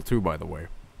infinite fuel too, by the way.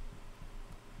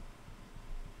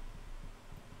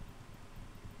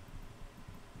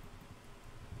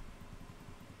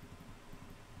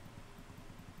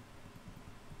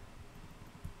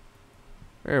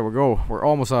 There we go. We're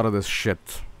almost out of this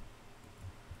shit.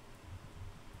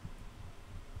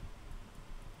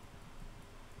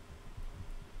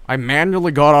 I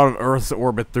manually got out of Earth's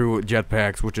orbit through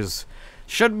jetpacks, which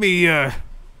should be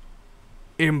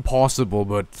impossible,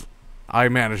 but I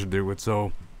managed to do it,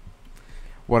 so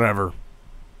whatever.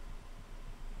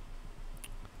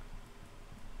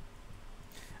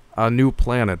 A new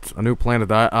planet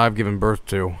that I've given birth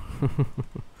to.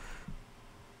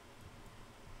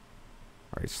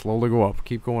 Alright, slowly go up.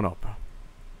 Keep going up.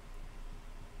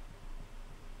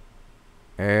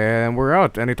 And we're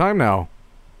out anytime now.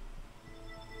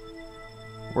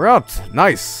 We're out.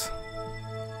 Nice.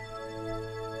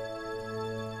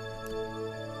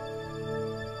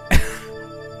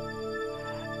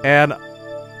 And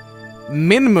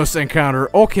Minmus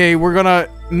encounter. Okay, we're gonna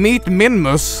meet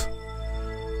Minmus.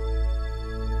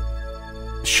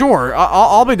 Sure,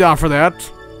 I'll be down for that.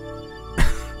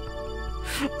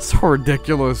 So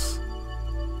ridiculous.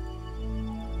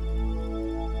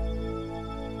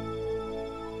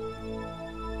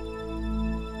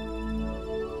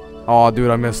 Oh, dude,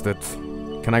 I missed it.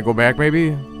 Can I go back,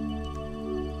 maybe?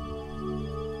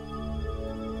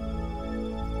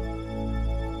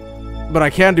 But I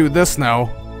can't do this now.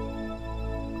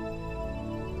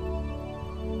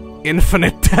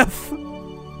 Infinite death.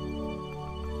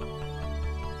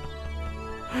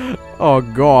 Oh,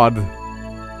 God.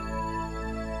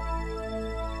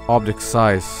 Object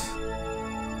size.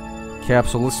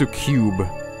 Capsule. Let's do cube.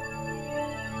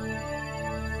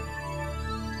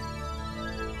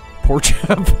 Poor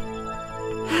Jeb.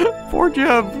 Poor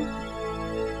Jeb.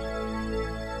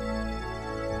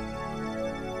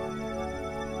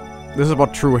 This is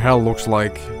what true hell looks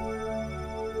like.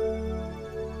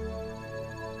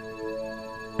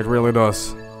 It really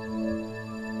does.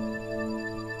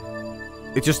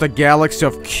 It's just a galaxy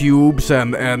of cubes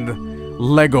and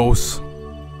Legos.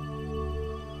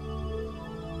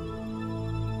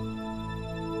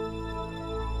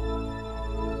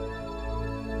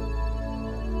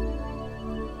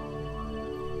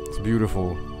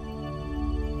 beautiful.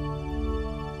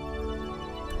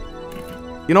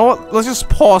 You know what? Let's just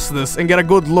pause this and get a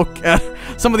good look at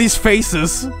some of these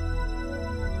faces.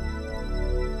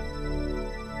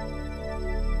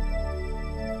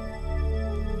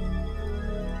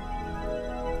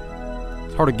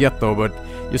 It's hard to get though, but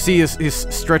you see his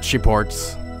stretchy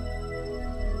parts.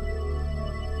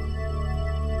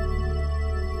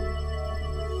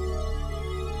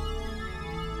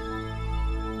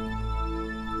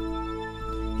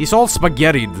 He's all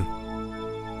spaghettied.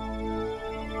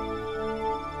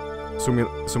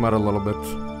 Zoom out a little bit.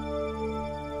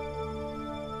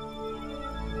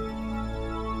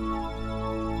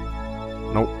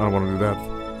 Nope, I don't want to do that.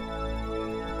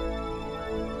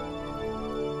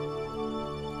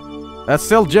 That's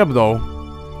still Jeb, though.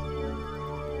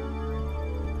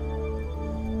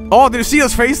 Oh, did you see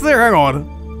his face there? Hang on.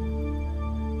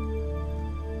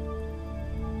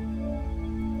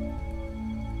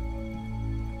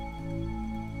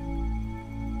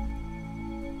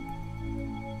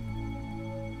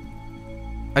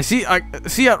 I see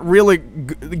a really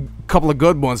couple of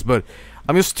good ones, but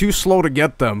I'm just too slow to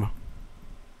get them.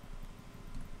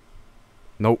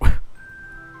 Nope.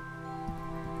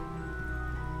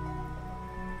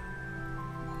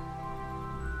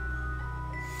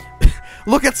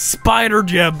 Look at Spider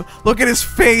Jeb. Look at his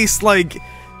face, like,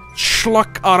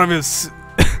 schluck out of his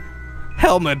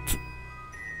helmet.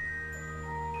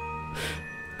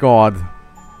 God.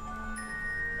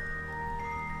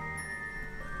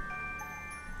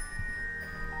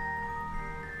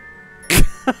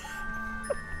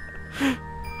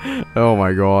 Oh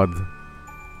my god.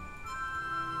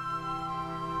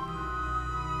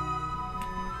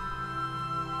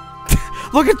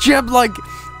 Look at Jeb, like,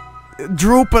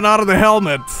 drooping out of the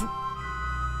helmet.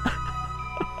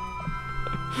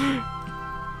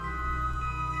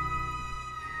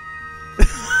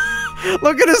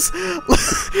 Look at his...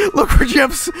 Look where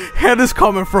Jeb's head is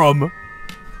coming from.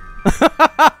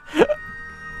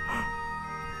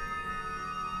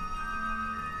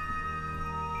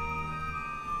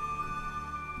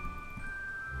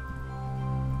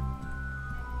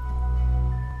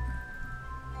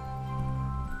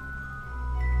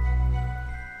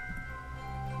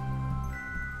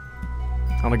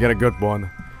 I want to get a good one.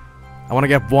 I want to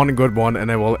get one good one, and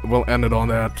then we'll end it on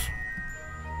that.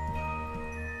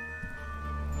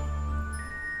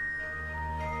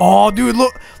 Oh, dude,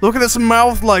 look at his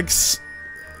mouth, like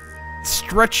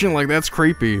stretching, like that's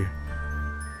creepy.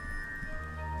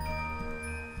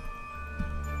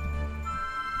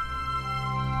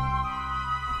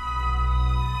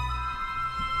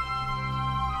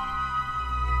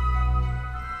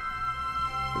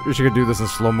 Wish you could do this in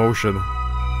slow motion.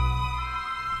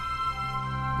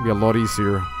 Be a lot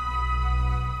easier.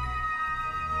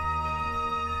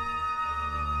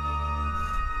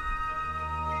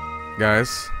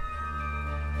 Guys,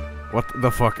 what the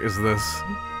fuck is this?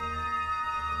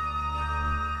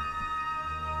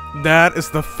 That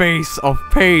is the face of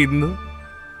pain.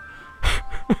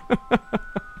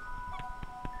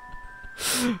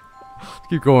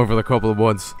 Keep going for the couple of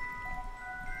ones.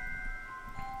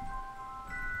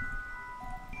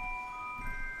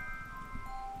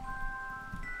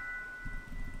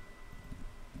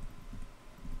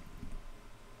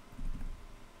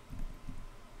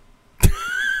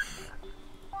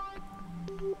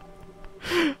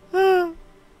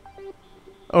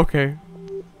 Okay.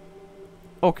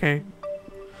 Okay.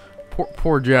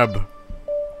 Poor Jeb.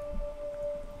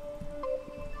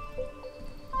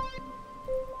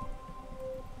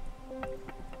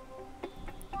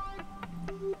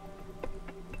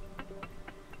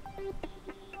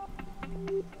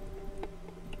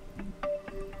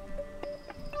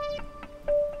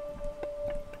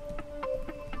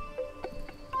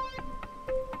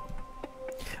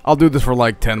 I'll do this for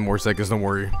like 10 more seconds, don't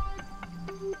worry.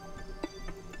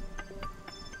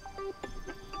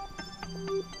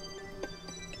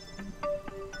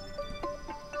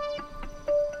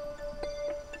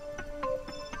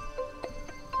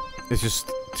 It's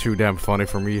just too damn funny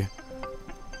for me.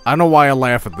 I don't know why I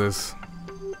laugh at this.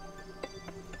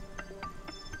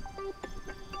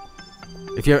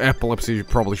 If you have epilepsy, you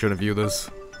probably shouldn't view this.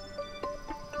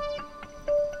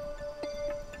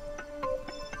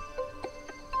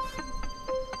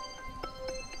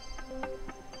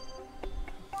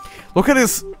 Look at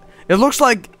his... It looks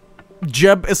like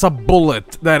Jeb is a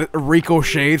bullet that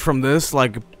ricocheted from this,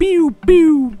 like, pew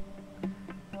pew.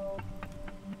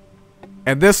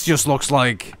 And this just looks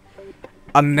like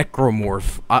a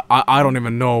necromorph. I don't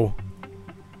even know.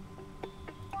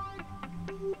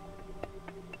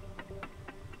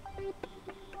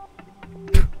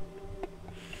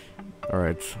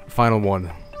 Alright, final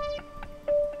one.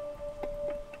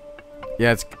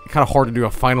 Yeah, it's kind of hard to do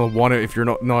a final one if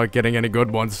you're not getting any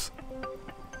good ones.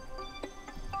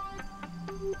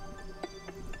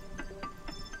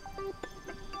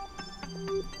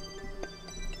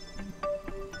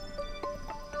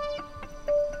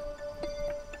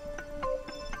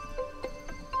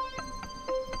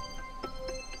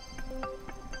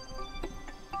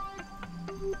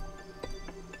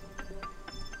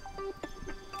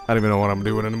 I don't even know what I'm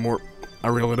doing anymore. I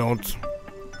really don't.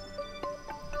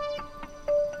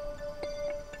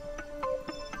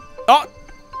 Oh!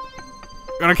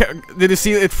 Did you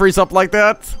see it freeze up like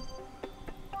that?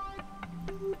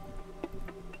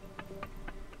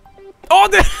 Oh,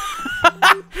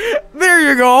 there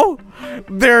you go!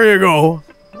 There you go!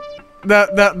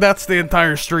 That's the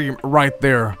entire stream right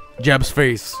there. Jeb's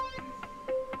face.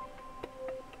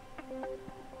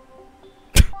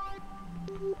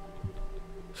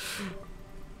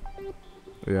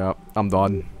 Yeah, I'm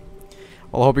done.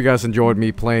 Well, I hope you guys enjoyed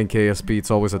me playing KSP.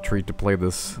 It's always a treat to play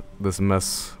this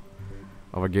mess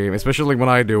of a game, especially when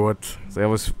I do it. So I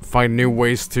always find new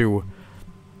ways to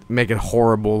make it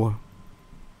horrible.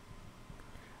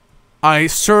 I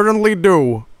certainly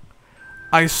do.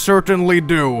 I certainly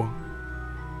do.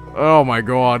 Oh my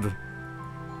god.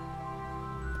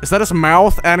 Is that his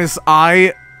mouth and his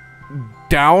eye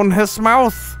down his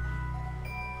mouth?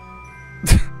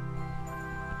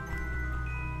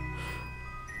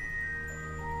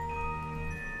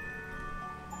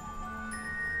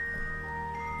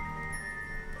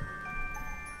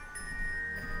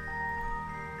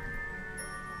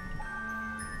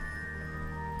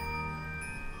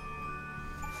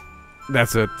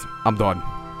 That's it. I'm done.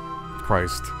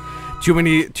 Christ. Too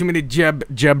many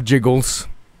Jeb jiggles.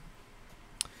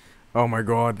 Oh my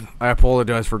god. I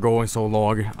apologize for going so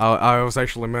long. I was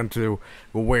actually meant to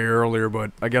go way earlier,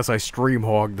 but I guess I stream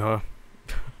hogged, huh?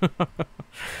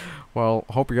 Well,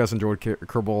 hope you guys enjoyed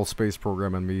Kerbal Space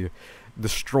Program and me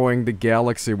destroying the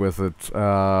galaxy with it.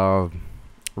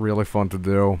 Really fun to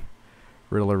do.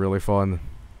 Really, really fun.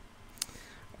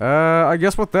 I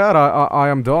guess with that, I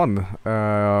am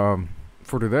done.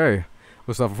 For today.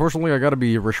 But unfortunately, I gotta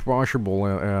be responsible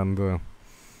and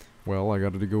well, I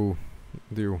gotta go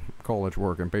do college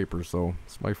work and papers, so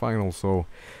it's my final. So,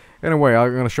 anyway,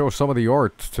 I'm gonna show some of the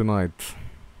art tonight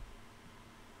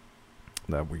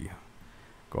that we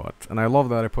got. And I love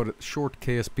that I put a short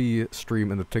KSP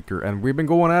stream in the ticker, and we've been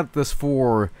going at this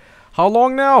for how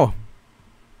long now?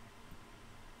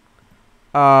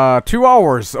 2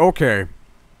 hours, okay.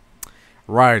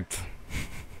 Right.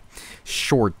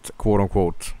 Short,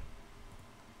 quote-unquote.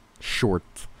 Short.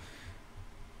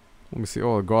 Let me see.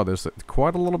 Oh, god, there's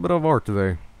quite a little bit of art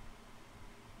today.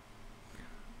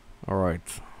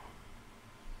 Alright.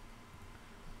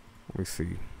 Let me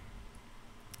see.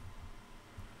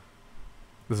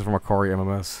 This is from Akari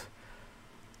MMS.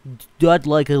 Not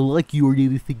like I like you or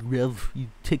anything, Rev. You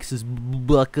Texas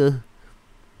bucka.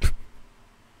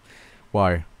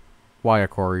 Why? Why,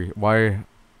 Akari? Why?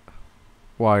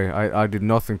 I did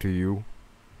nothing to you.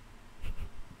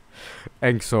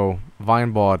 Engso,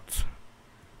 Vinebot,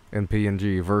 in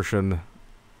PNG, version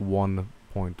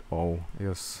 1.0,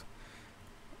 yes.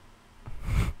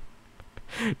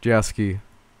 Jasky,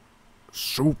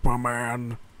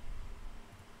 Superman.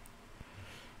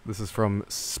 This is from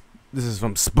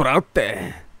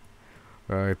Sproute.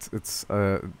 It's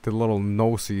the little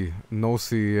nosy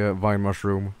vine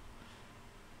mushroom.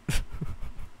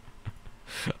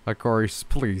 Akari,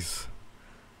 please.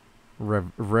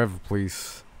 Rev,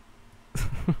 please.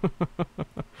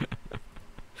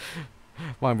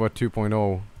 Vinebot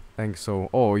 2.0. Engso.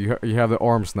 Oh, you have the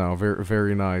arms now.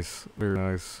 Very nice. Very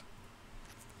nice.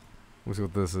 Let's see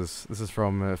what this is. This is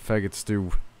from Faggot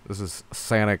Stew. This is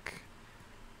Sanic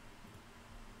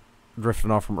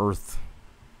drifting off from Earth.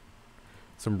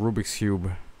 Some Rubik's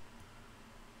Cube.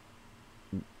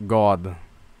 God.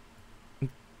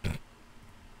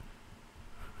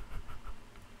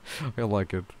 I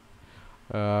like it.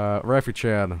 Rafi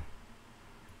Chan.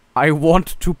 I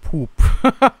want to poop.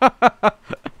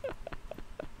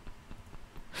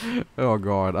 Oh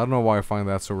god, I don't know why I find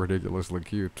that so ridiculously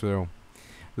cute too.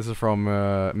 This is from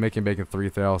Making Bacon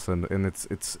 3000, and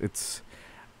it's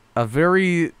a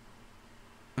very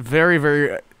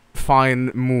fine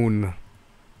moon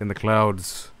in the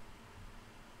clouds.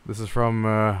 This is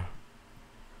from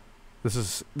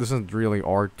this isn't really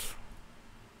art.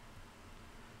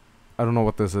 I don't know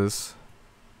what this is.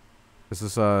 Is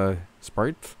this a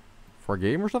sprite for a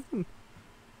game or something?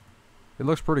 It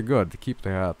looks pretty good to keep the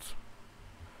hat.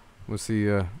 Let's see,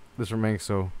 this from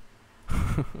Engso.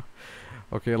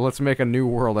 Okay, let's make a new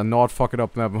world and not fuck it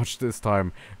up that much this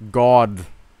time. God.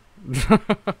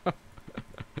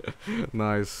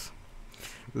 Nice.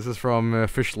 This is from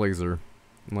Fish Laser,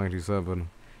 97,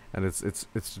 and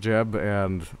it's Jeb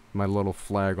and my little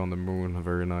flag on the moon.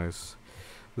 Very nice.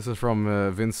 This is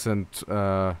from Vincent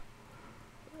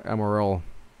MRL.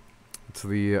 It's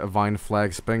the Vine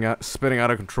flag spinning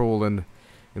out of control in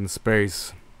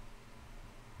space.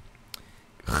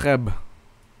 Jeb.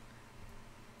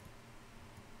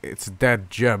 It's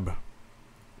dead Jeb.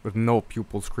 With no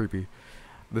pupils, creepy.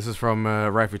 This is from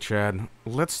Rafi Chad.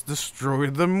 Let's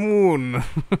destroy the moon!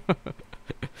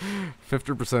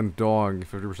 50% dog,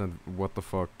 50% what the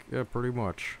fuck. Yeah, pretty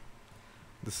much.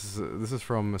 This is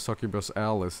from Succubus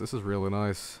Alice. This is really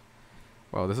nice.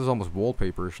 Wow, this is almost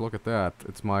wallpaperish. Look at that.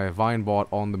 It's my Vine bot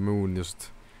on the moon, just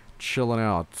chilling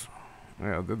out.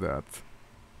 Yeah, I did that.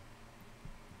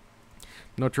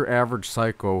 Not your average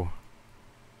psycho.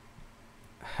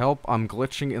 Help, I'm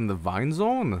glitching in the Vine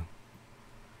zone?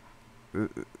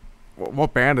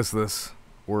 What band is this?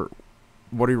 Or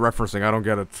what are you referencing? I don't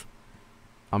get it.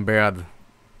 I'm bad.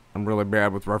 I'm really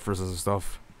bad with references and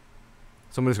stuff.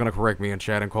 Somebody's gonna correct me in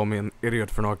chat and call me an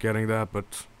idiot for not getting that,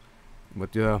 but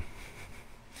yeah.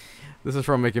 This is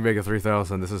from Mickey Mega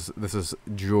 3000. This is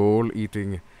Joel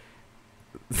eating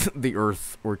the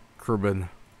earth, or Kerbin.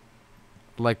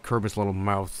 Like Kerbin's little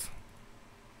mouth.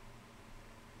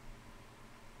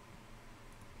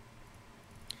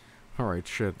 Alright,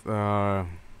 shit.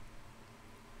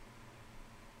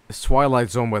 It's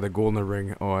Twilight Zone by the Golden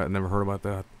Ring. Oh, I never heard about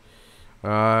that.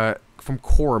 From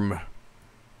Corm.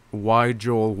 Why,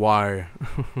 Joel, why?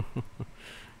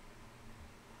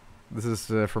 This is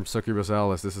from Succubus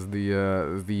Alice. This is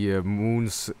the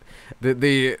moon's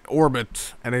the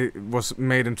orbit, and it was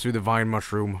made into the Vine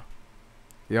mushroom.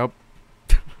 Yep.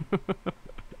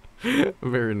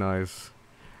 Very nice.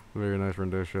 Very nice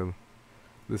rendition.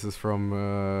 This is from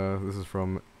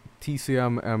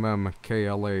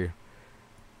TCMMMKLA.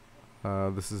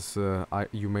 This is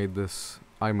you made this.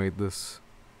 I made this.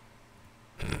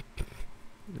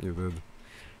 You did.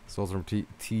 It's also from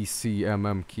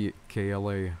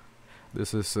TCMMKLA.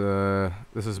 This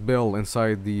is Bill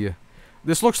inside the.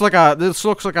 This looks like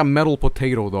a metal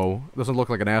potato though. Doesn't look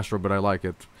like an asteroid, but I like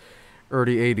it.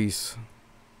 Early 80s.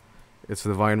 It's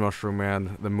the Vine mushroom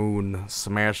and the moon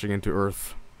smashing into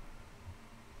Earth.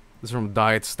 This is from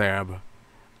Diet Stab.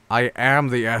 I am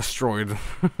the asteroid.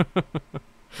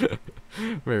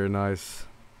 Very nice.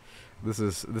 This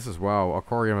is wow,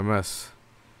 Aquarium MS.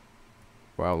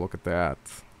 Wow, look at that.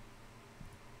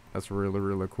 That's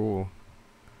really cool.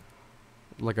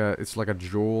 It's like a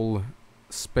Joel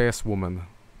space woman.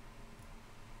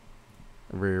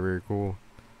 Very cool.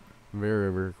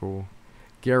 Very cool.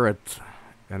 Garrett,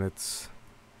 and it's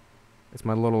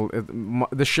my little.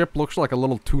 The ship looks like a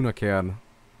little tuna can.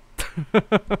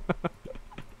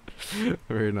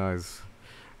 Very nice.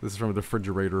 This is from the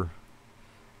refrigerator.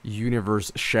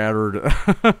 Universe shattered.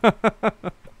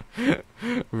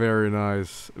 Very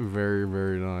nice.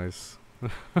 Very nice.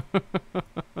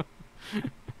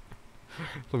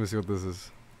 Let me see what this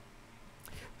is.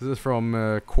 This is from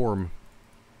Corm.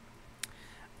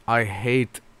 I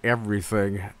hate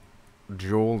everything.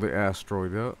 Joel the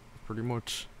asteroid. Yeah, pretty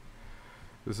much.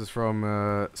 This is from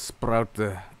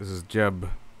Sproute. This is Jeb.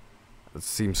 It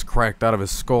seems cracked out of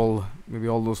his skull. Maybe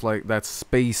all those, like, that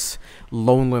space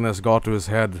loneliness got to his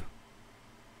head.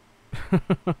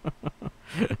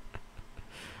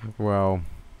 Wow.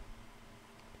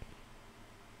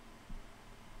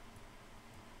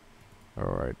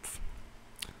 Alright. See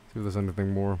if there's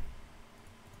anything more.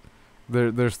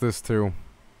 There's this too.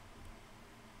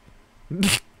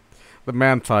 The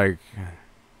man-tyke.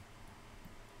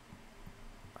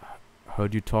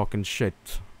 Heard you talking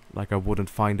shit. Like I wouldn't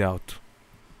find out.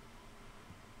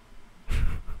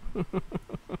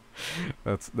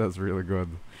 That's really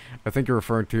good. I think you're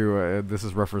referring to this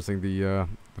is referencing the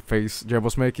face Jeb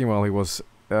was making while he was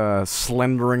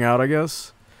slendering out, I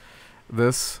guess.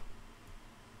 This.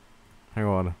 Hang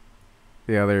on.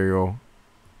 Yeah, there you go.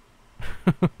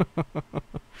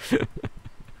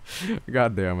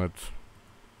 God damn it.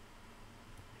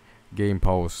 Game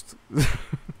post.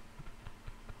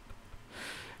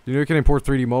 You know you can import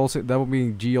 3D models? That would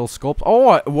be GL Sculpt.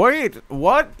 Oh, wait!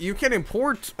 What? You can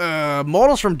import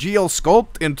models from GL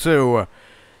Sculpt into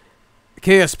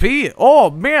KSP? Oh,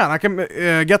 man, I can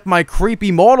get my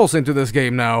creepy models into this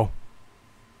game now.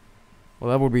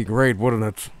 Well, that would be great, wouldn't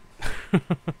it?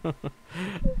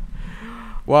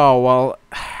 Wow, well,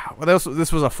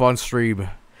 this was a fun stream.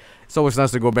 It's always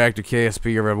nice to go back to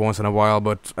KSP every once in a while,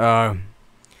 but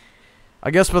I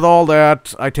guess with all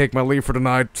that, I take my leave for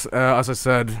tonight. As I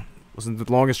said, it Wasn't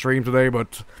the longest stream today,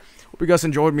 but hope you guys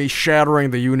enjoyed me shattering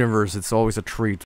the universe. It's always a treat.